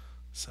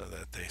so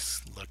that they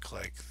look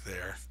like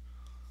they're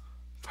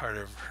part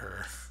of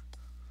her,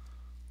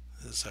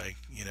 as I,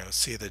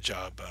 see the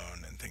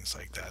jawbone and things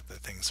like that, that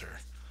things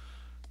are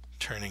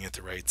turning at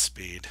the right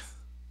speed.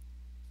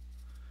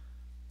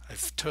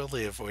 I've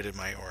totally avoided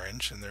my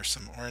orange, and there's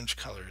some orange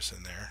colors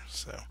in there,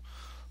 so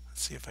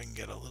let's see if I can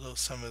get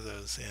some of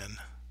those in.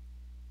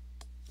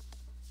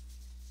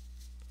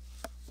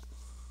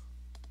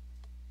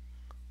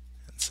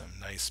 Some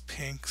nice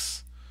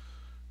pinks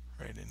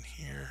right in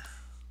here.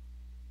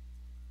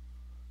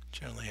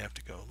 Generally have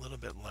to go a little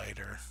bit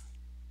lighter.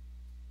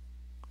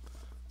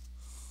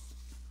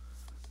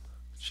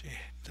 She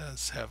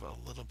does have a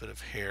little bit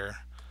of hair,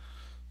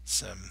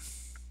 some,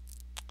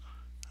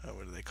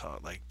 what do they call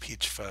it, like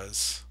peach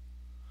fuzz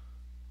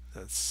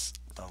that's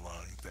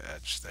along the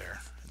edge there,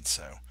 and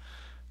so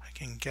I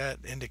can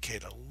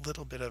indicate a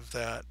little bit of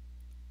that,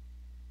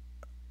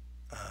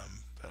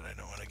 but I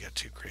don't want to get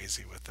too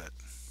crazy with it.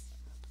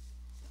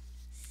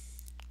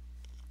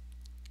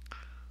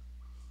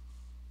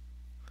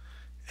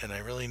 And I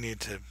really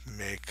need to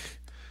make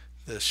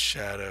this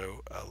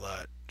shadow a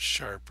lot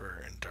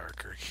sharper and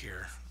darker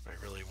here if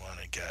I really want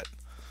to get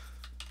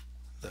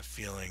the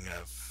feeling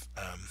of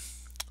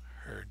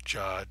her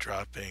jaw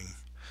dropping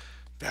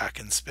back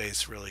in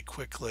space really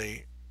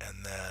quickly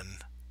and then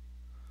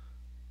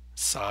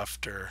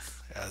softer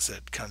as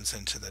it comes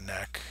into the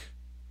neck.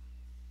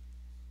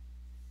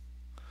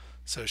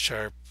 So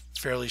sharp,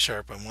 fairly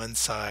sharp on one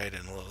side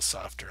and a little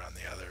softer on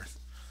the other.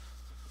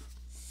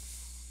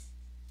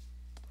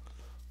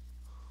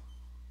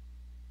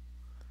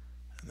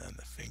 And then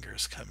the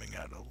fingers coming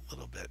out a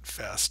little bit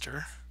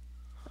faster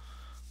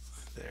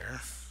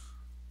there.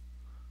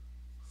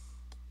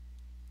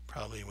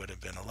 Probably would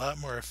have been a lot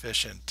more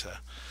efficient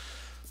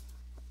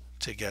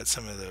to get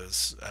some of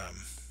those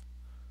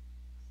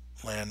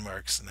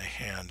landmarks in the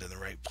hand in the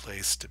right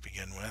place to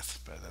begin with,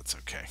 but that's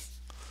okay.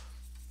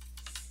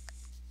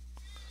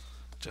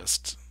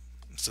 It's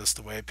just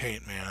the way I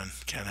paint, man.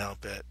 Can't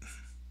help it.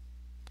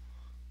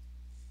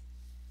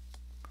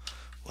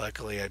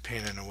 Luckily, I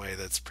paint in a way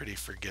that's pretty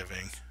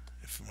forgiving.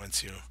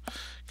 Once you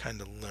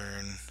kind of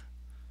learn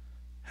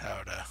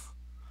how to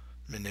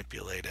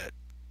manipulate it.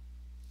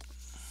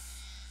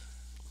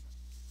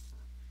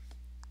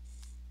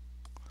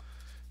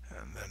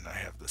 And then I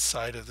have the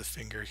side of the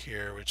finger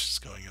here, which is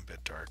going a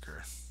bit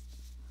darker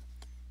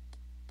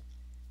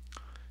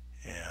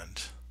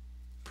and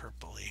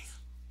purpley.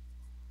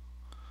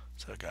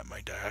 So I got my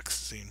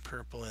dioxazine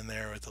purple in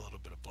there with a little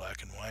bit of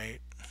black and white.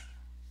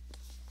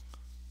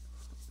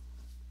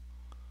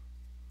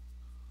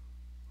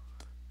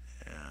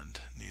 And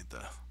need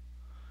the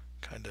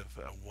kind of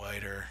a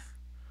wider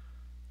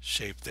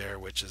shape there,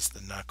 which is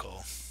the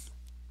knuckle.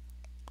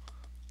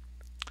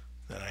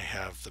 Then I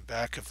have the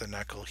back of the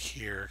knuckle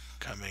here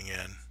coming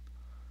in,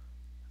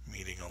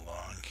 meeting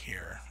along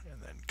here,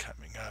 and then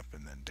coming up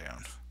and then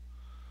down.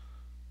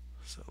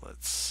 So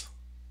let's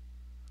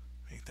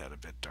make that a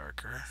bit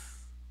darker.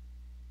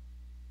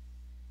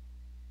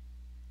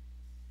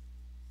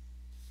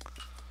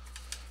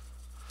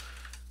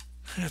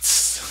 It's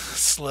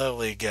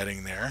slowly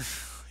getting there.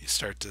 You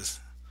start to,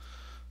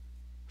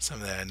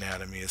 some of that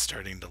anatomy is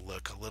starting to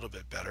look a little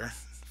bit better,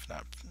 if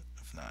not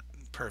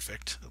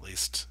perfect, at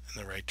least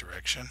in the right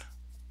direction.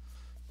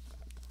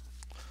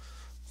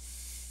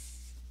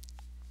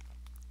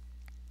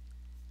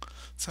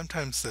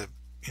 Sometimes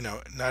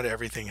not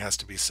everything has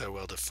to be so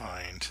well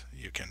defined.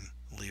 You can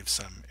leave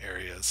some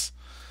areas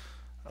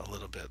a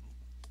little bit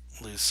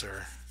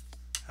looser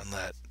and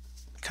let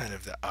kind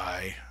of the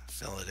eye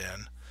fill it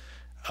in.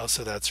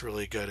 Also, that's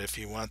really good if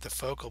you want the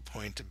focal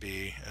point to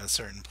be in a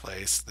certain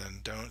place,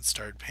 then don't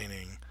start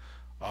painting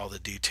all the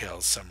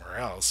details somewhere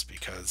else,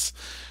 because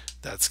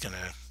that's going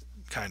to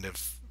kind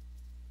of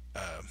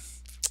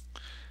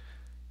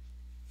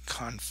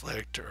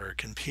conflict or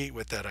compete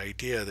with that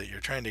idea that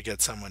you're trying to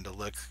get someone to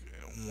look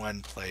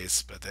one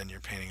place, but then you're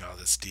painting all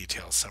this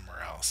detail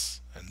somewhere else.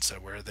 And so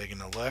where are they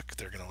going to look?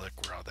 They're going to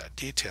look where all that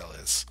detail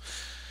is.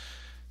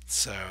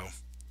 So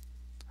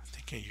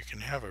you can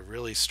have a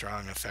really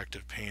strong,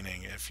 effective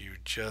painting if you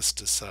just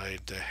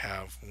decide to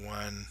have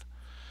one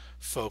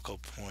focal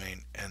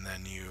point and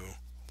then you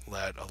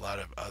let a lot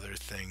of other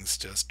things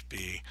just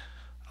be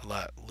a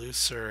lot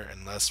looser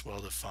and less well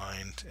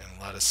defined and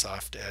a lot of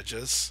soft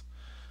edges,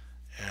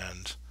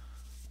 and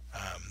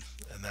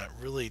that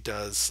really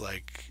does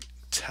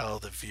tell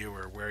the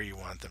viewer where you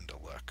want them to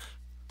look.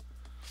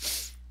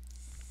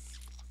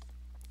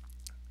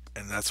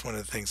 And that's one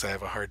of the things I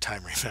have a hard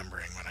time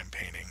remembering when I'm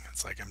painting.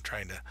 It's like I'm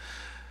trying to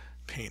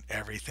paint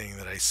everything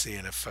that I see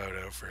in a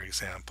photo, for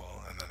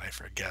example, and then I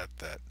forget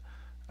that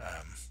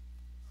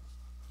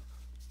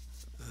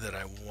that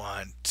I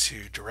want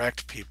to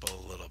direct people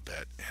a little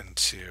bit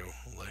into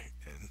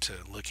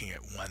looking at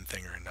one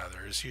thing or another.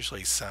 There's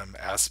usually some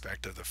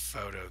aspect of the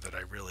photo that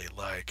I really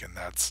like, and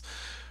that's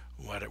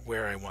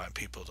where I want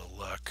people to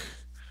look.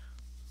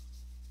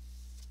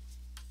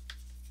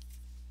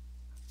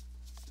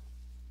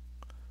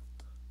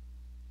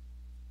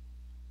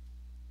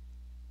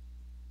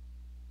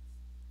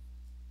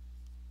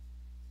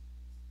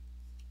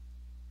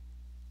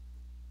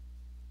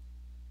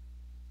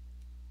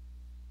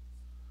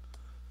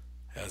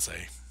 As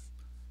I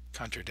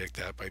contradict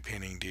that by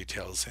painting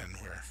details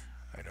in where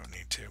I don't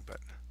need to, but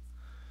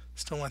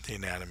still want the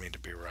anatomy to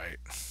be right.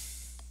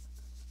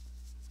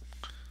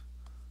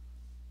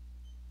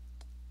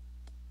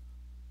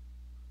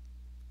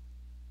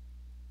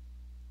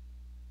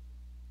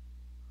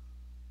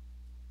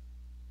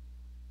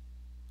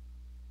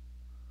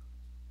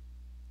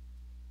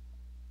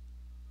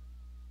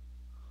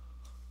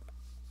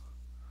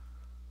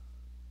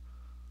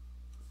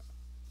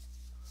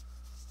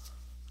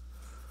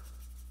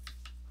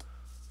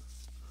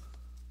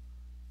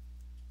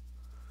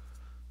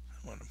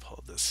 I want to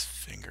pull this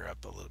finger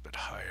up a little bit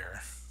higher.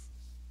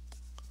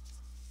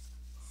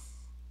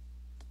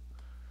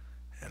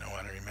 And I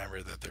want to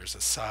remember that there's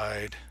a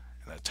side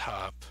and a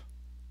top.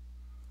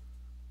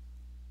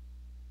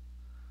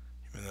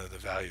 Even though the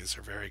values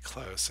are very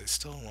close, I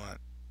still want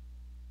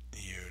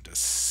you to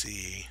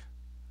see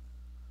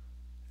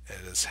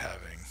it as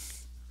having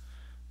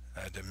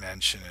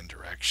dimension and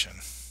direction.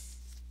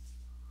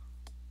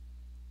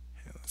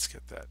 Okay, let's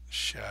get that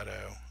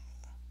shadow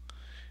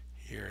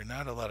here.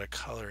 Not a lot of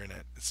color in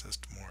it, it's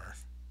just more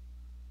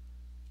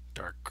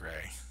dark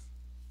gray.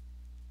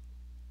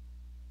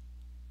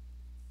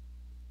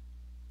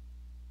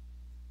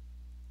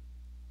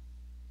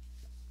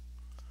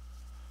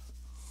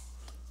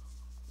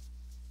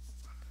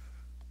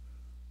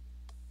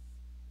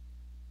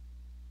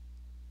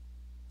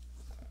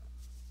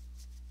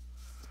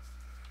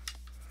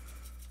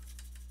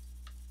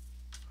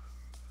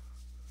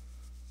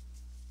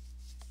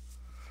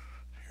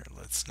 Here,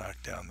 let's knock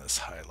down this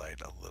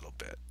highlight a little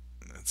bit.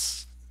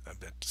 It's a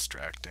bit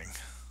distracting.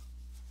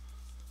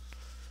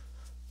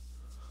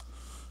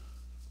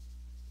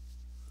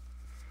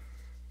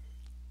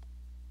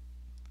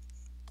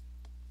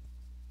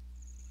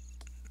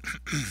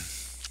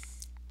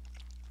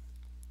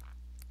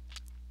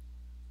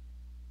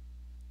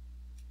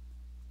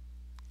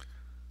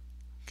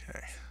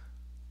 Okay.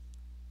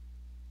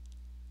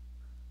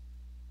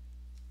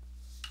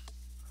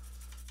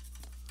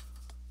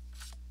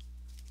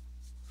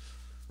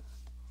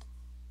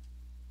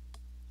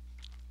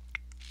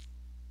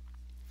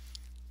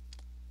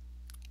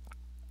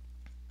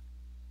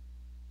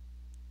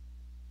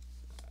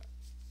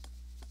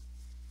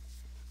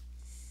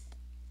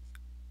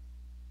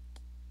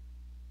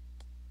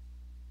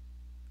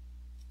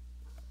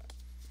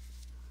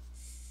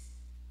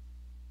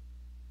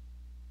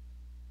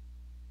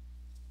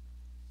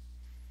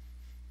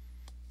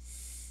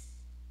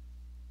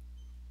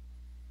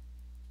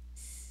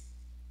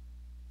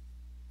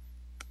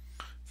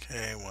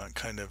 Okay, I want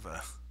kind of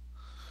a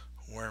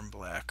warm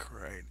black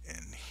right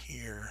in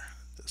here,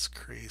 this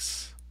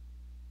crease.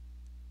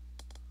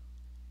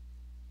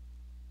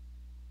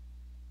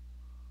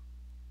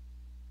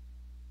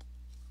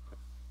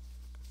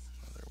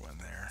 Another one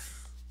there.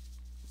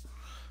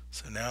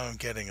 So now I'm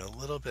getting a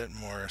little bit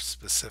more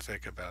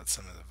specific about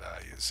some of the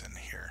values in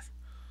here,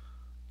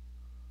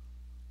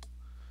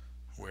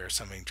 where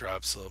something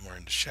drops a little more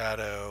into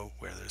shadow,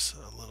 where there's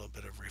a little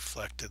bit of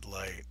reflected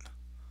light.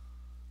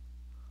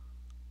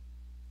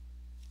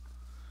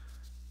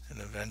 And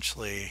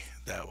eventually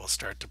that will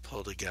start to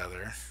pull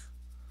together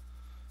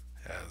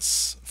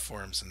as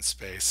forms in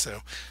space. So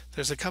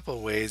there's a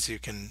couple ways you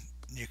can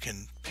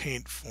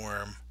paint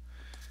form.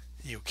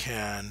 You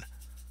can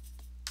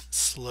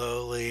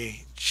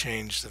slowly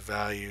change the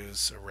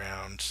values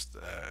around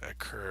a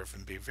curve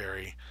and be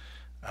very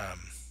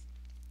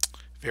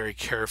very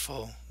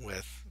careful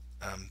with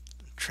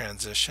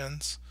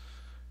transitions.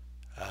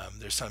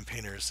 There's some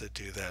painters that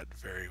do that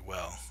very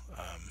well.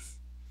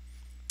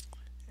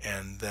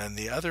 And then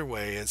the other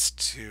way is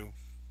to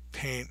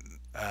paint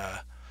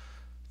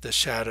the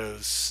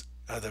shadows,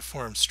 the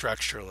form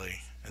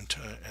structurally.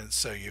 And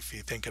so if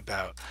you think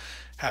about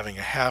having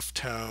a half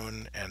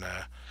tone and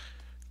a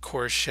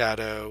coarse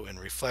shadow and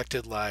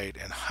reflected light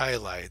and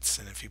highlights,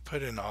 and if you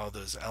put in all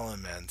those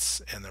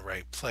elements in the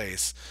right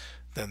place,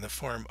 then the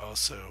form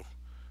also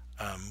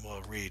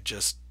will read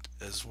just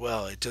as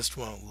well. It just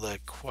won't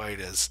look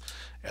quite as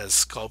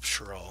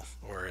sculptural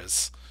or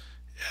as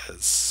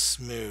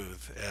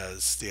smooth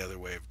as the other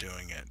way of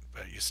doing it,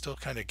 but you still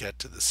kind of get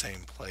to the same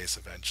place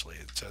eventually.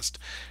 It just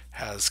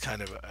has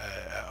kind of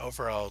a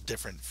overall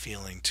different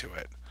feeling to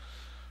it.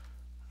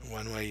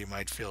 One way you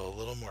might feel a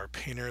little more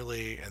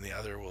painterly, and the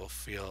other will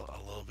feel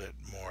a little bit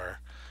more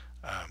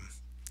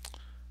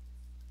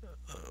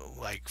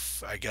like,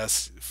 I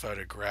guess,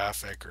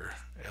 photographic, or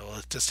it'll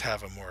just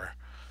have a more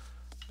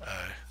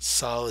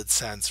solid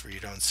sense where you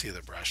don't see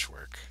the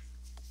brushwork.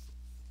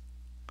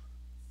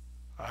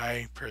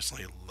 I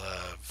personally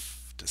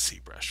love to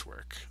see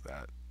brushwork.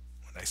 That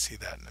when I see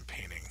that in a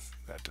painting,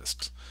 that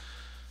just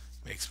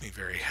makes me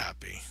very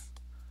happy.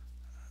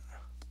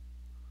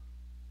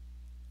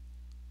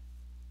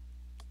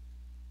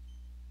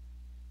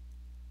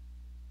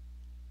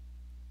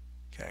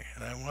 Okay,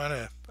 and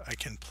I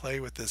can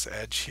play with this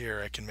edge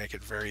here. I can make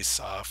it very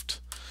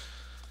soft,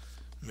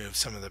 move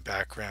some of the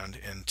background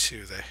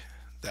into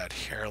that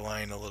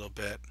hairline a little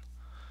bit,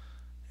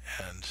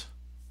 and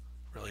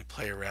really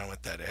play around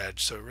with that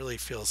edge so it really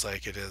feels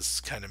like it is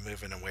kind of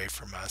moving away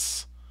from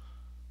us.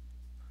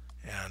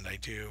 And I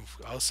do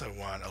also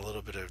want a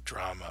little bit of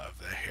drama of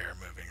the hair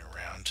moving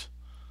around,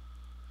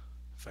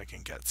 if I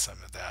can get some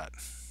of that.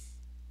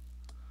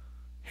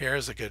 Hair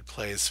is a good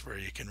place where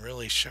you can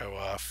really show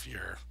off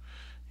your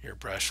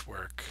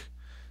brushwork,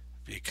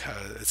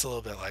 because it's a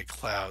little bit like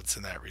clouds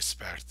in that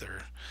respect.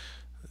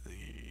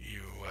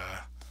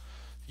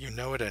 You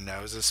know what a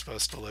nose is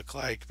supposed to look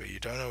like, but you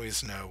don't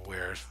always know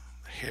where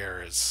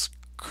hair is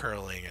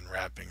curling and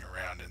wrapping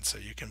around, and so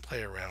you can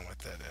play around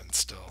with it and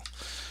still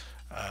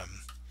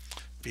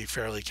be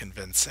fairly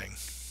convincing.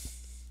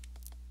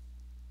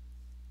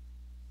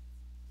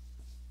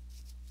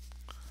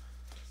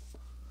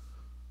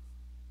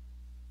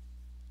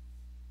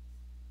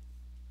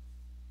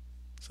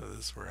 So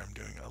this is where I'm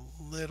doing a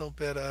little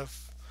bit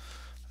of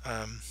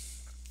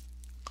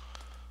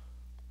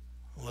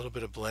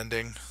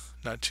blending,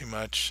 not too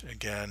much.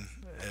 Again,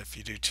 if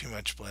you do too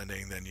much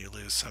blending, then you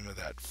lose some of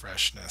that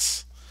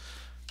freshness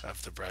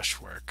of the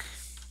brushwork.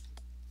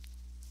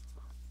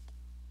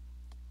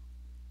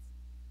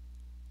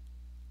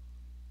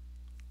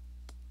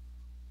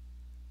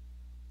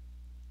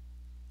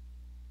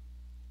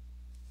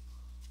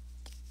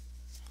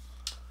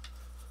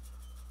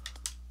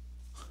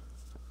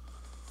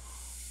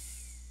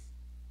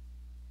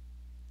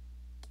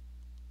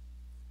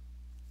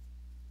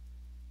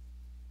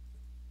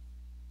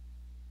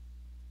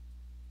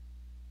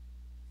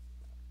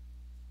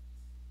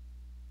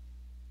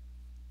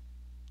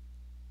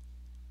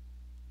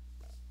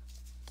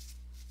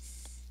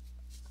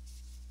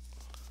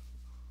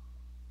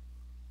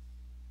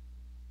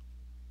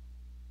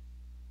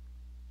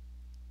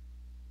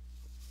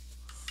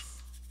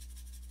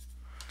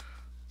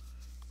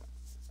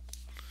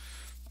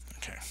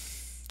 Okay.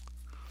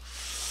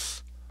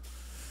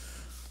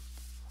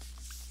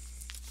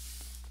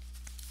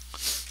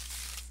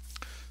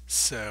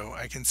 So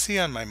I can see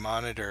on my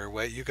monitor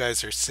what you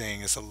guys are seeing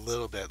is a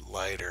little bit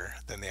lighter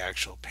than the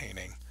actual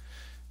painting.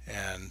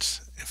 And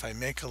if I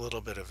make a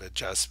little bit of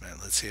adjustment,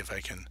 let's see if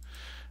I can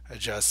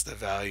adjust the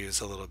values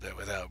a little bit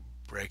without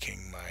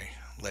breaking my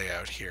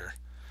layout here.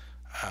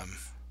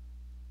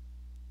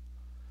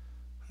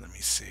 Let me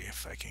see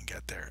if I can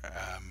get there.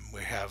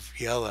 We have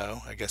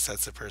yellow. I guess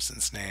that's the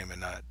person's name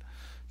and not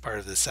part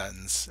of the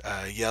sentence.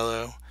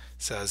 Yellow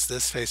says,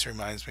 "This face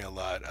reminds me a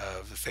lot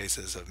of the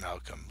faces of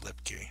Malcolm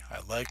Lipke." I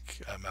like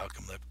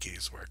Malcolm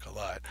Lipke's work a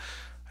lot.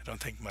 I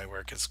don't think my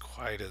work is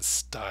quite as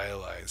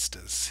stylized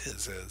as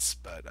his is,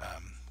 but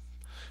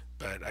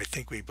I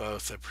think we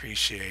both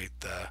appreciate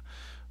the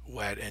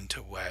wet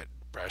into wet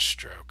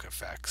brushstroke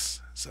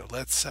effects. So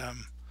let's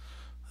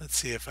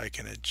see if I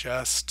can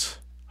adjust.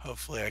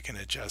 Hopefully I can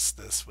adjust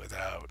this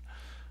without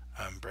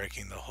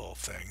breaking the whole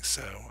thing.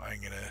 So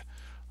I'm going to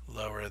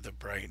lower the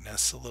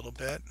brightness a little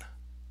bit.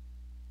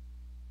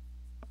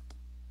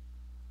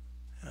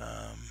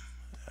 I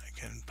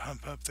can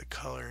pump up the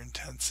color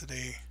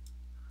intensity.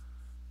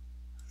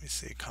 Let me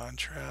see,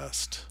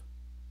 contrast.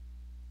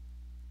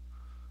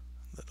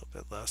 A little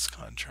bit less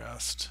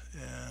contrast.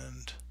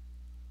 And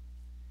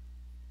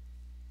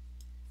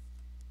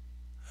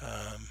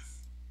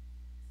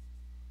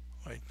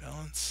white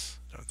balance.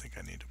 I don't think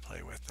I need to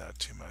play with that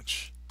too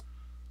much.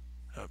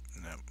 Oh,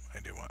 no, I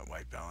do want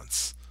white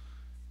balance.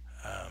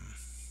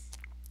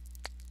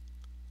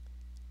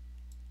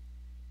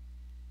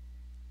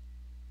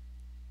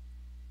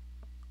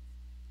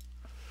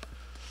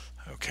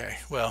 Okay,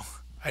 well,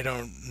 I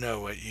don't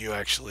know what you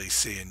actually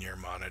see in your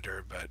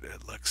monitor, but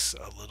it looks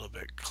a little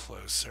bit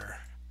closer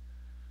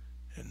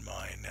in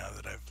mine now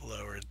that I've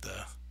lowered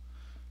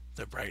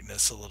the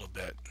brightness a little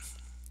bit.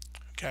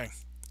 Okay,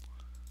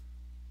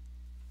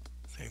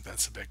 I think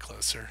that's a bit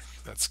closer.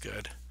 That's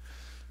good.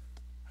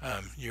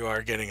 You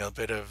are getting a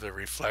bit of the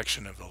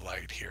reflection of the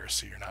light here,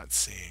 so you're not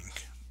seeing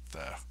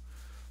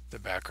the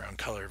background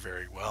color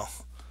very well.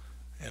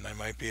 And I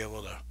might be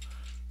able to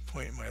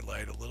point my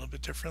light a little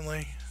bit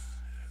differently.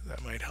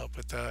 That might help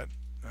with that.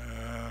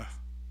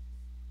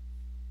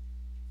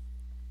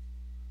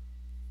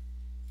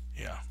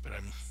 Yeah, but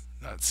I'm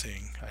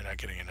not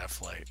getting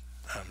enough light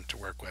to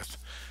work with.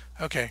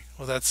 Okay,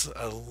 well that's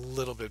a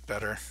little bit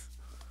better.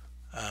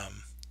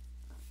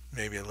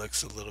 Maybe it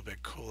looks a little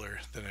bit cooler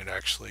than it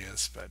actually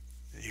is, but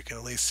you can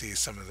at least see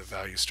some of the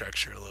value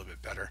structure a little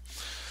bit better.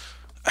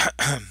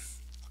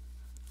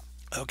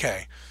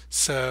 Okay,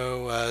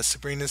 so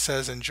Sabrina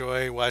says,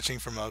 enjoy watching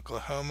from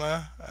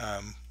Oklahoma.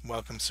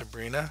 Welcome,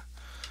 Sabrina.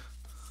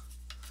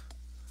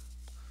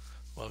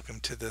 Welcome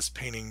to this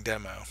painting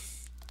demo.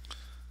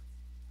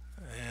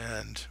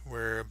 And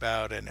we're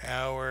about an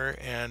hour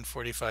and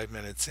 45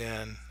 minutes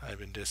in. I've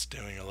been just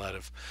doing a lot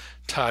of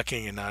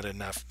talking and not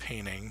enough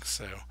painting,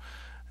 so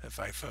if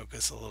I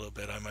focus a little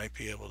bit, I might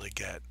be able to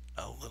get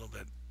a little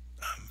bit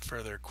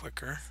further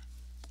quicker.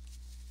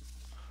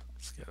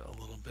 Let's get a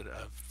little bit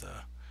of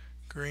the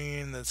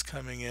green that's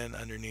coming in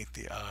underneath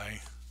the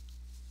eye.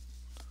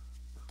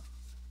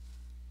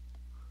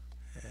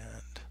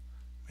 And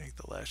make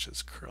the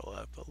lashes curl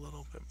up a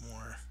little bit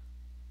more.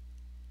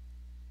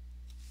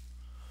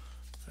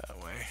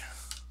 That way.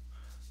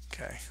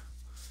 Okay.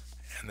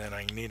 And then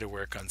I need to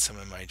work on some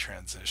of my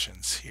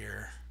transitions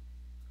here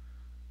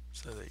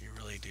so that you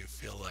really do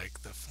feel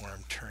like the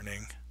form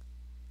turning.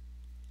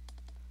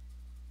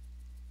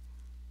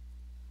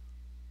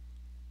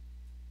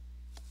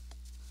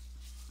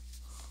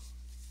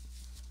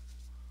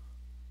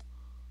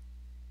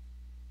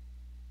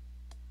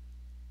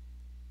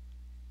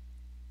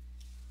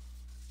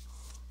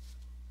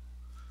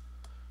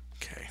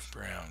 Okay,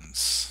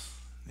 browns.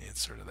 Need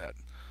sort of that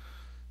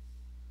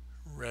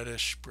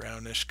reddish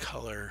brownish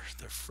color,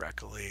 the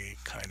freckly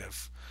kind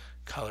of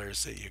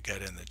colors that you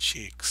get in the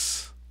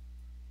cheeks.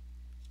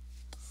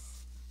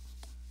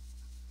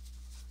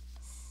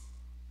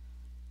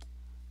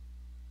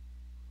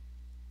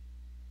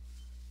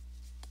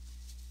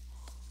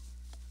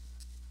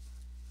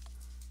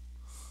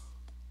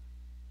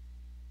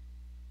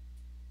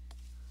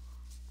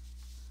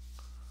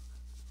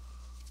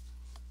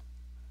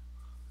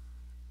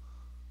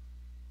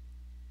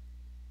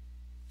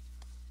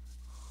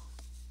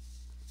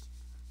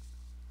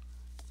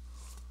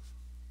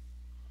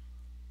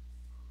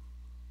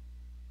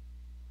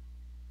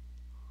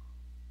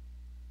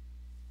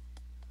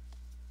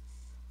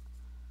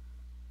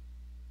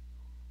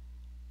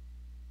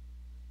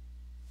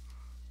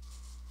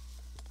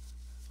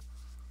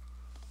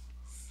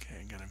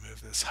 to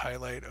move this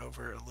highlight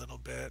over a little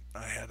bit.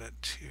 I had it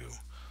too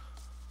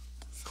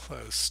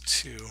close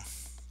to,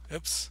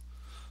 oops,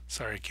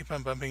 sorry, keep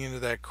on bumping into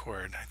that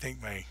cord. I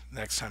think my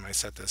next time I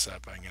set this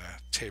up, I'm going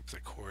to tape the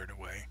cord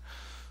away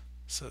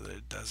so that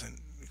it doesn't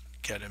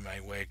get in my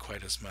way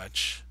quite as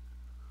much.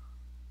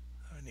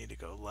 I need to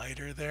go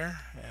lighter there,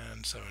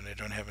 and so when I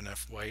don't have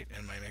enough white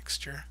in my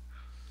mixture.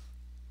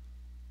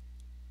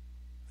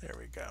 There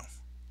we go.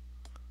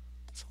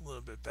 It's a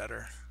little bit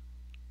better.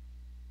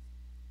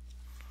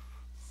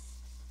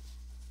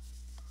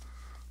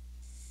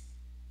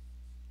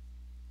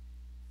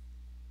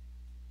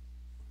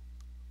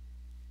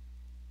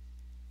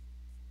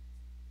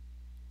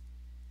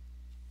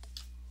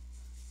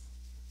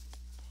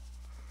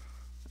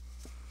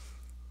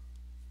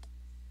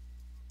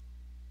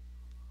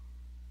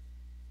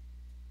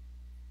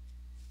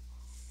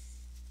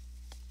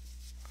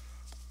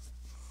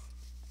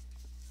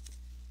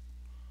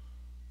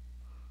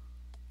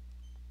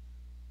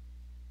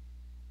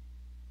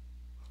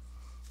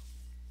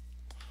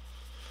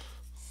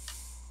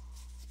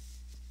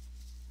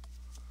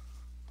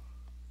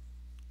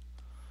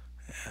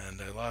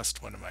 And I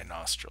lost one of my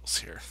nostrils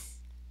here.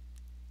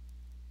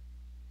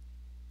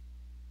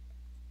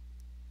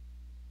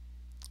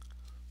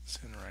 It's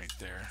in right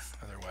there.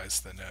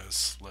 Otherwise the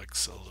nose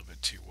looks a little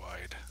bit too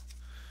wide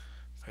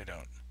if I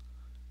don't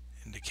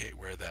indicate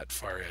where that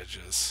far edge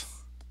is.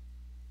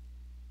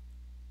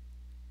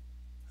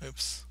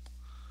 Oops.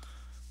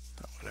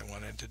 Not what I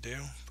wanted to do,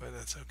 but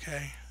that's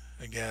okay.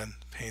 Again,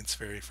 paint's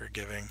very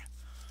forgiving.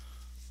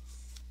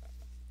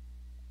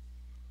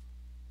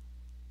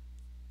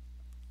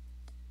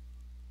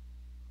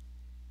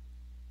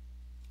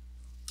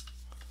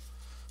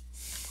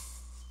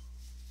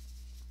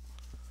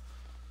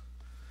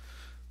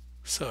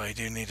 So I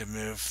do need to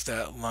move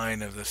that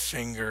line of the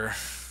finger,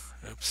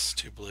 oops,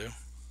 too blue,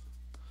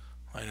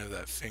 line of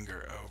that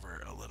finger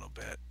over a little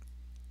bit.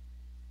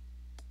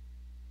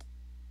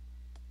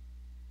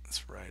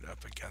 It's right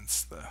up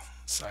against the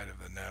side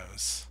of the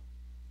nose.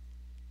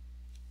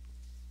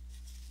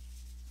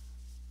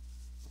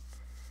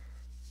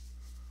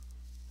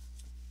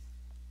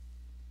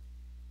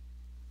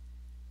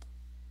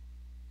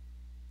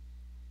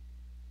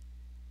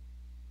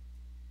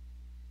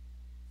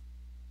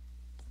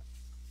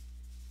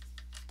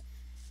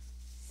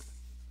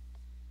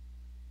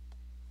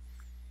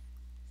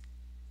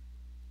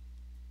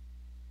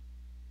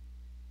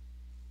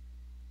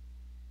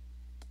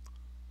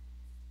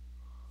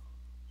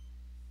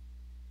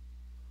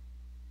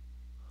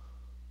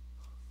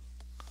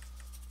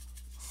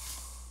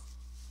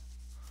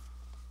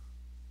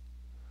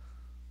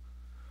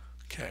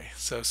 Okay,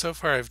 so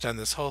far I've done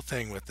this whole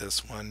thing with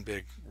this one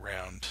big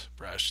round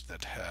brush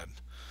that had,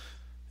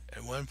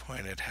 at one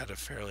point it had a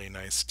fairly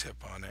nice tip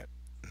on it.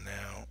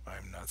 Now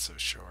I'm not so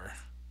sure.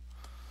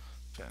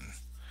 Been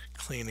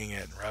cleaning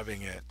it,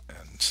 rubbing it,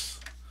 and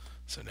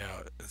so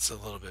now it's a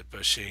little bit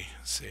bushy.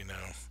 See,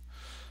 now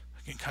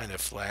I can kind of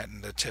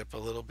flatten the tip a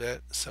little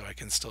bit so I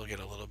can still get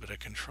a little bit of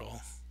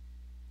control.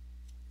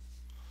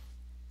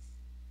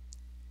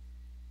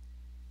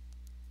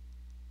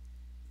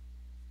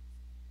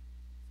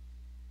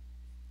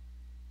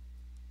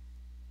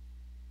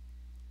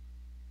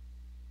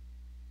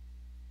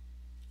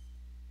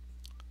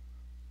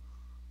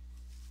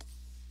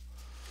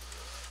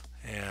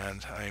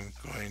 And I'm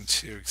going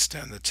to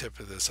extend the tip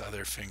of this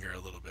other finger a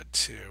little bit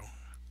too.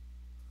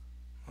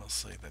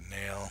 Mostly the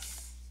nail.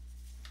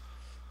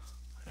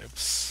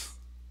 Oops.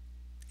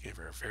 Gave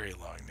her a very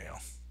long nail.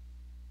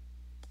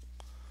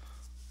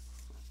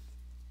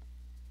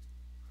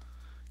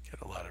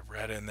 Get a lot of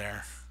red in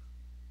there.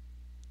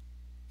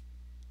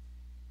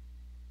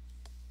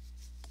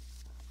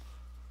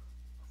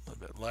 A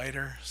little bit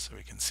lighter so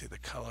we can see the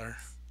color.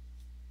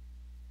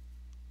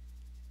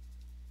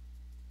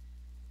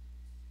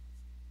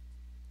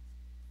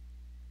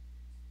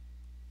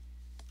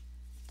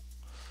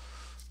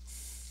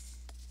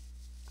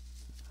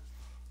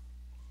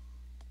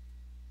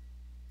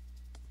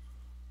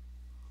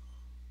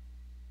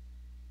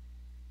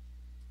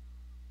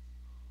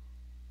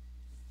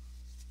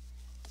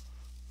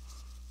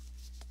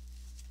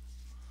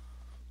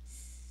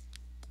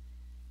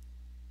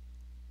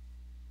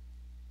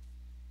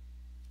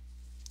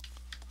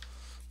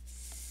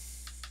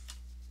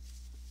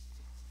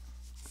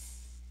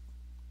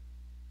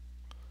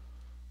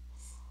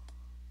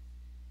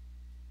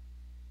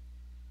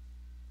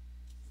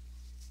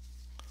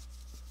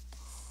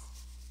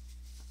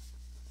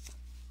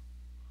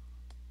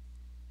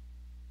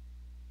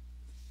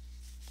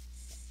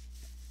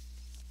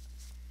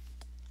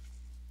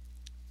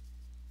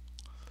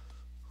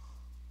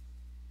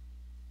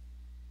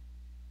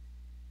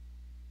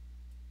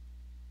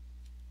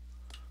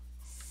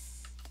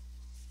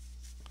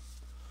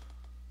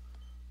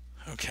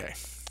 Okay,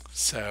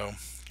 so I'm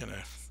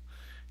gonna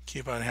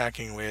keep on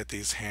hacking away at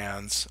these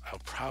hands. I'll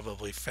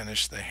probably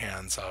finish the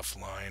hands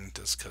offline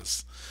just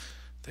because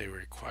they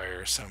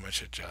require so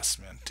much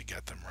adjustment to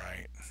get them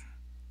right.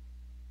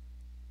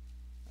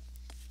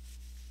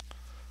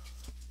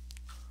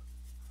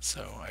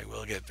 So I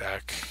will get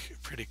back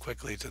pretty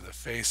quickly to the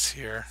face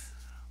here,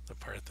 the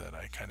part that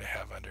I kind of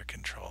have under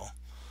control.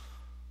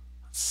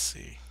 Let's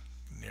see,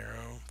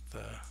 narrow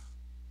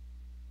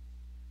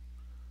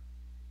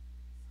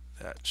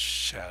that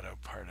shadow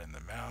part in the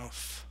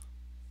mouth.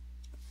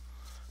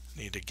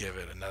 Need to give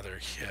it another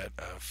hit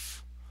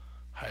of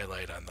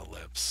highlight on the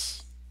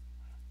lips.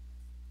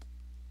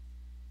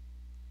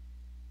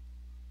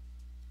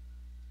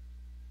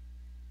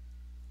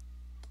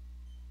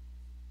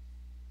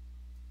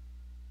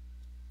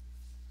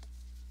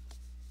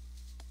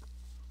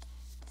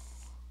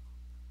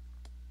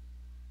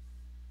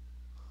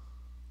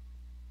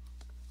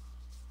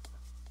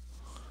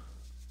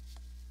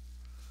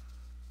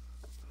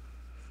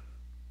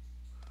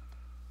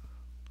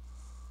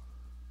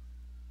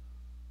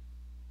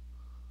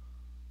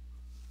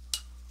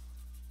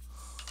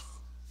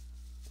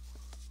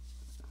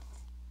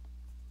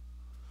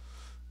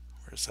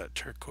 Where's that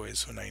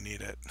turquoise when I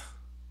need it?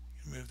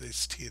 Move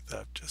these teeth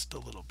up just a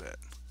little bit.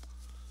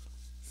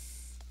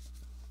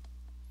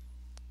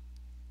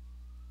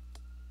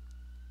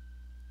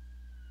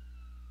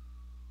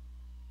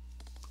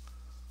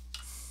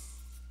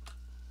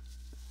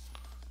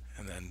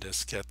 And then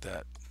just get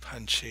that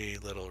punchy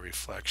little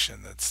reflection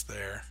that's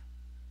there.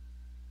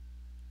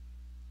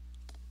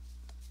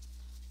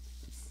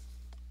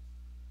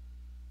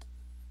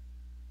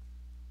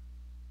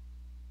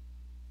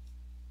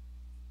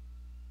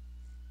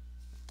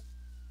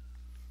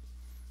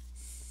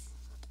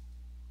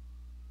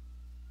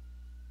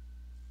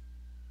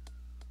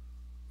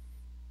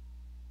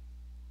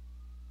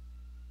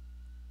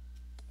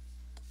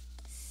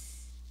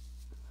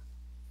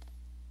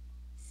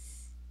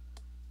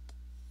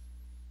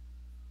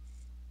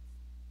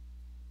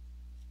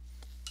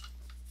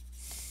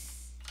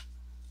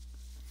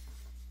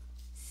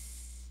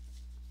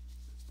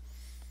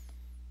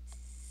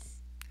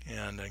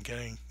 And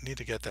I need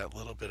to get that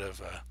little bit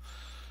of a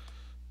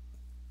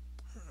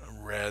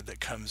red that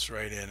comes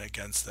right in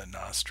against the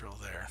nostril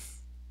there,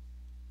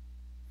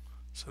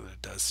 so that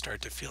it does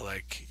start to feel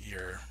like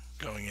you're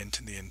going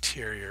into the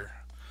interior.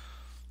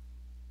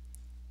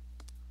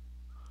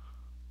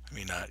 I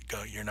mean,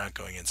 you're not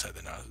going inside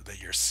the nostril,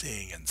 that you're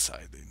seeing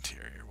inside the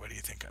interior. What do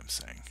you think I'm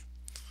saying?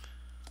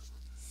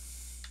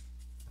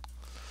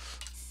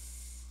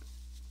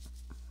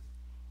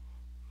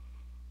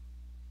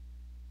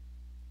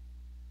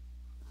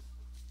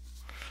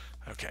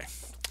 Okay.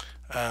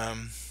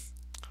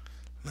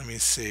 Let me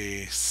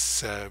see.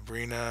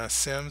 Sabrina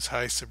Sims.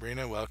 Hi,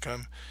 Sabrina.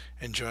 Welcome.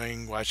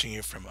 Enjoying watching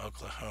you from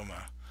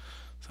Oklahoma.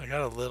 So I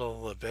got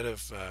a bit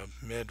of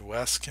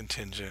Midwest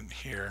contingent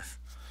here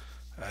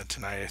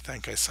tonight. I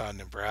think I saw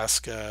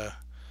Nebraska.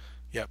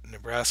 Yep,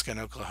 Nebraska and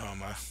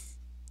Oklahoma.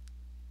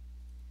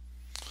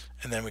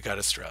 And then we got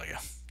Australia.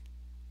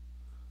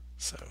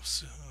 So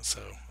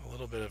a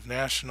little bit of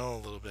national,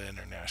 a little bit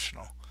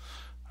international.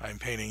 I'm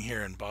painting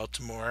here in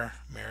Baltimore,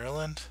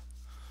 Maryland.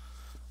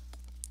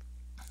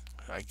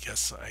 I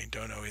guess I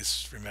don't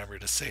always remember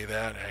to say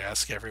that. I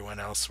ask everyone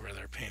else where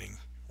they're painting,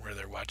 where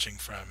they're watching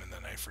from, and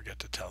then I forget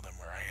to tell them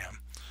where I am.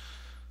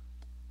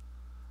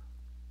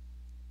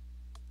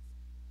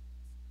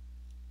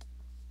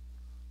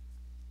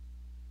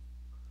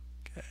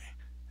 Okay,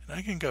 and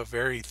I can go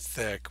very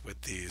thick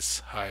with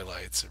these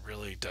highlights. It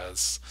really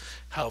does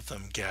help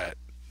them get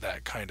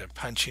that kind of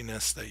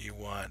punchiness that you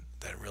want,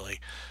 that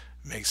really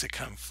makes it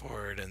come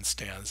forward and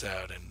stands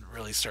out and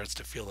really starts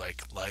to feel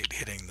like light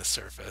hitting the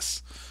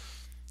surface.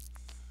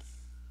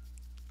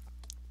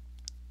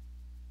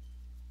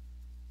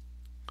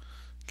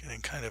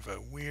 Getting kind of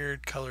a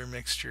weird color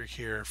mixture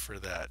here for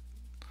that,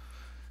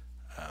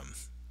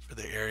 for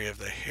the area of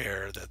the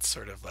hair that's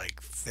sort of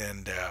like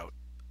thinned out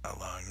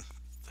along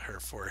her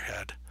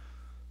forehead.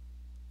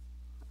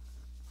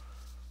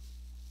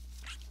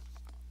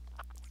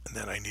 And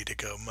then I need to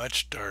go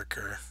much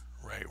darker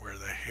right where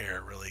the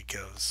hair really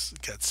gets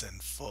in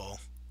full.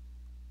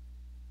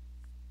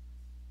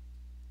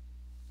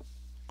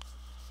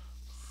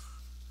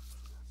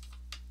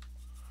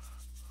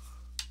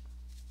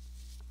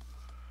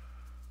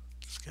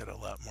 Just get a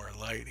lot more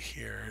light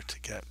here to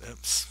get,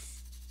 oops.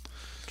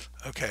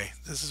 Okay,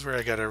 this is where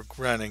I gotta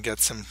run and get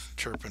some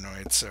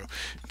terpenoids, so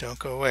don't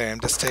go away. I'm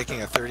just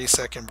taking a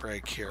 30-second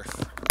break here.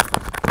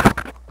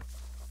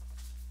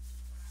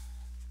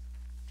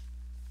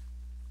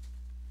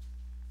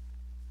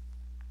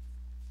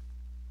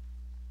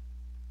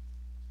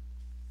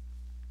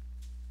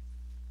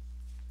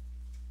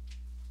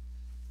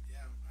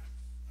 Yeah,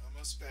 I'm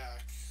almost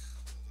back.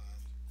 Hold on.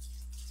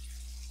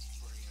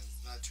 Pouring in,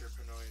 not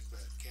terpenoid,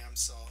 but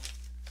Gamsol.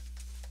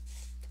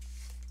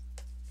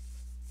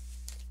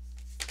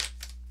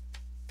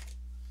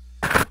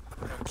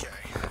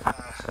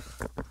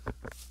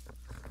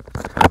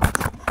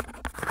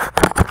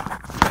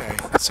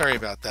 Okay, sorry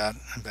about that.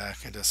 I'm back.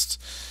 I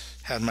just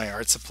had my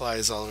art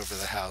supplies all over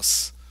the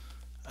house.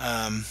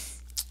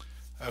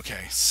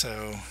 Okay,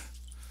 so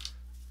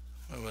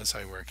what was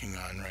I working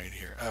on right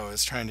here? Oh, I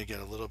was trying to get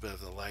a little bit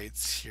of the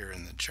lights here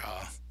in the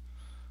jaw,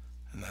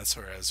 and that's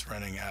where I was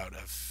running out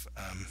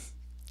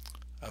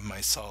of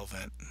my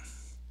solvent.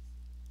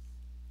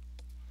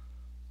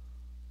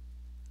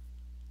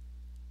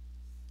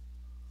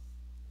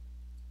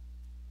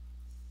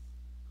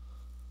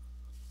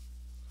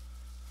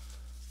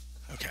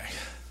 Okay.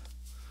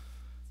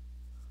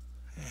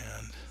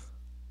 And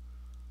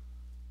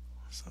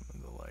some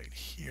of the light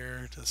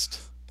here, just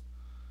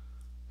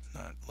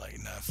not light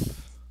enough.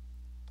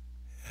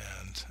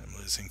 And I'm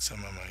losing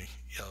some of my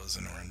yellows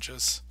and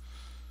oranges.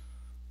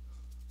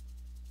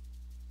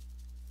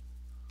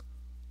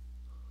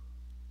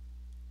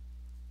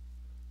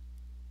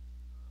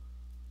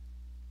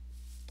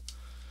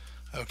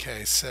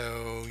 Okay,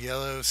 so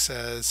yellow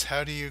says,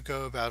 how do you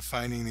go about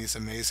finding these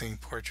amazing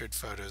portrait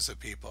photos of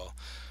people?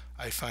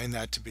 I find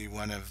that to be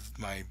one of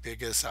my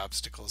biggest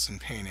obstacles in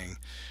painting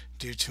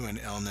due to an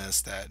illness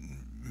that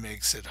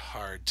makes it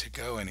hard to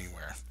go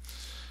anywhere.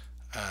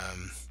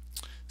 Um,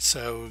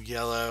 so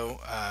yellow,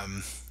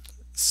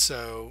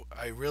 so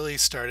I really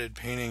started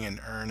painting in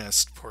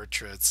earnest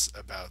portraits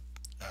about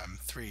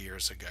 3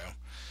 years ago.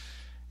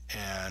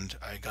 And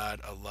I got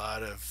a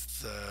lot of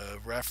the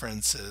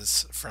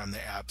references from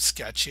the app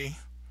Sketchy,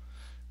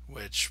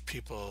 which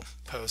people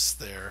post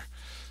their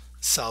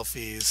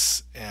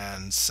selfies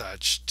and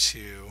such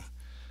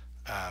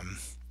um,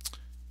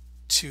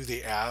 to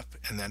the app,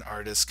 and then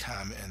artists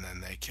come and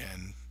then they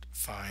can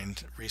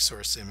find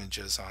resource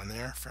images on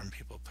there from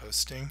people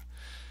posting.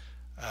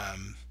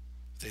 Um,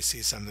 they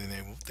see something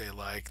they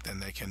like, then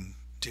they can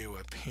do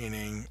a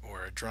painting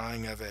or a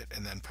drawing of it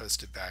and then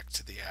post it back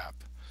to the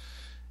app.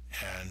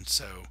 And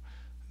so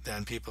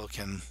then people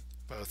can,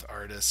 both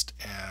artists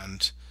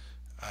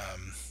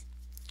um,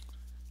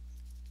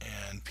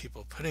 and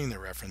people putting the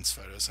reference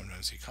photos,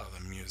 sometimes you call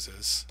them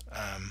muses,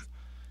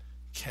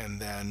 can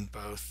then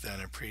both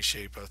then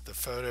appreciate both the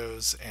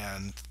photos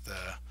and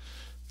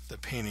the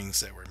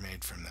paintings that were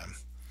made from them.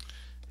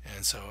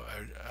 And so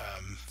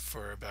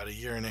for about a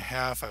year and a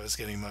half, I was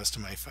getting most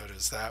of my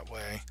photos that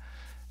way.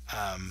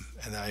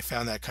 And then I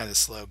found that kind of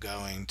slow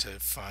going to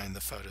find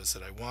the photos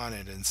that I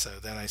wanted, and so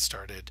then I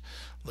started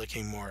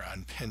looking more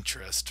on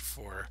Pinterest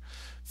for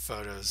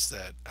photos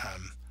that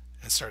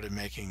and started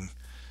making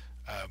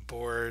a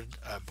board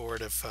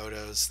of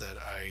photos that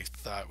I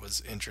thought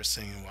was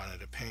interesting and wanted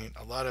to paint.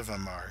 A lot of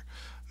them are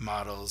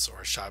models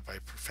or shot by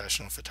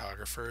professional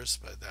photographers,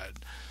 but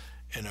that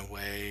in a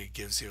way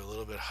gives you a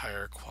little bit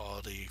higher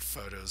quality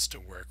photos to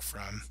work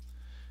from.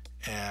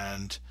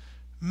 And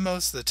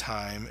most of the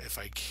time, if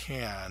I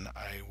can,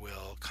 I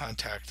will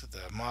contact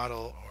the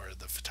model or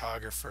the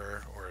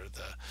photographer or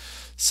the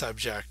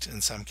subject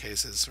in some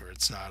cases where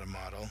it's not a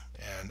model,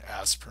 and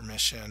ask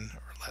permission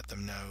or let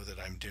them know that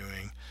I'm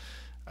doing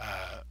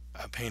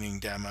a painting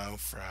demo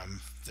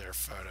from their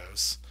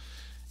photos.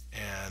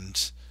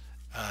 And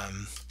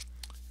um,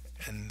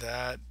 and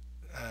that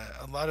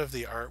a lot of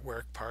the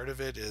artwork part of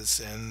it is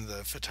in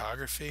the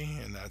photography,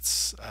 and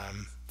that's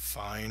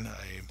fine.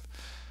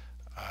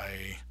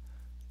 I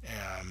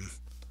am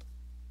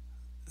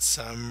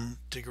some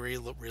degree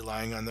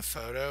relying on the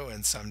photo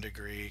and some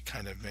degree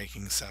kind of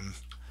making some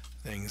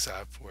things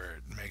up where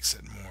it makes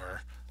it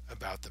more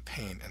about the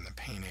paint and the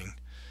painting.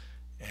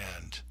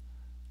 And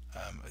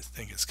I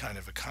think it's kind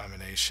of a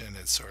combination.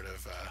 It's sort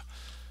of a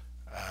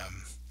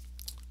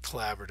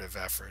collaborative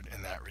effort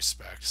in that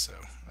respect. So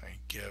I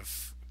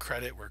give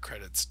credit where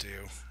credit's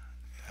due,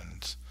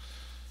 and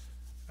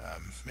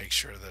make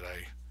sure that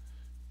I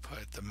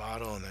put the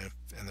model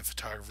and the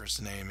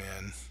photographer's name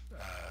in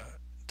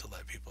to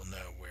let people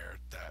know where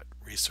that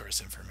resource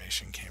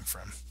information came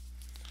from.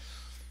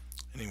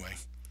 Anyway,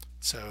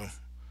 so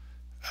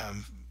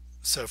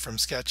so from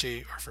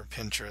Sketchy or from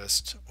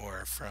Pinterest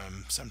or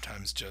from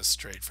sometimes just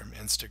straight from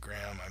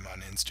Instagram. I'm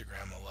on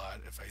Instagram a lot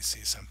if I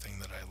see something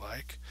that I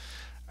like,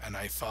 and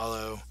I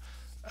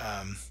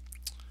um,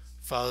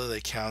 follow the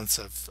accounts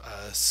of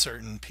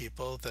certain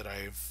people that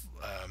I've,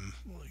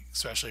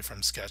 especially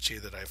from Sketchy,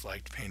 that I've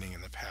liked painting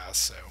in the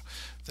past. So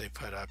if they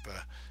put up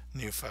a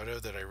new photo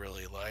that I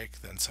really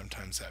like, then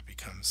sometimes that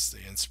becomes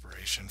the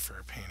inspiration for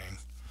a painting.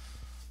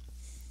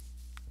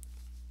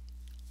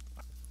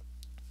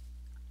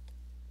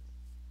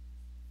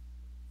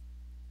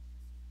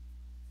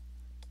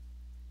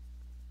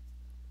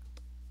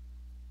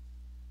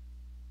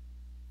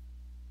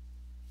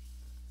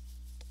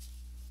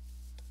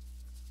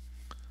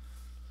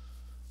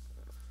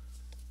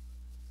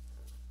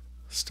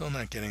 Still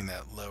not getting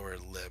that lower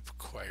lip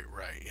quite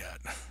right yet.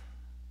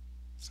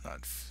 It's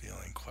not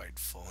feeling quite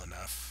full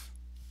enough.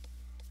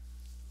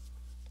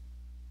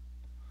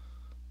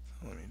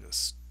 So let me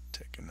just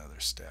take another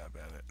stab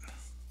at it.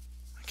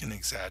 I can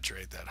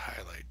exaggerate that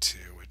highlight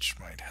too, which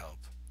might help.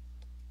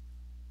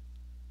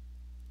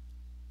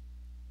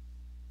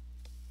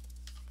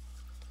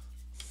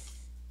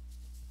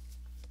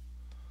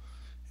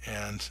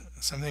 And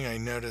something I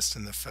noticed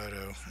in the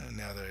photo, and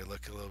now that I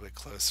look a little bit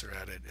closer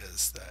at it,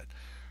 is that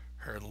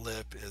her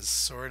lip is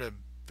sort of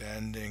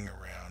bending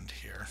around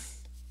here.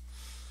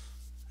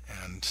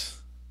 And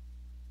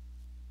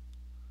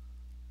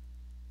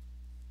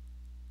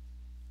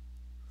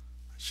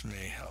which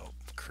may help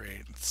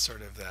create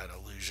sort of that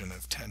illusion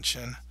of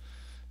tension.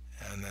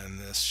 And then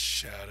this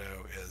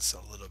shadow is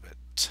a little bit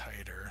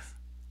tighter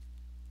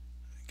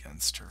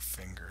against her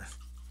finger.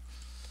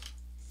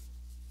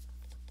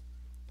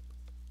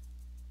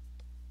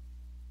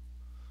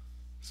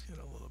 Let's get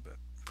a little bit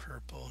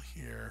purple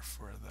here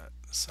for that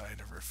side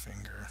of her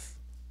finger.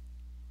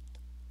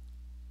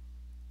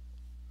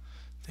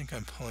 I think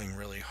I'm pulling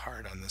really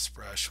hard on this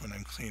brush when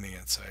I'm cleaning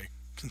it, so I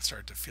can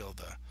start to feel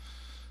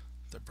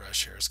the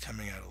brush hairs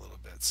coming out a little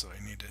bit, so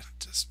I need to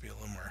just be a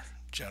little more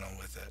gentle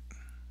with it.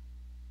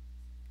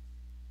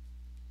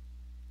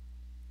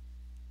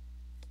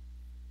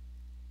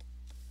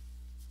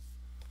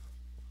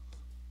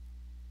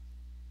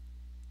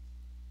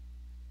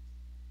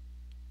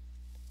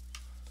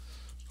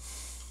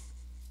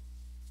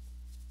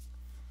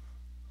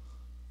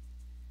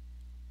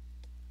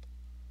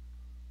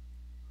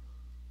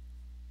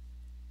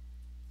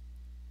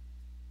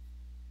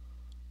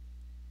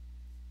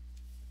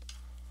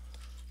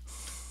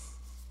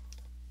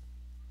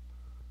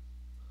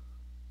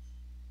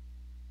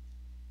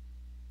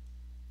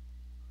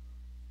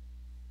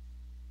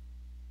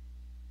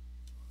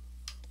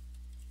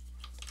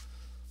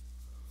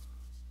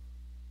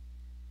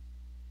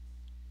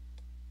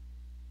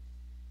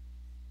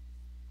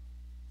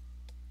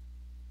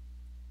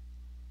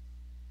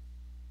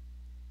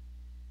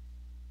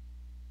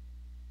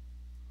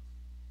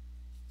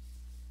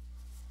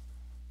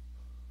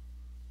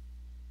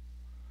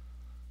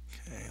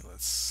 Okay,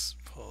 let's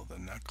pull the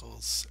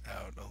knuckles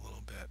out a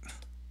little bit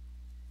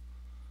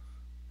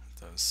with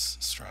those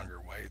stronger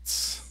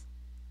whites.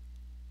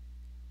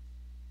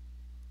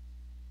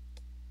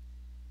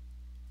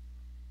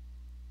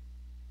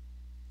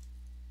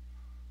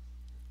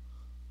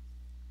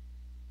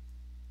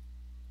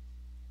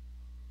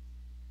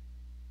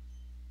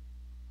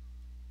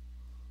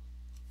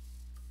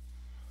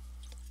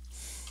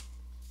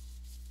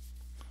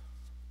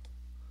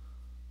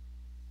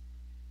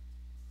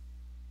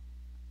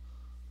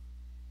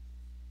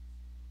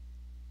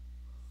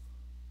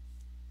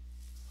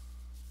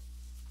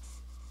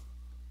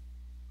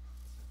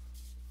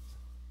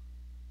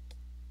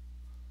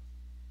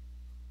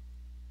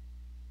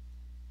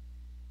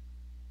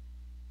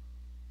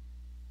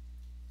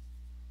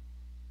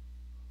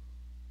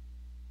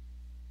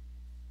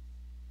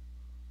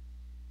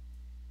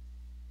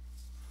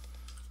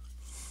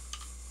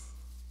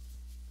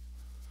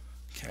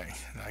 Okay,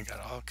 and I got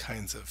all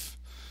kinds of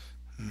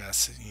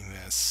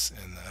messiness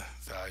in the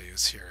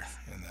values here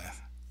in the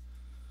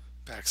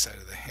back side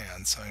of the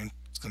hand, so I'm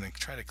just going to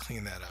try to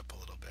clean that up a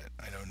little bit.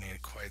 I don't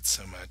need quite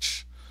so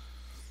much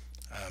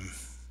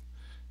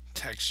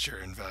texture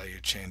and value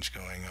change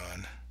going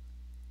on.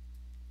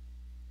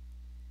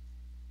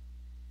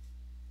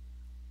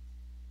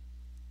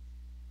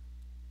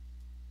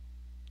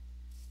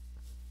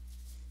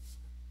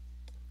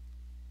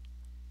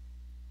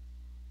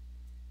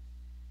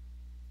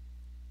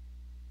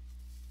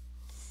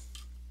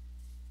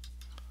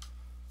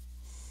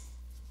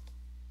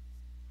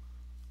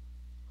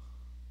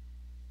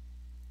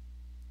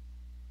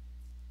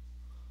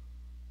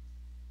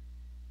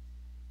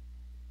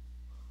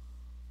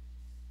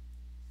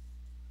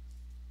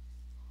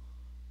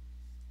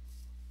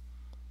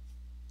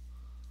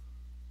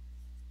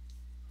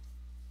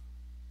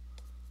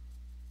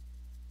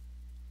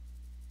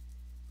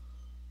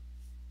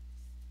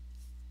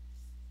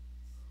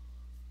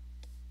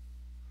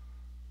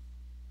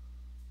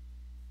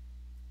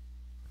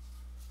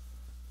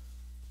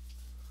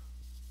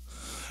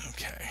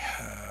 Okay,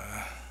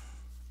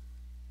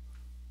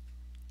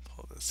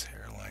 pull this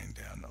hairline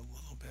down a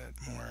little bit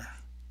more.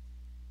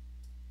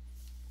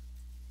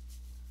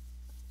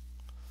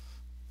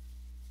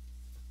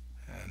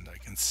 And I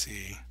can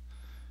see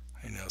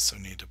I also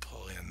need to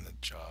pull in the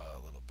jaw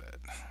a little bit.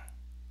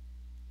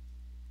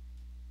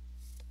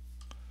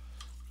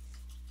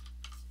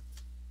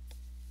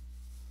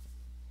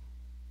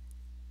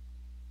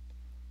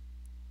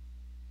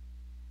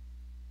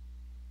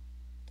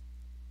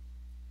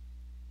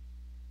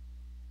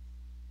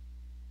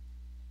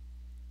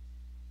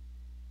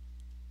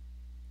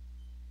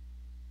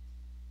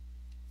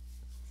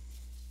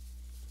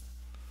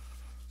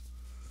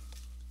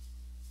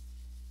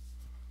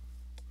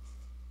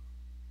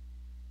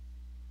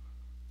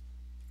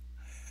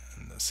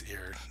 This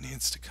ear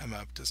needs to come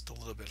up just a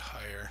little bit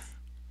higher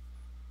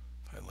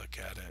if I look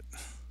at it.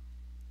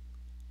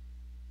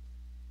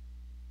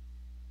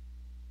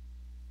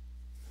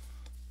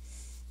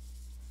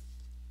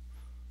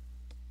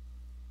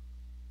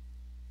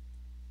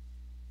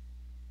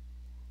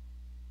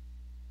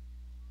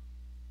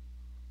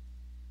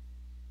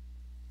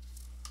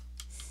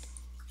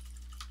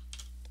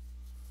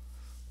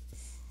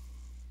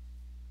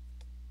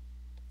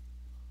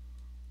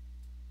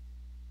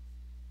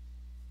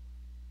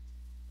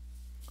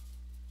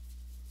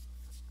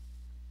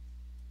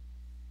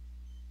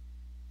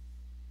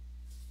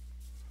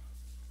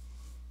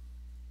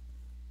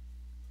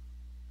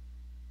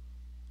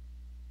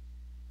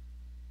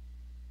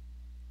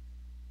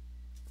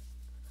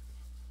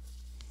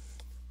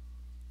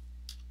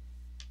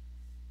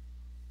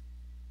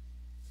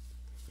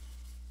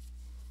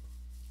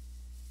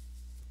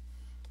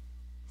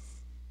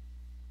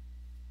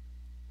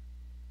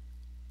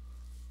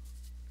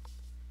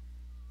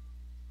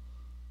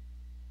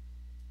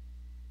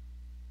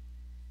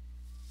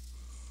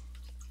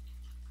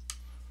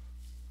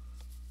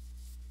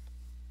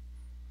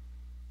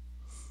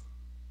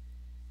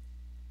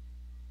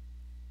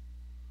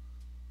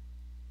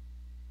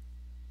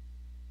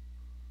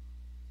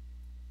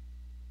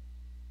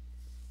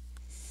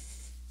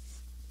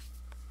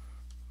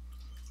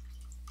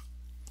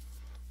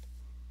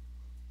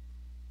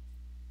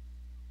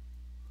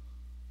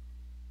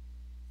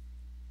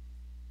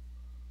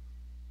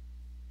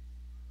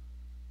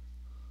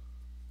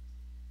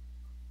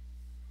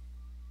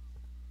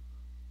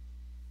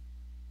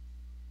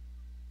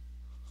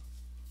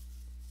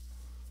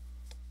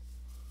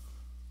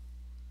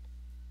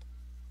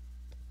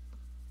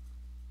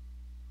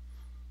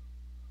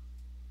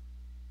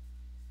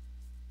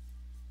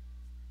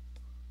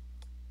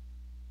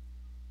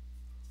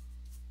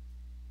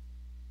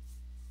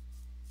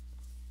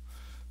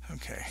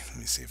 Okay, let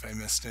me see if I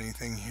missed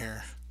anything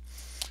here.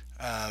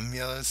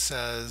 Yellow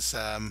says,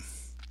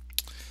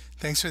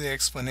 thanks for the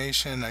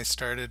explanation. I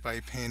started by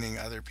painting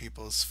other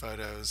people's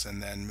photos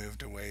and then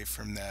moved away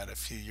from that a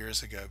few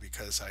years ago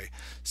because I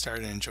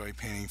started to enjoy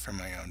painting from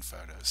my own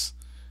photos.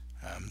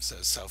 So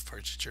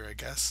self-portraiture, I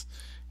guess.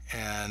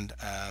 And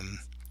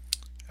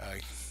I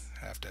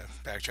have to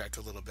backtrack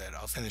a little bit.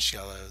 I'll finish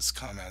Yellow's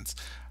comments.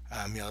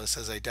 Yellow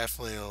says, I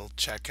definitely will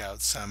check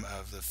out some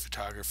of the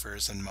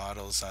photographers and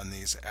models on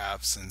these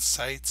apps and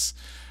sites.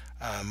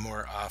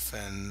 More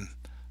often,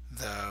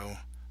 though,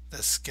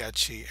 the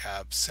sketchy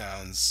app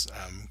sounds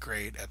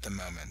great at the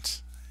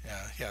moment.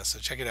 Yeah, so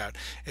check it out.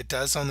 It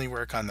does only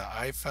work on the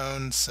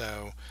iPhone,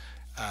 so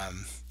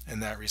in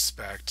that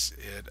respect,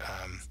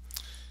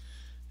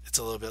 it's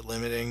a little bit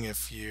limiting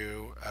if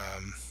you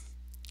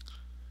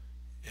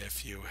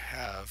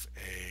have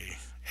a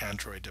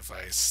Android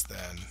device,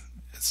 then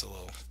it's a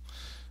little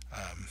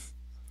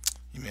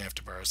you may have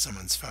to borrow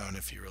someone's phone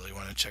if you really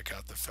want to check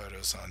out the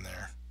photos on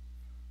there.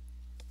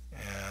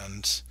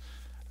 And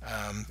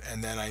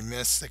then I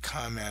missed the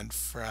comment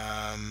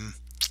from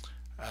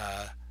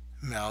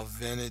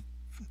Malvinitas.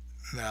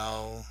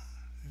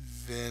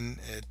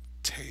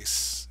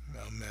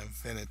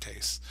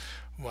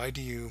 Why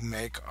do you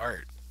make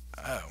art?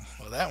 Oh,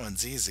 well, that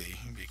one's easy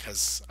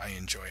because I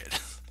enjoy it.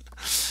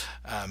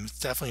 It's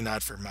definitely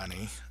not for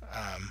money,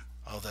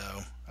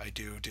 although I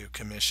do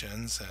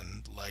commissions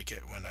and like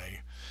it when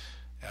I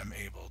am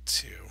able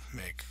to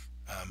make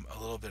a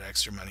little bit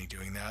extra money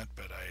doing that,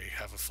 but I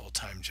have a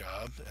full-time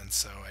job, and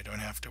so I don't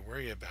have to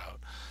worry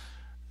about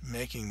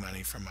making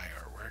money from my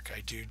artwork.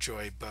 I do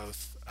enjoy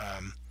both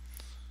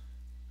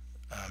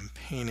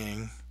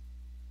painting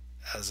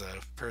as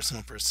a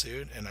personal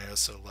pursuit, and I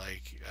also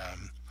like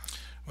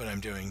what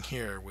I'm doing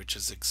here, which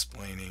is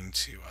explaining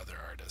to other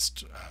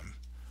artists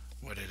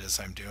what it is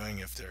I'm doing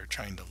if they're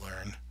trying to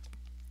learn.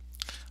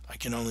 I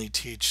can only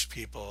teach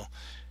people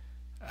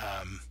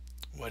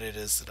what it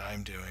is that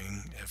I'm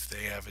doing. If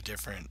they have a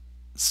different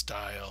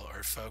style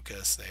or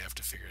focus, they have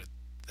to figure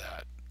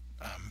that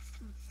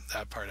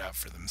that part out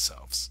for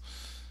themselves.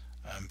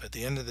 But at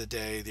the end of the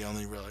day, the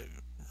only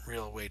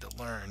real way to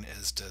learn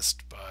is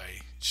just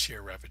by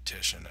sheer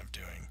repetition of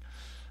doing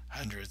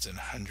hundreds and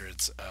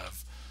hundreds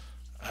of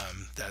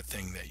that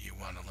thing that you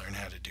want to learn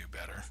how to do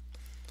better.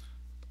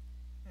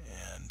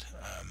 And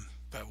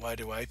but why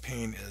do I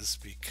paint is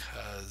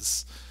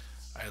because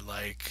I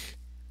like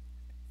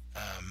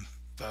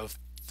both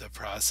the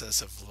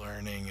process of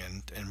learning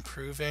and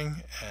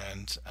improving,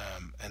 and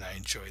I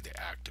enjoy the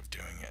act of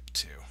doing it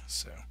too.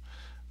 So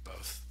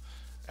both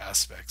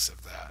aspects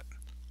of that.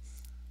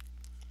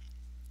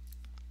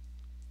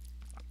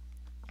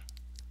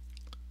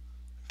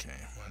 Okay,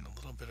 I want a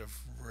little bit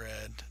of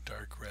red,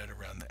 dark red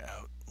around the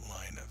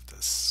outline of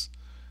this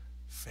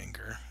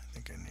finger. I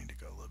think I need to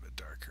go a little bit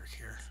darker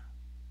here.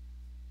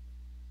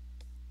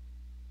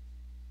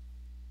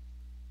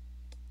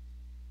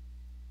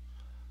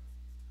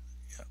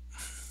 Yep.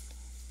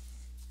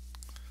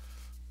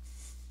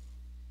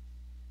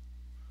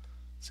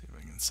 See if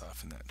I can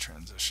soften that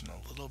transition a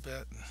little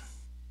bit.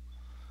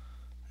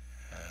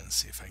 And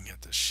see if I can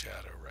get the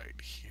shadow right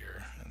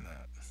here in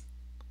that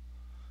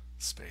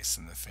space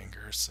in the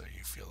finger, so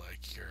you feel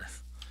like you're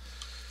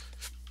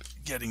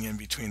getting in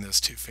between those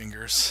two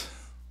fingers.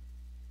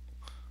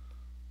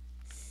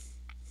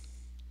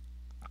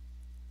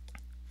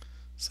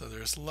 So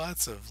there's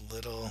lots of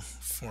little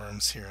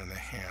forms here in the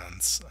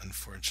hands.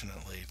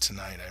 Unfortunately,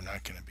 tonight I'm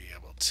not going to be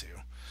able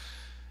to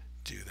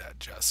do that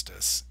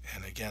justice.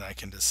 And again, I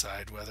can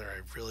decide whether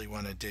I really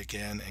want to dig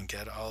in and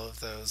get all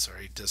of those, or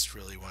I just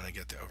really want to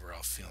get the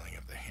overall feeling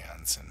of the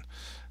hands and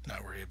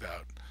not worry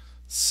about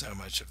so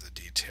much of the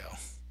detail.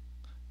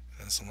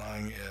 As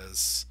long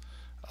as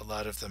a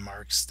lot of the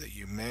marks that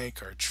you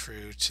make are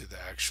true to the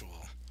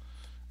actual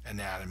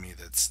anatomy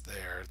that's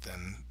there,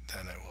 then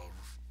it will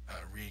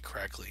read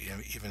correctly,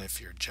 even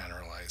if you're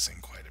generalizing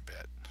quite a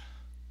bit.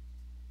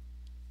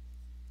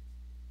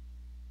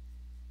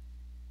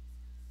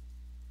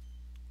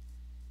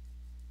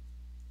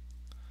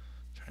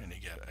 Trying to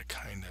get a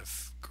kind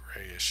of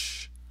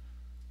grayish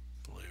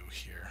blue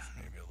here,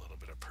 maybe a little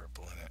bit of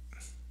purple in it.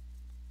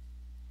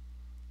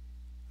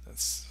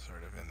 That's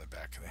sort of in the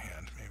back of the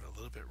hand, maybe a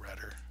little bit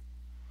redder.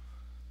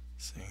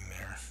 Seeing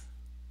there.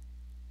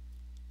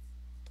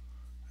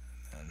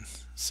 And then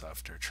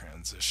softer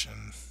transition.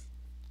 And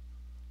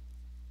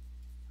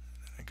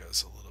then it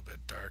goes a little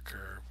bit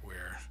darker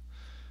where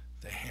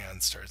the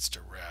hand starts to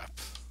wrap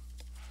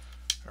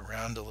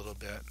around a little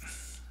bit,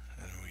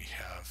 and we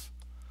have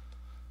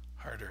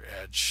harder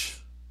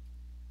edge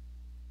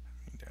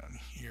down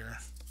here.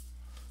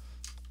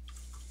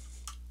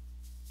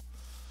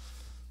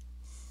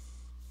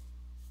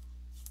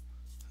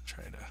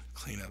 Try to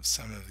clean up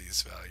some of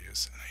these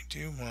values, and I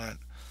do want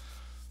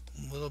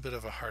a little bit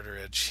of a harder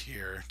edge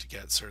here to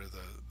get sort of the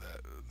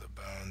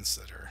bones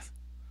that are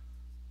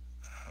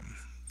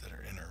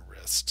in her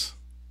wrist.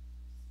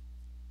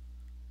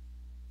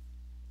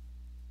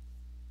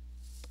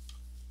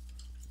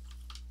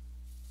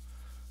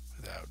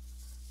 Without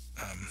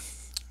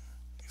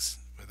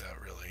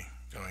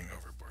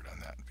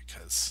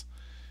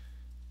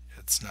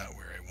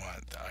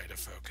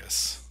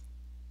focus.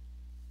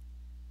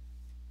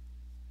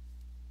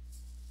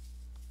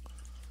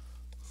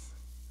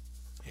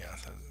 Yeah,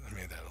 I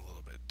made that a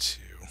little bit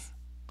too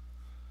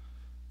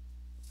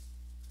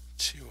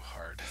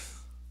hard.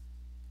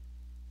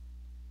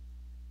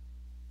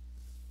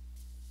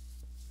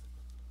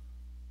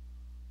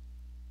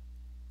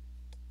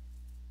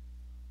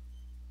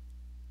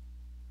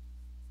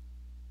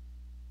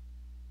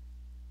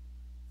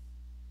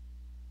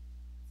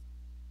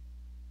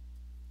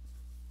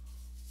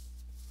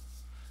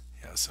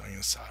 Yeah, so I'm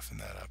going to soften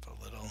that up a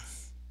little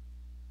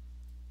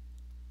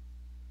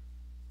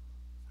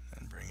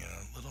and bring in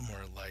a little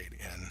more light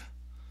in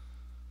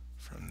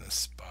from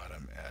this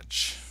bottom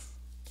edge.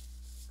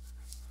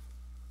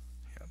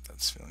 Yep,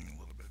 that's feeling a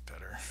little bit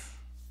better.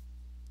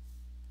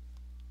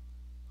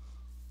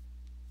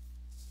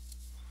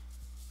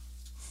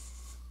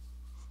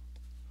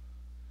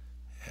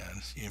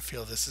 And you can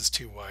feel this is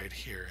too wide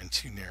here and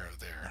too narrow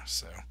there,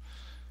 so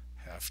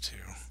have to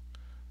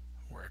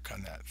work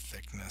on that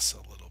thickness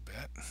a little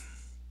bit.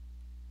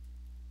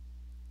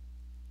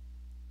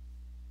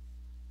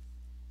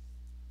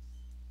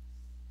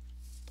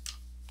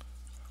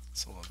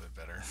 It's a little bit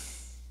better.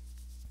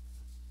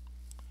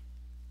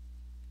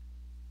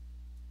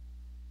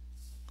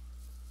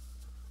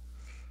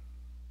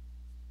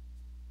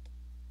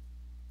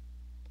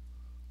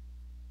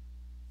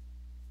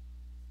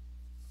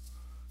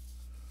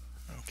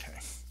 Okay.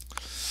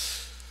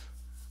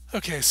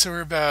 Okay, so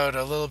we're about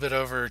a little bit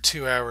over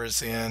 2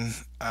 hours in.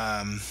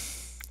 And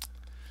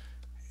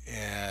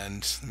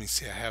let me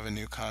see, I have a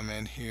new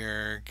comment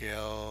here.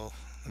 Gail,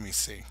 let me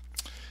see.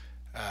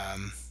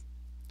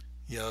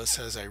 Yellow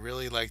says, I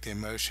really like the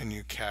emotion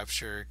you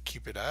capture.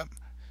 Keep it up.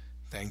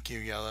 Thank you,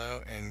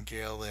 Yellow. And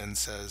Gail Lynn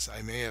says,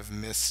 I may have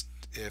missed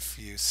if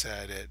you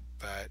said it,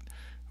 but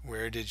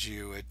where did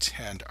you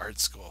attend art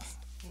school?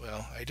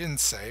 Well, I didn't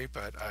say,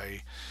 but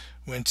I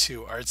went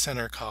to Art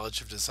Center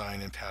College of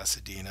Design in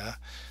Pasadena.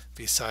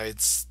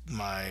 Besides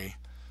my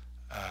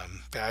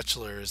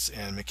bachelor's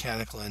in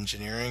mechanical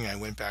engineering, I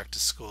went back to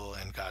school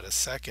and got a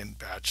second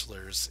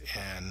bachelor's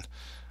in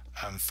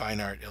fine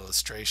art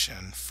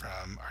illustration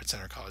from Art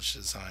Center College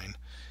of Design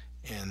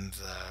in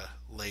the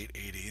late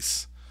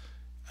 80s.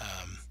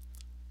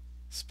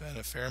 Spent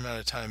a fair amount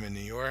of time in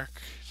New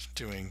York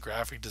doing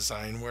graphic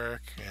design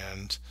work,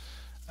 and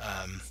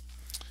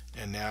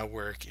now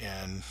work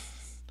in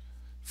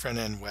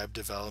front-end web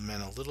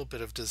development, a little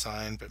bit of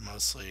design, but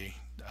mostly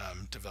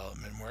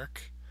development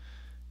work.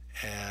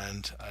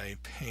 And I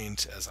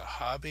paint as a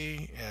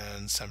hobby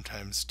and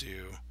sometimes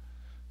do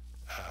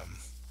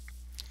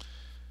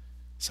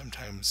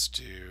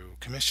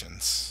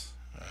commissions.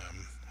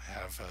 I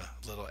have a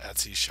little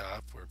Etsy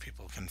shop where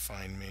people can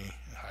find me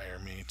and hire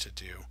me to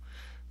do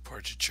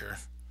portraiture.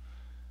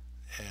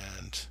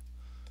 And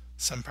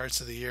some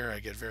parts of the year I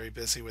get very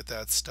busy with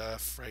that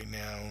stuff. Right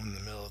now, in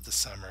the middle of the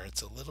summer,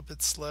 it's a little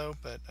bit slow,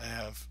 but I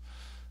have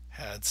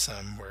had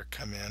some work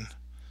come in.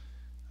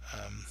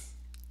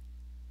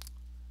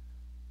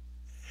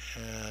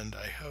 And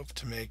I hope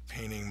to make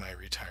painting my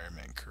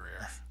retirement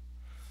career.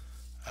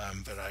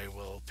 But I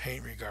will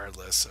paint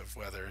regardless of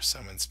whether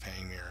someone's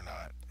paying me or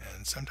not.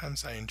 And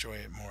sometimes I enjoy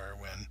it more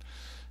when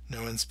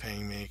no one's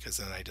paying me, because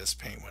then I just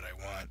paint what I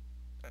want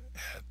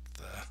at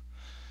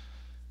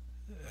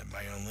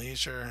my own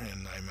leisure,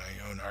 and I'm my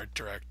own art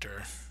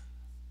director.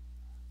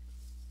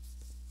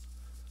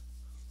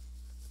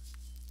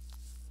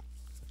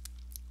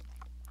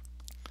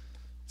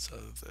 So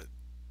the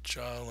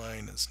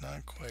jawline is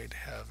not quite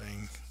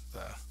having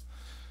the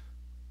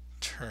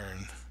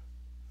turn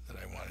that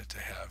I want it to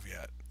have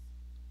yet.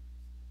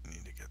 I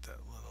need to get that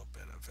little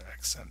bit of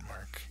accent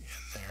mark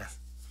in there.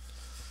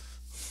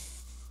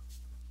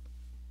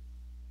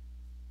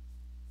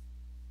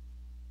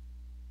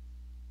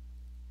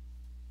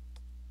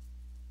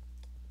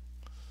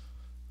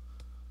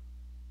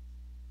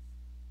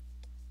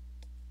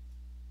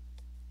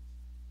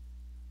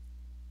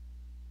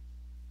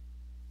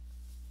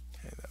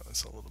 Okay, that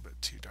was a little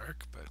bit too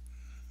dark, but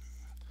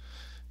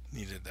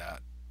needed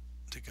that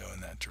to go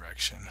in that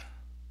direction.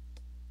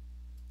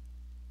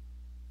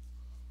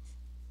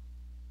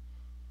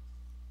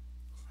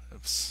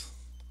 Oops.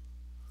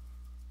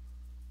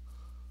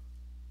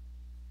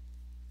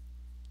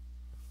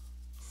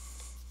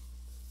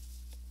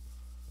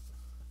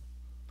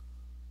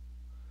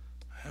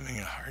 Having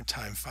a hard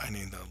time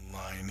finding the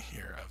line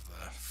here of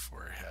the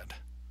forehead,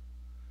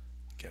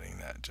 getting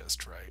that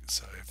just right.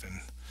 So I've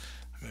been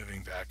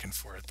moving back and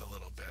forth a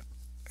little bit.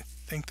 I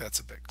think that's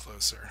a bit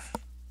closer.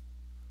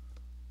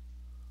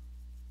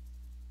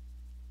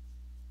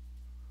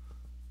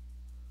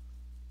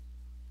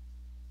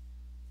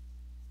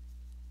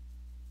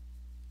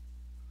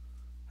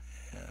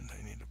 And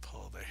I need to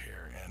pull the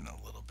hair in a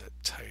little bit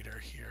tighter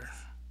here.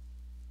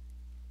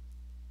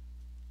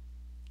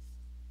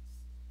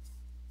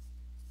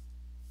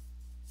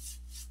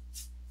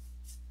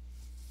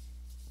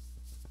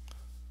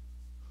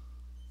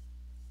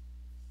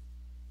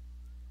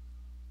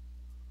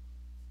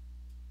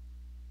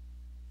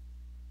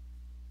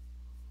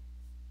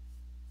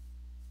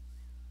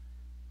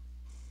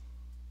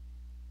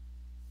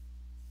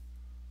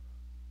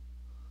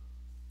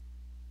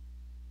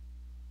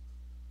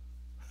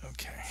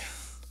 Okay.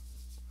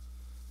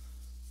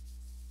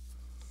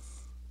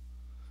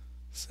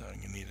 So I'm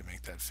going to need to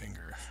make that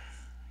finger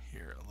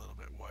here a little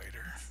bit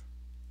wider.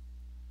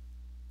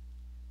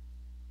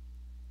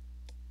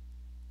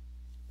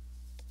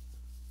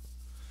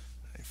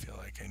 I feel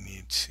like I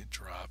need to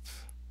drop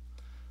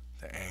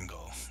the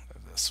angle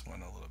of this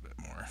one a little bit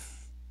more,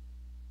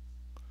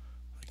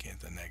 looking at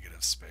the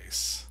negative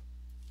space.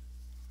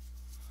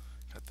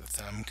 Got the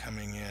thumb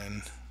coming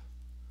in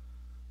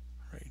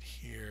right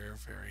here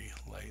very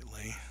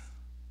lightly.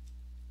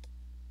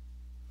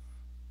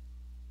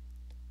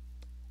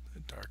 A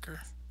bit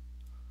darker.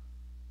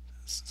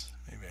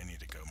 Maybe I need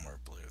to go more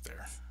blue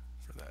there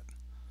for that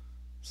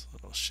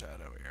little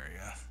shadow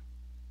area.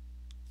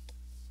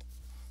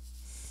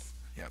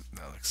 Yep,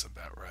 that looks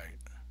about right.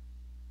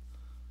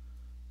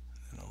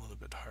 And a little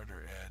bit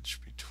harder edge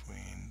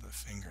between the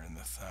finger and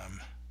the thumb.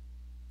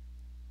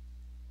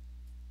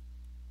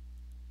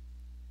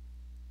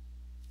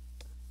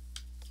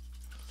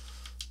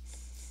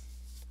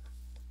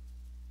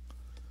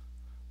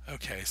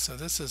 Okay, so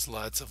this is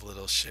lots of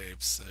little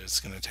shapes that it's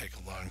going to take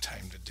a long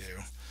time to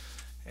do.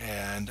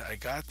 And I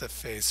got the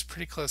face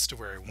pretty close to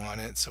where I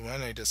want it, so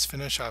when I just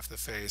finish off the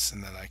face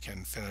and then I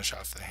can finish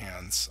off the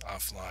hands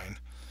offline.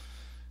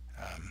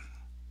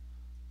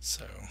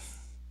 So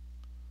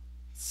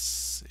let's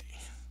see.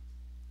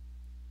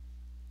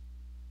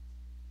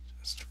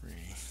 Just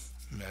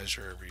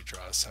measure,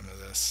 redraw some of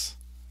this.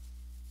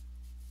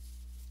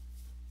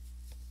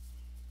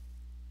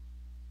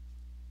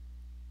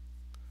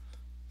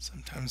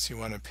 Sometimes you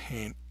want to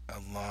paint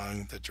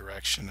along the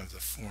direction of the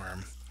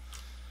form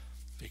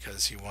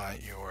because you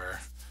want your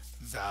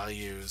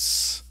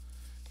values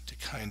to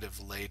kind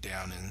of lay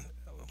down in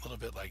a little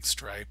bit like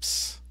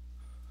stripes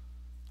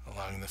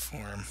along the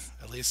form.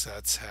 At least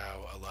that's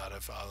how a lot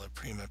of alla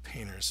prima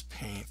painters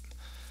paint,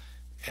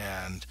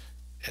 and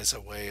as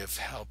a way of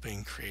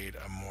helping create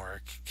a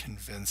more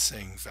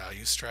convincing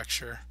value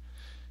structure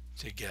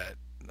to get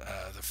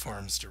the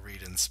forms to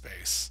read in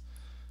space.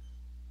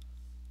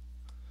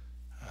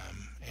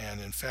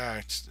 And in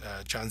fact,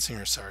 John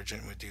Singer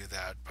Sargent would do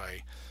that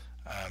by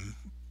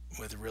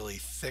with really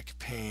thick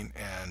paint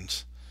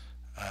and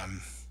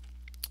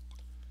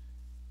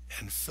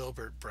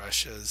filbert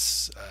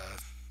brushes,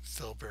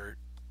 filbert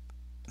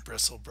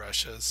bristle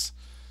brushes,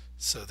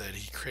 so that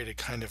he created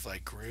kind of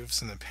like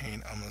grooves in the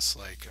paint, almost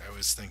like, I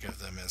always think of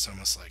them as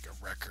almost like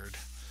a record,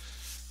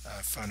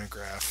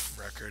 phonograph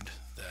record,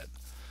 that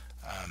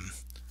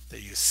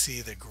that you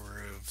see the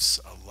grooves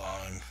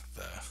along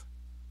the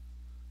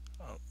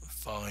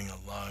following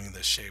along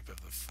the shape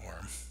of the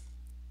form.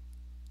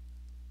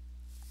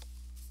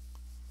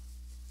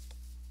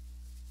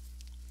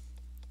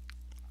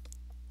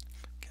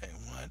 Okay,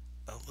 want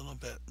a little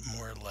bit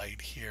more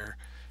light here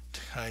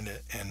to kind of,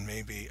 and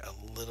maybe a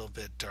little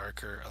bit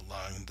darker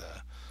along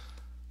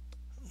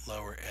the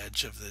lower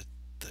edge of the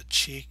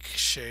cheek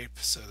shape,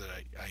 so that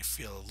I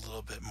feel a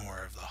little bit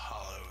more of the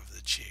hollow of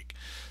the cheek.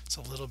 It's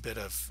a little bit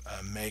of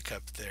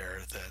makeup there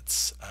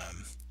that's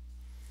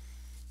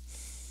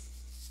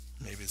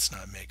maybe it's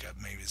not makeup,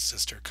 maybe it's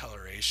just her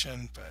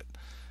coloration, but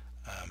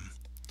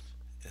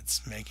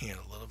it's making it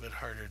a little bit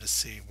harder to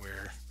see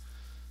where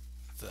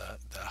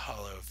the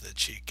hollow of the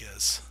cheek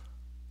is.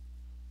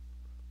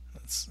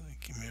 Let's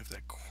move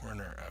that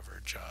corner of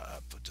her jaw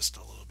up just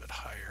a little bit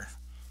higher.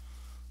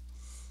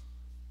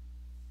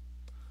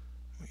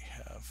 We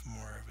have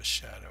more of a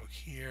shadow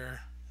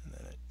here, and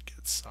then it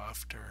gets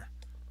softer,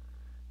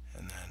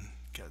 and then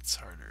gets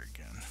harder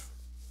again.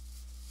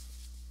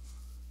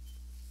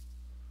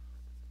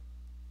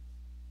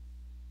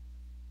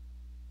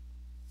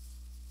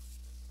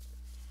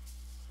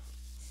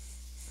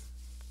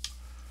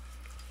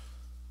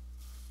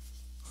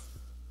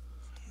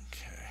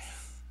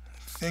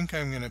 I think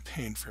I'm going to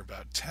paint for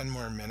about 10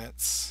 more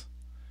minutes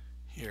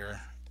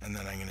here, and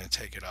then I'm going to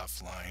take it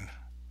offline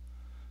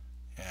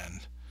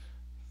and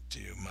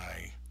do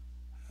my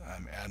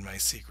add my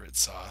secret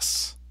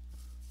sauce,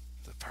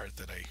 the part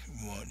that I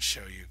won't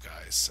show you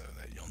guys, so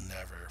that you'll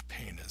never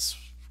paint as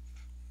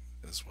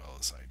well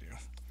as I do.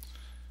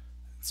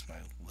 It's my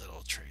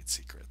little trade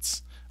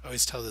secrets. I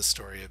always tell this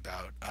story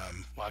about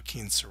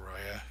Joaquin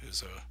Sorolla,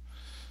 who's a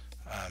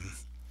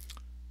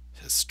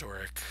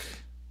historic,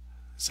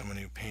 someone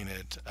who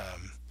painted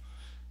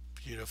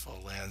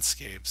beautiful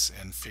landscapes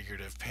and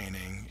figurative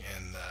painting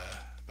in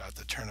about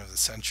the turn of the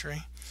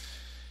century.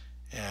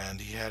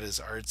 And he had his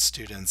art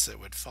students that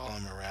would follow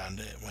him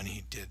around when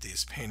he did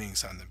these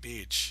paintings on the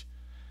beach.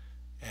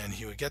 And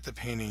he would get the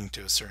painting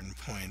to a certain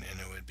point and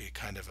it would be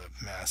kind of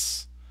a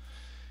mess.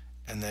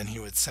 And then he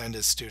would send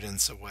his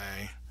students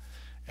away,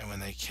 and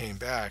when they came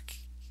back,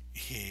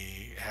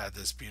 he had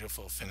this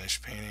beautiful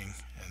finished painting,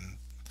 and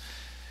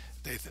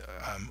they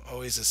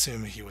always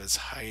assumed he was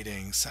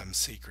hiding some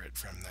secret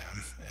from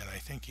them, and I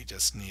think he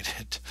just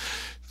needed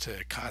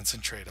to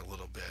concentrate a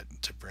little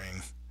bit to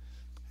bring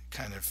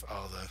kind of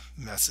all the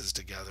messes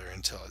together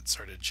until it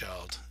sort of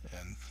gelled.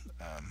 And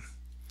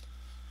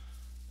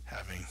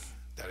having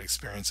that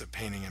experience of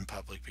painting in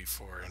public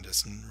before and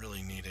just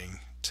really needing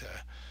to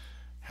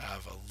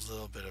have a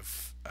little bit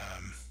of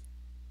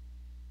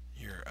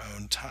your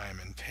own time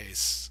and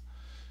pace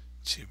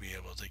to be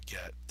able to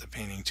get the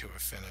painting to a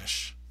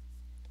finish.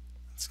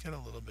 Let's get a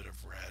little bit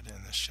of red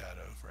in the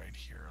shadow right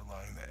here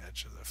along the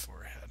edge of the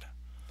forehead.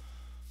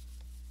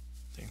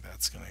 I think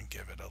that's going to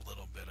give it a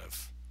little bit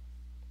of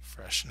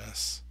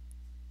freshness,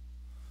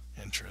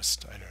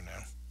 interest, I don't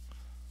know.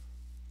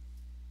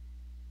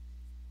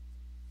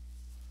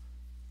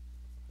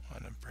 I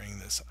want to bring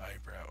this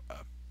eyebrow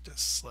up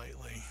just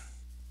slightly.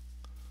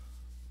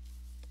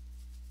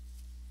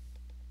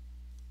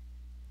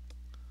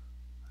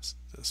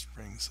 This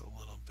brings a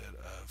little bit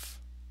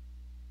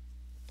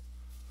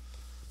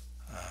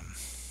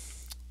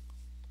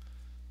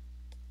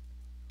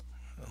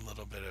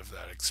of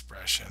that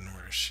expression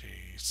where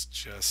she's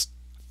just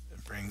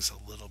brings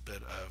a little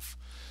bit of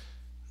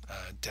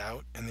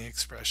doubt in the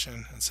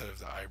expression. Instead of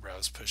the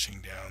eyebrows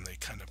pushing down, they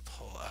kind of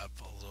pull up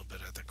a little bit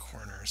at the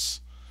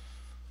corners.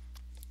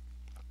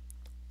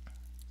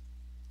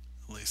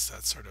 At least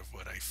that's sort of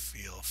what I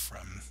feel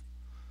from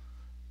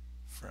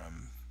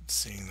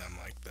seeing them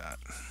like that.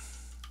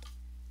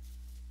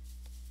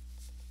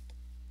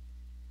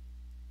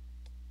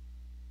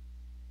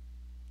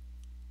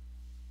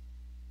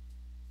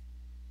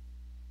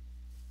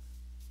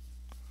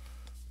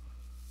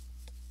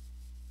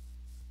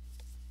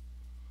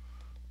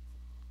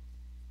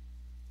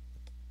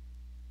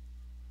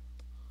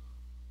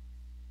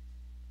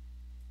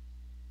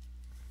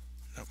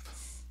 Nope.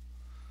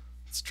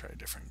 Let's try a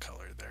different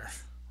color there.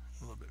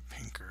 A little bit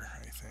pinker,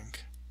 I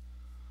think.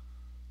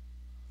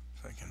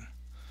 If I can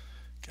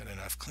get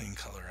enough clean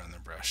color on the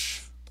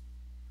brush.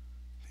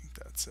 I think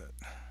that's it.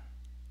 A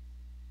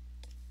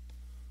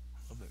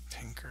little bit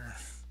pinker.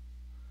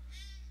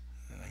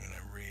 And I'm going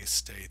to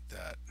restate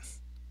that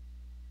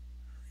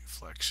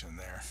reflection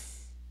there.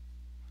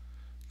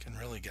 Can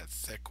really get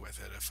thick with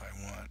it if I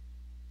want.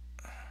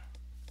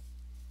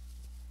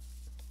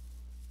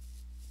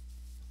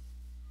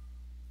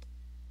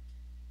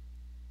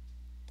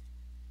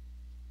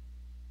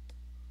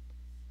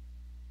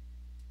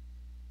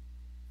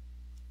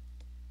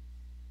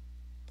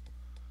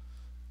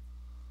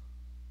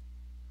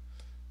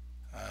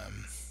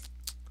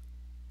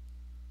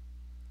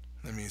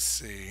 Let me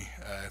see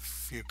a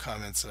few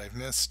comments that I've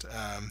missed.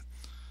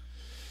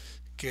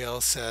 Gail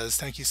says,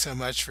 thank you so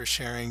much for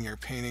sharing your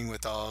painting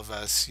with all of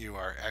us. You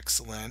are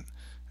excellent.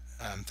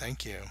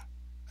 Thank you.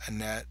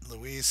 Annette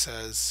Louise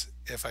says,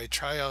 if I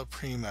try alla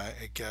prima,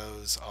 it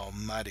goes all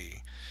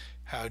muddy.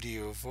 How do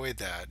you avoid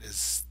that?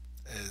 Is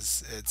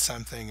it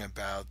something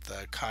about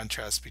the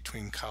contrast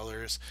between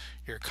colors?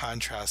 Your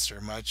contrasts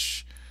are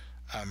much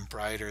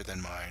brighter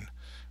than mine.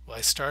 Well,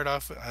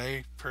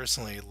 I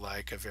personally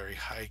like a very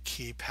high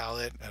key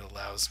palette. It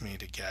allows me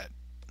to get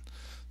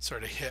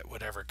sort of hit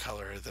whatever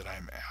color that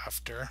I'm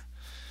after.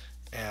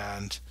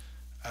 And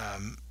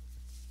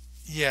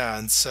yeah,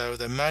 and so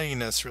the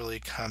muddiness really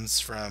comes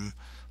from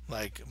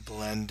like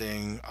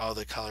blending all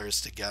the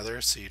colors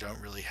together, so you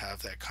don't really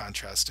have that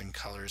contrast in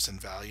colors and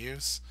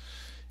values.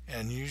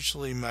 And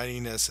usually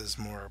muddiness is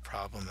more a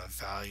problem of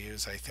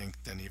values, I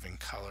think, than even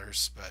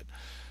colors. But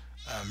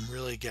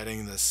really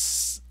getting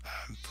this,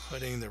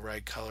 putting the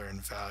right color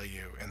and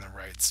value in the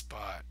right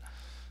spot,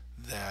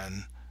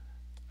 then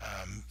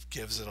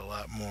gives it a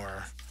lot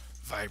more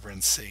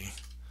vibrancy,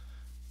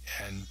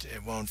 and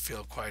it won't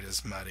feel quite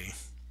as muddy.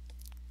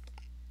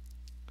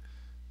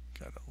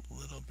 Got a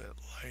little bit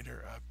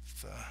lighter up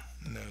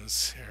the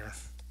nose here,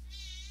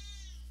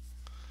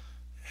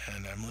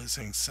 and I'm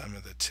losing some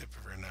of the tip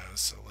of her nose,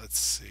 so let's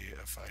see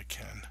if I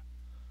can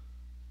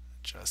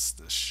adjust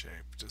this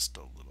shape just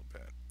a little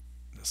bit,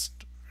 just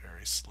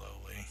very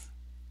slowly.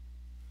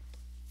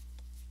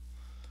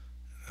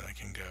 And then I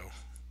can go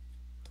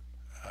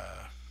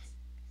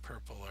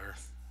purpler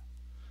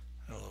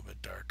and a little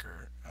bit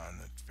darker on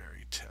the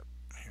very tip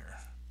here.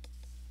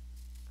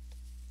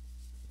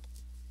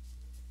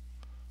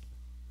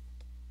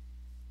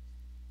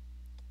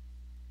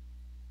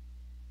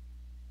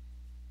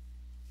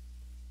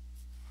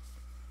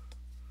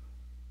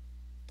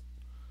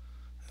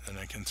 And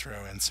then I can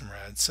throw in some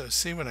red. So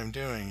see, what I'm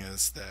doing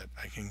is that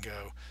I can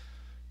go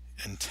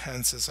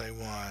intense as I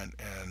want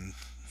and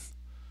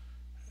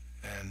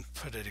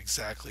put it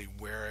exactly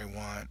where I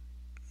want,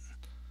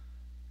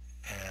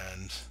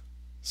 and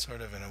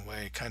sort of in a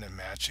way kind of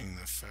matching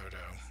the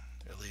photo,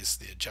 at least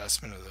the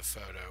adjustment of the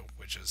photo,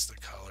 which is the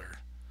color,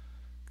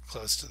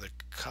 close to the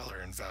color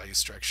and value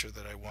structure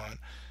that I want.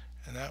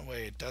 And that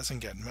way it doesn't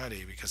get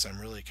muddy, because I'm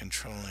really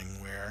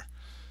controlling where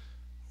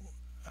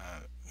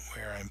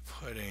I'm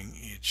putting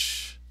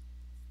each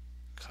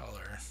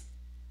color.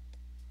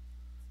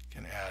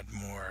 Can add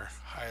more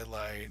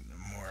highlight,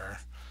 more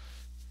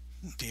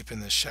deepen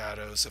the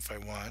shadows if I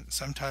want.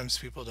 Sometimes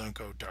people don't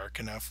go dark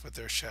enough with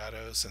their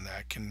shadows, and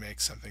that can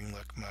make something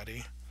look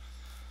muddy.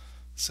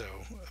 So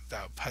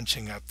about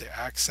punching up the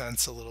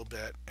accents a little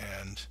bit,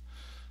 and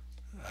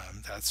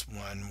that's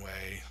one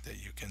way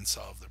that you can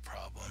solve the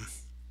problem.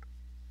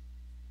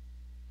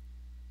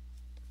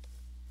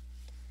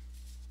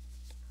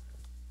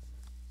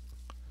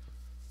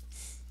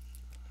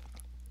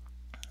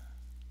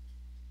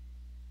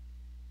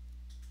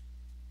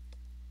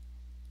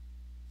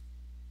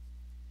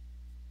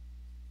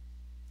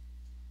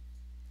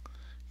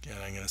 Again,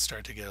 I'm going to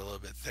start to get a little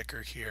bit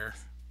thicker here,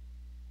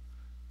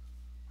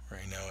 where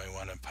I know I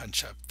want to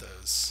punch up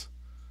those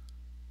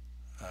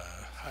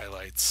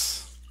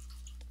highlights.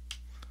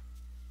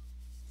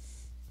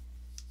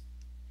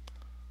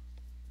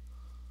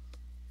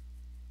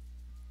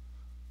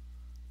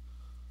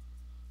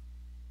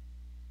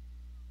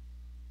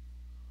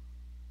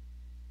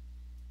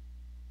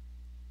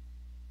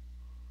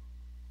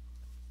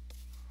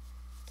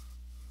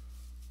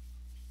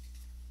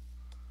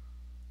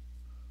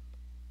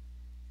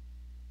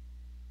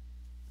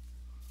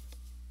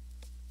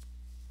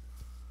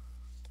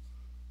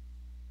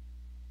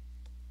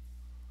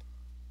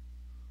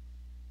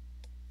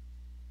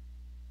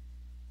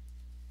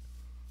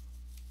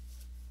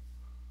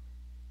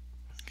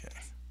 Okay,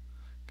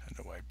 kind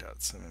of wiped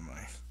out some of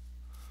my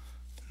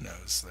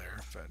nose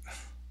there, but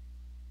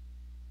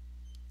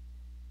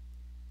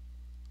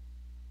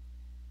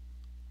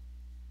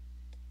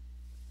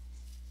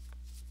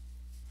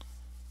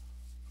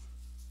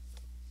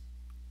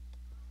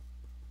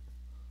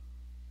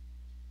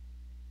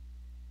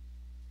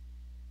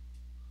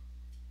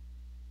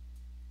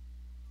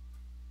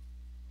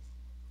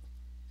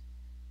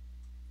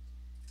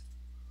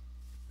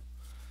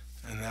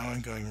and now I'm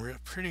going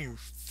pretty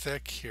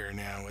thick here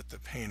now with the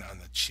paint on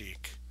the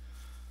cheek.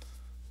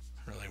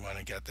 Really want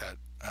to get that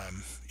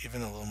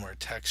even a little more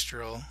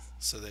textural,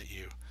 so that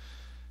you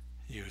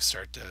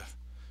start to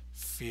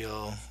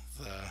feel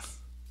the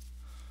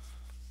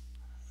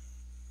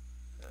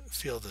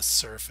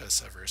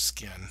surface of her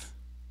skin.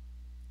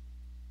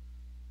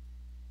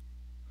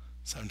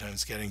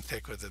 Sometimes getting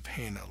thick with the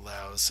paint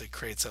it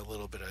creates a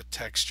little bit of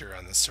texture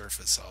on the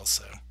surface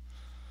also.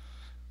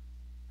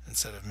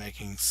 Instead of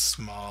making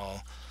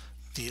small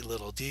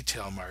little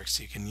detail marks,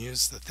 you can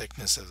use the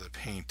thickness of the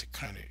paint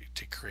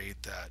to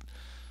create that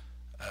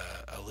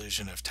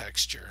illusion of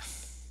texture.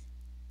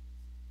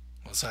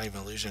 Well, it's not even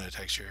illusion of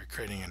texture, you're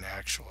creating an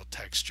actual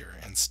texture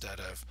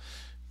instead of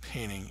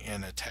painting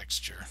in a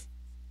texture.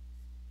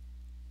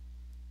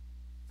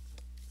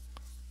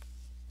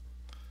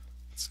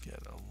 Let's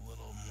get a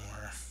little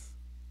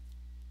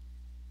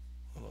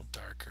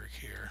darker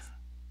here.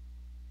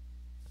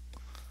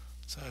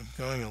 So I'm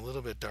going a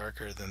little bit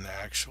darker than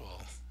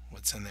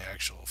what's in the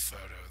actual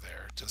photo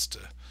there, just to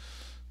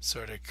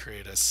sort of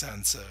create a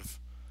sense of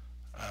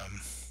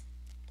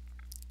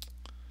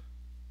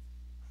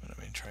what am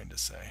I trying to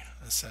say?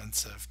 A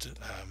sense of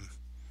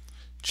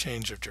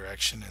change of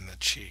direction in the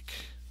cheek.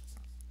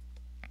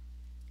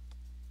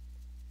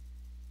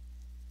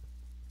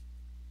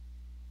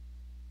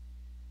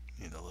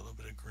 Need a little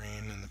bit of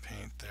green in the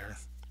paint there.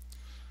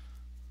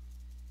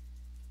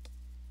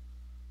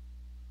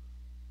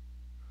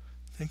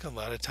 I think a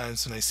lot of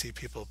times when I see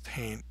people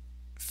paint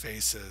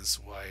faces,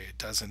 why it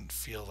doesn't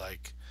feel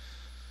like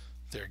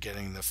they're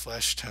getting the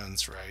flesh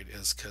tones right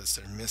is because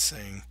they're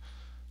missing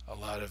a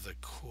lot of the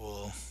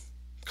cool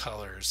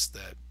colors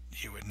that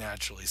you would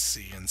naturally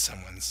see in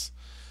someone's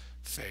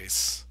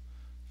face.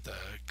 The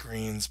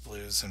greens,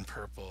 blues, and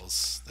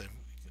purples, they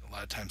a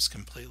lot of times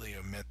completely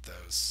omit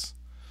those.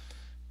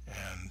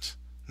 And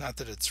not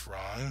that it's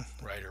wrong,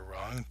 right or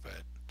wrong,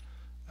 but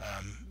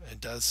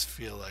it does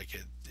feel like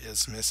it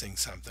is missing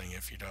something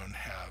if you don't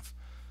have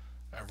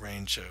a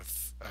range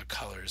of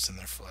colors in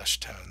their flesh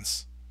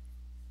tones.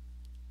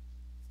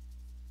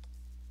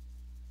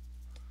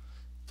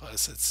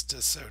 Plus, it's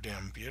just so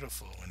damn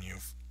beautiful when you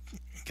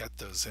get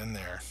those in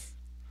there.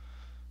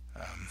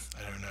 I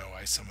don't know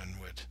why someone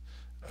would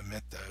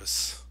omit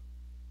those.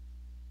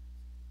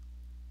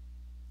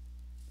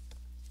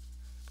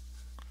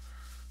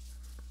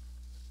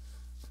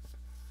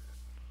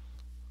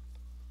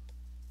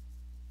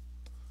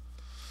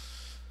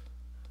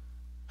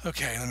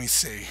 Okay, let me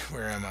see.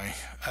 Where am I?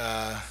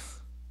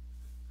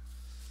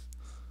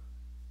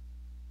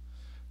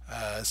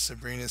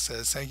 Sabrina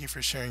says, thank you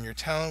for sharing your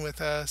talent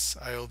with us.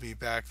 I will be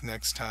back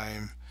next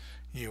time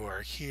you are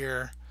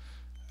here.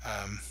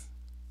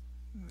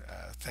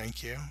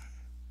 Thank you.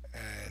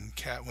 And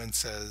Catwin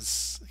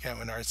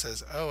Art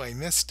says, oh, I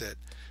missed it.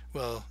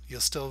 Well,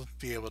 you'll still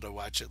be able to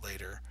watch it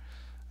later.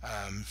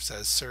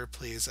 Says, sir,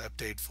 please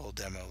update full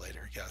demo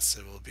later. Yes,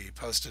 it will be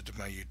posted to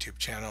my YouTube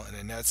channel. And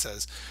Annette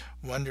says,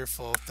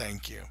 wonderful,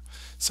 thank you.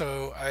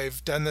 So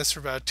I've done this for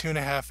about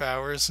 2.5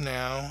 hours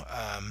now.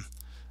 I'm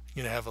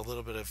going to have a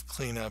little bit of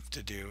cleanup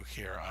to do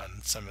here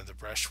on some of the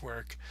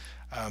brushwork,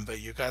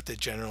 but you got the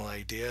general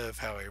idea of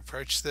how I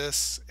approach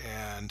this,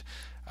 and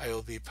I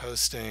will be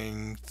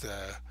posting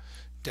the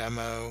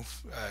demo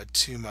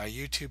to my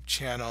YouTube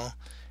channel,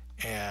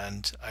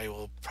 and I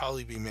will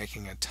probably be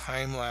making a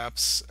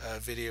time-lapse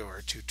video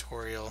or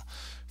tutorial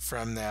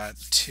from that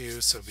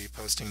too, so I'll be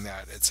posting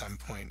that at some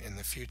point in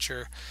the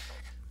future.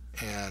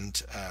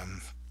 And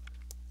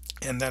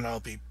then I'll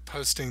be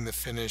posting the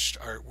finished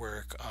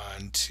artwork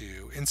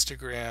onto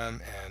Instagram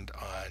and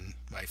on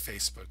my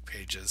Facebook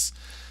pages,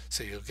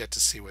 so you'll get to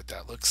see what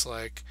that looks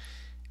like.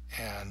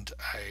 And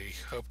I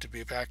hope to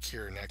be back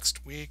here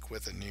next week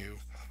with a new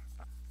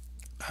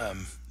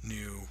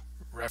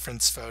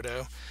reference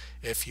photo.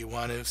 If you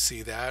want to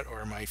see that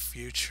or my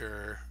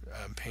future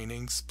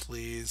paintings,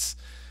 please,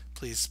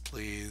 what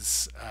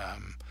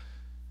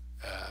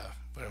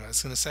am I going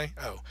to say?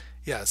 Oh,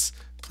 yes,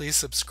 please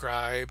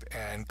subscribe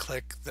and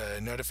click the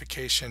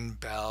notification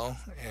bell,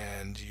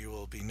 and you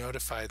will be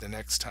notified the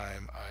next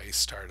time I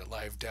start a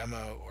live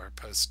demo or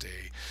post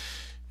a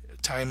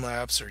time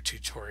lapse or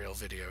tutorial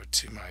video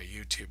to my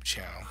YouTube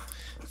channel.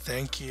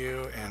 Thank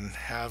you and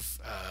have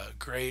a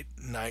great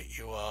night,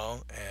 you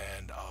all,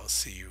 and I'll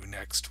see you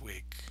next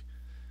week.